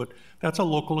monarchs, but that's a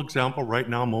local example right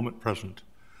now, moment present,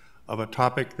 of a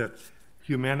topic that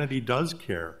humanity does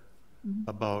care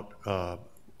about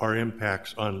our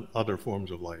impacts on other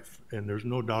forms of life. And there's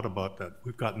no doubt about that.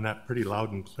 We've gotten that pretty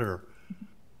loud and clear.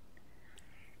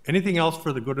 Anything else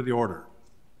for the good of the order?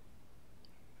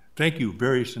 Thank you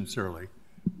very sincerely.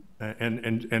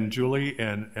 And Julie,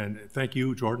 and thank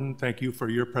you, Jordan. Thank you for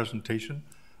your presentation.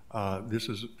 This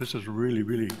is a really,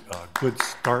 really good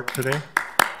start today.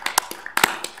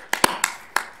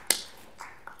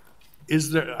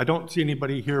 I don't see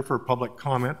anybody here for public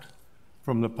comment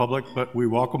from the public, but we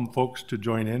welcome folks to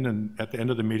join in. And at the end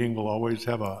of the meeting, we'll always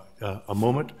have a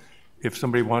moment. If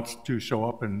somebody wants to show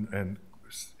up and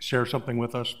share something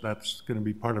with us, that's going to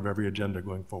be part of every agenda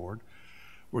going forward.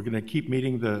 We're going to keep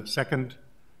meeting the second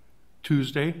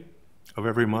Tuesday of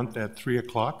every month at 3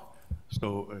 o'clock.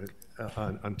 So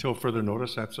until further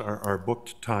notice, that's our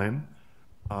booked time.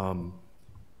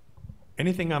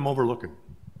 Anything I'm overlooking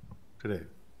today?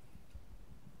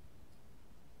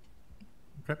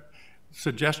 Okay.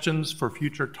 Suggestions for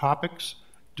future topics?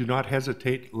 Do not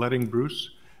hesitate letting Bruce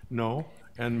know,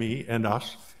 and me and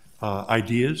us,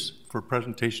 ideas for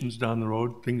presentations down the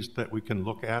road, things that we can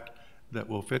look at that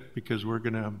will fit, because we're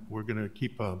gonna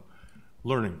keep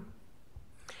learning.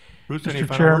 Bruce, any Mr.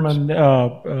 final words? Chairman,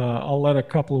 I'll let a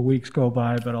couple of weeks go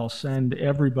by, but I'll send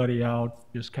everybody out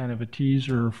just kind of a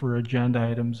teaser for agenda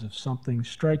items. If something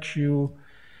strikes you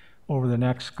over the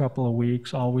next couple of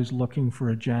weeks, always looking for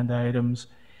agenda items.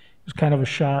 It was kind of a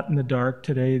shot in the dark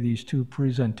today, these two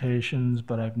presentations,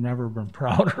 but I've never been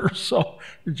prouder. So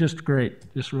it's just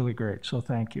great, just really great. So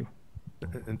thank you.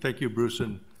 And thank you, Bruce.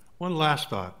 And one last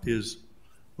thought is,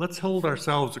 let's hold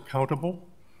ourselves accountable.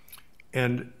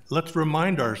 And let's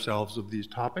remind ourselves of these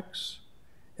topics,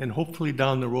 and hopefully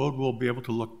down the road we'll be able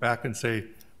to look back and say,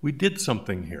 we did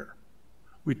something here.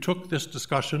 We took this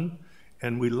discussion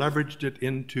and we leveraged it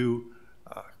into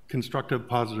constructive,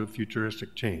 positive,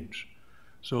 futuristic change.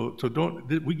 So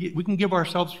we can give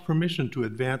ourselves permission to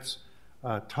advance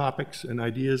topics and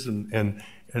ideas and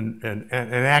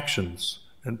actions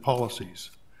and policies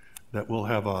that will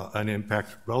have an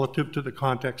impact relative to the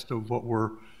context of what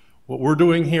we're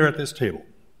doing here at this table.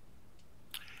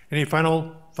 Any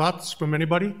final thoughts from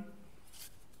anybody?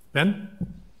 Ben?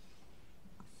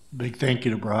 Big thank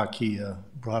you to Brock. He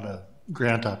brought a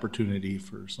grant opportunity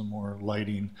for some more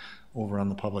lighting over on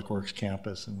the Public Works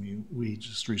campus, and we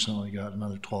just recently got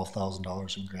another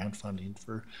 $12,000 in grant funding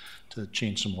to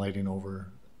change some lighting over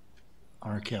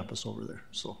our campus over there.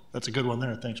 So that's a good one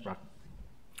there. Thanks, Brock.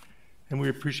 And we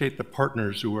appreciate the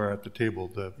partners who are at the table,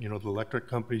 the electric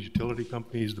companies, utility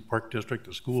companies, the park district,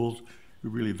 the schools. We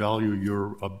really value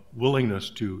your willingness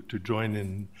to join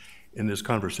in this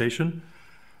conversation.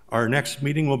 Our next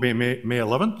meeting will be May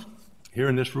 11th here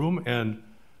in this room. And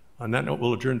on that note,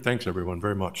 we'll adjourn. Thanks, everyone,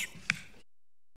 very much.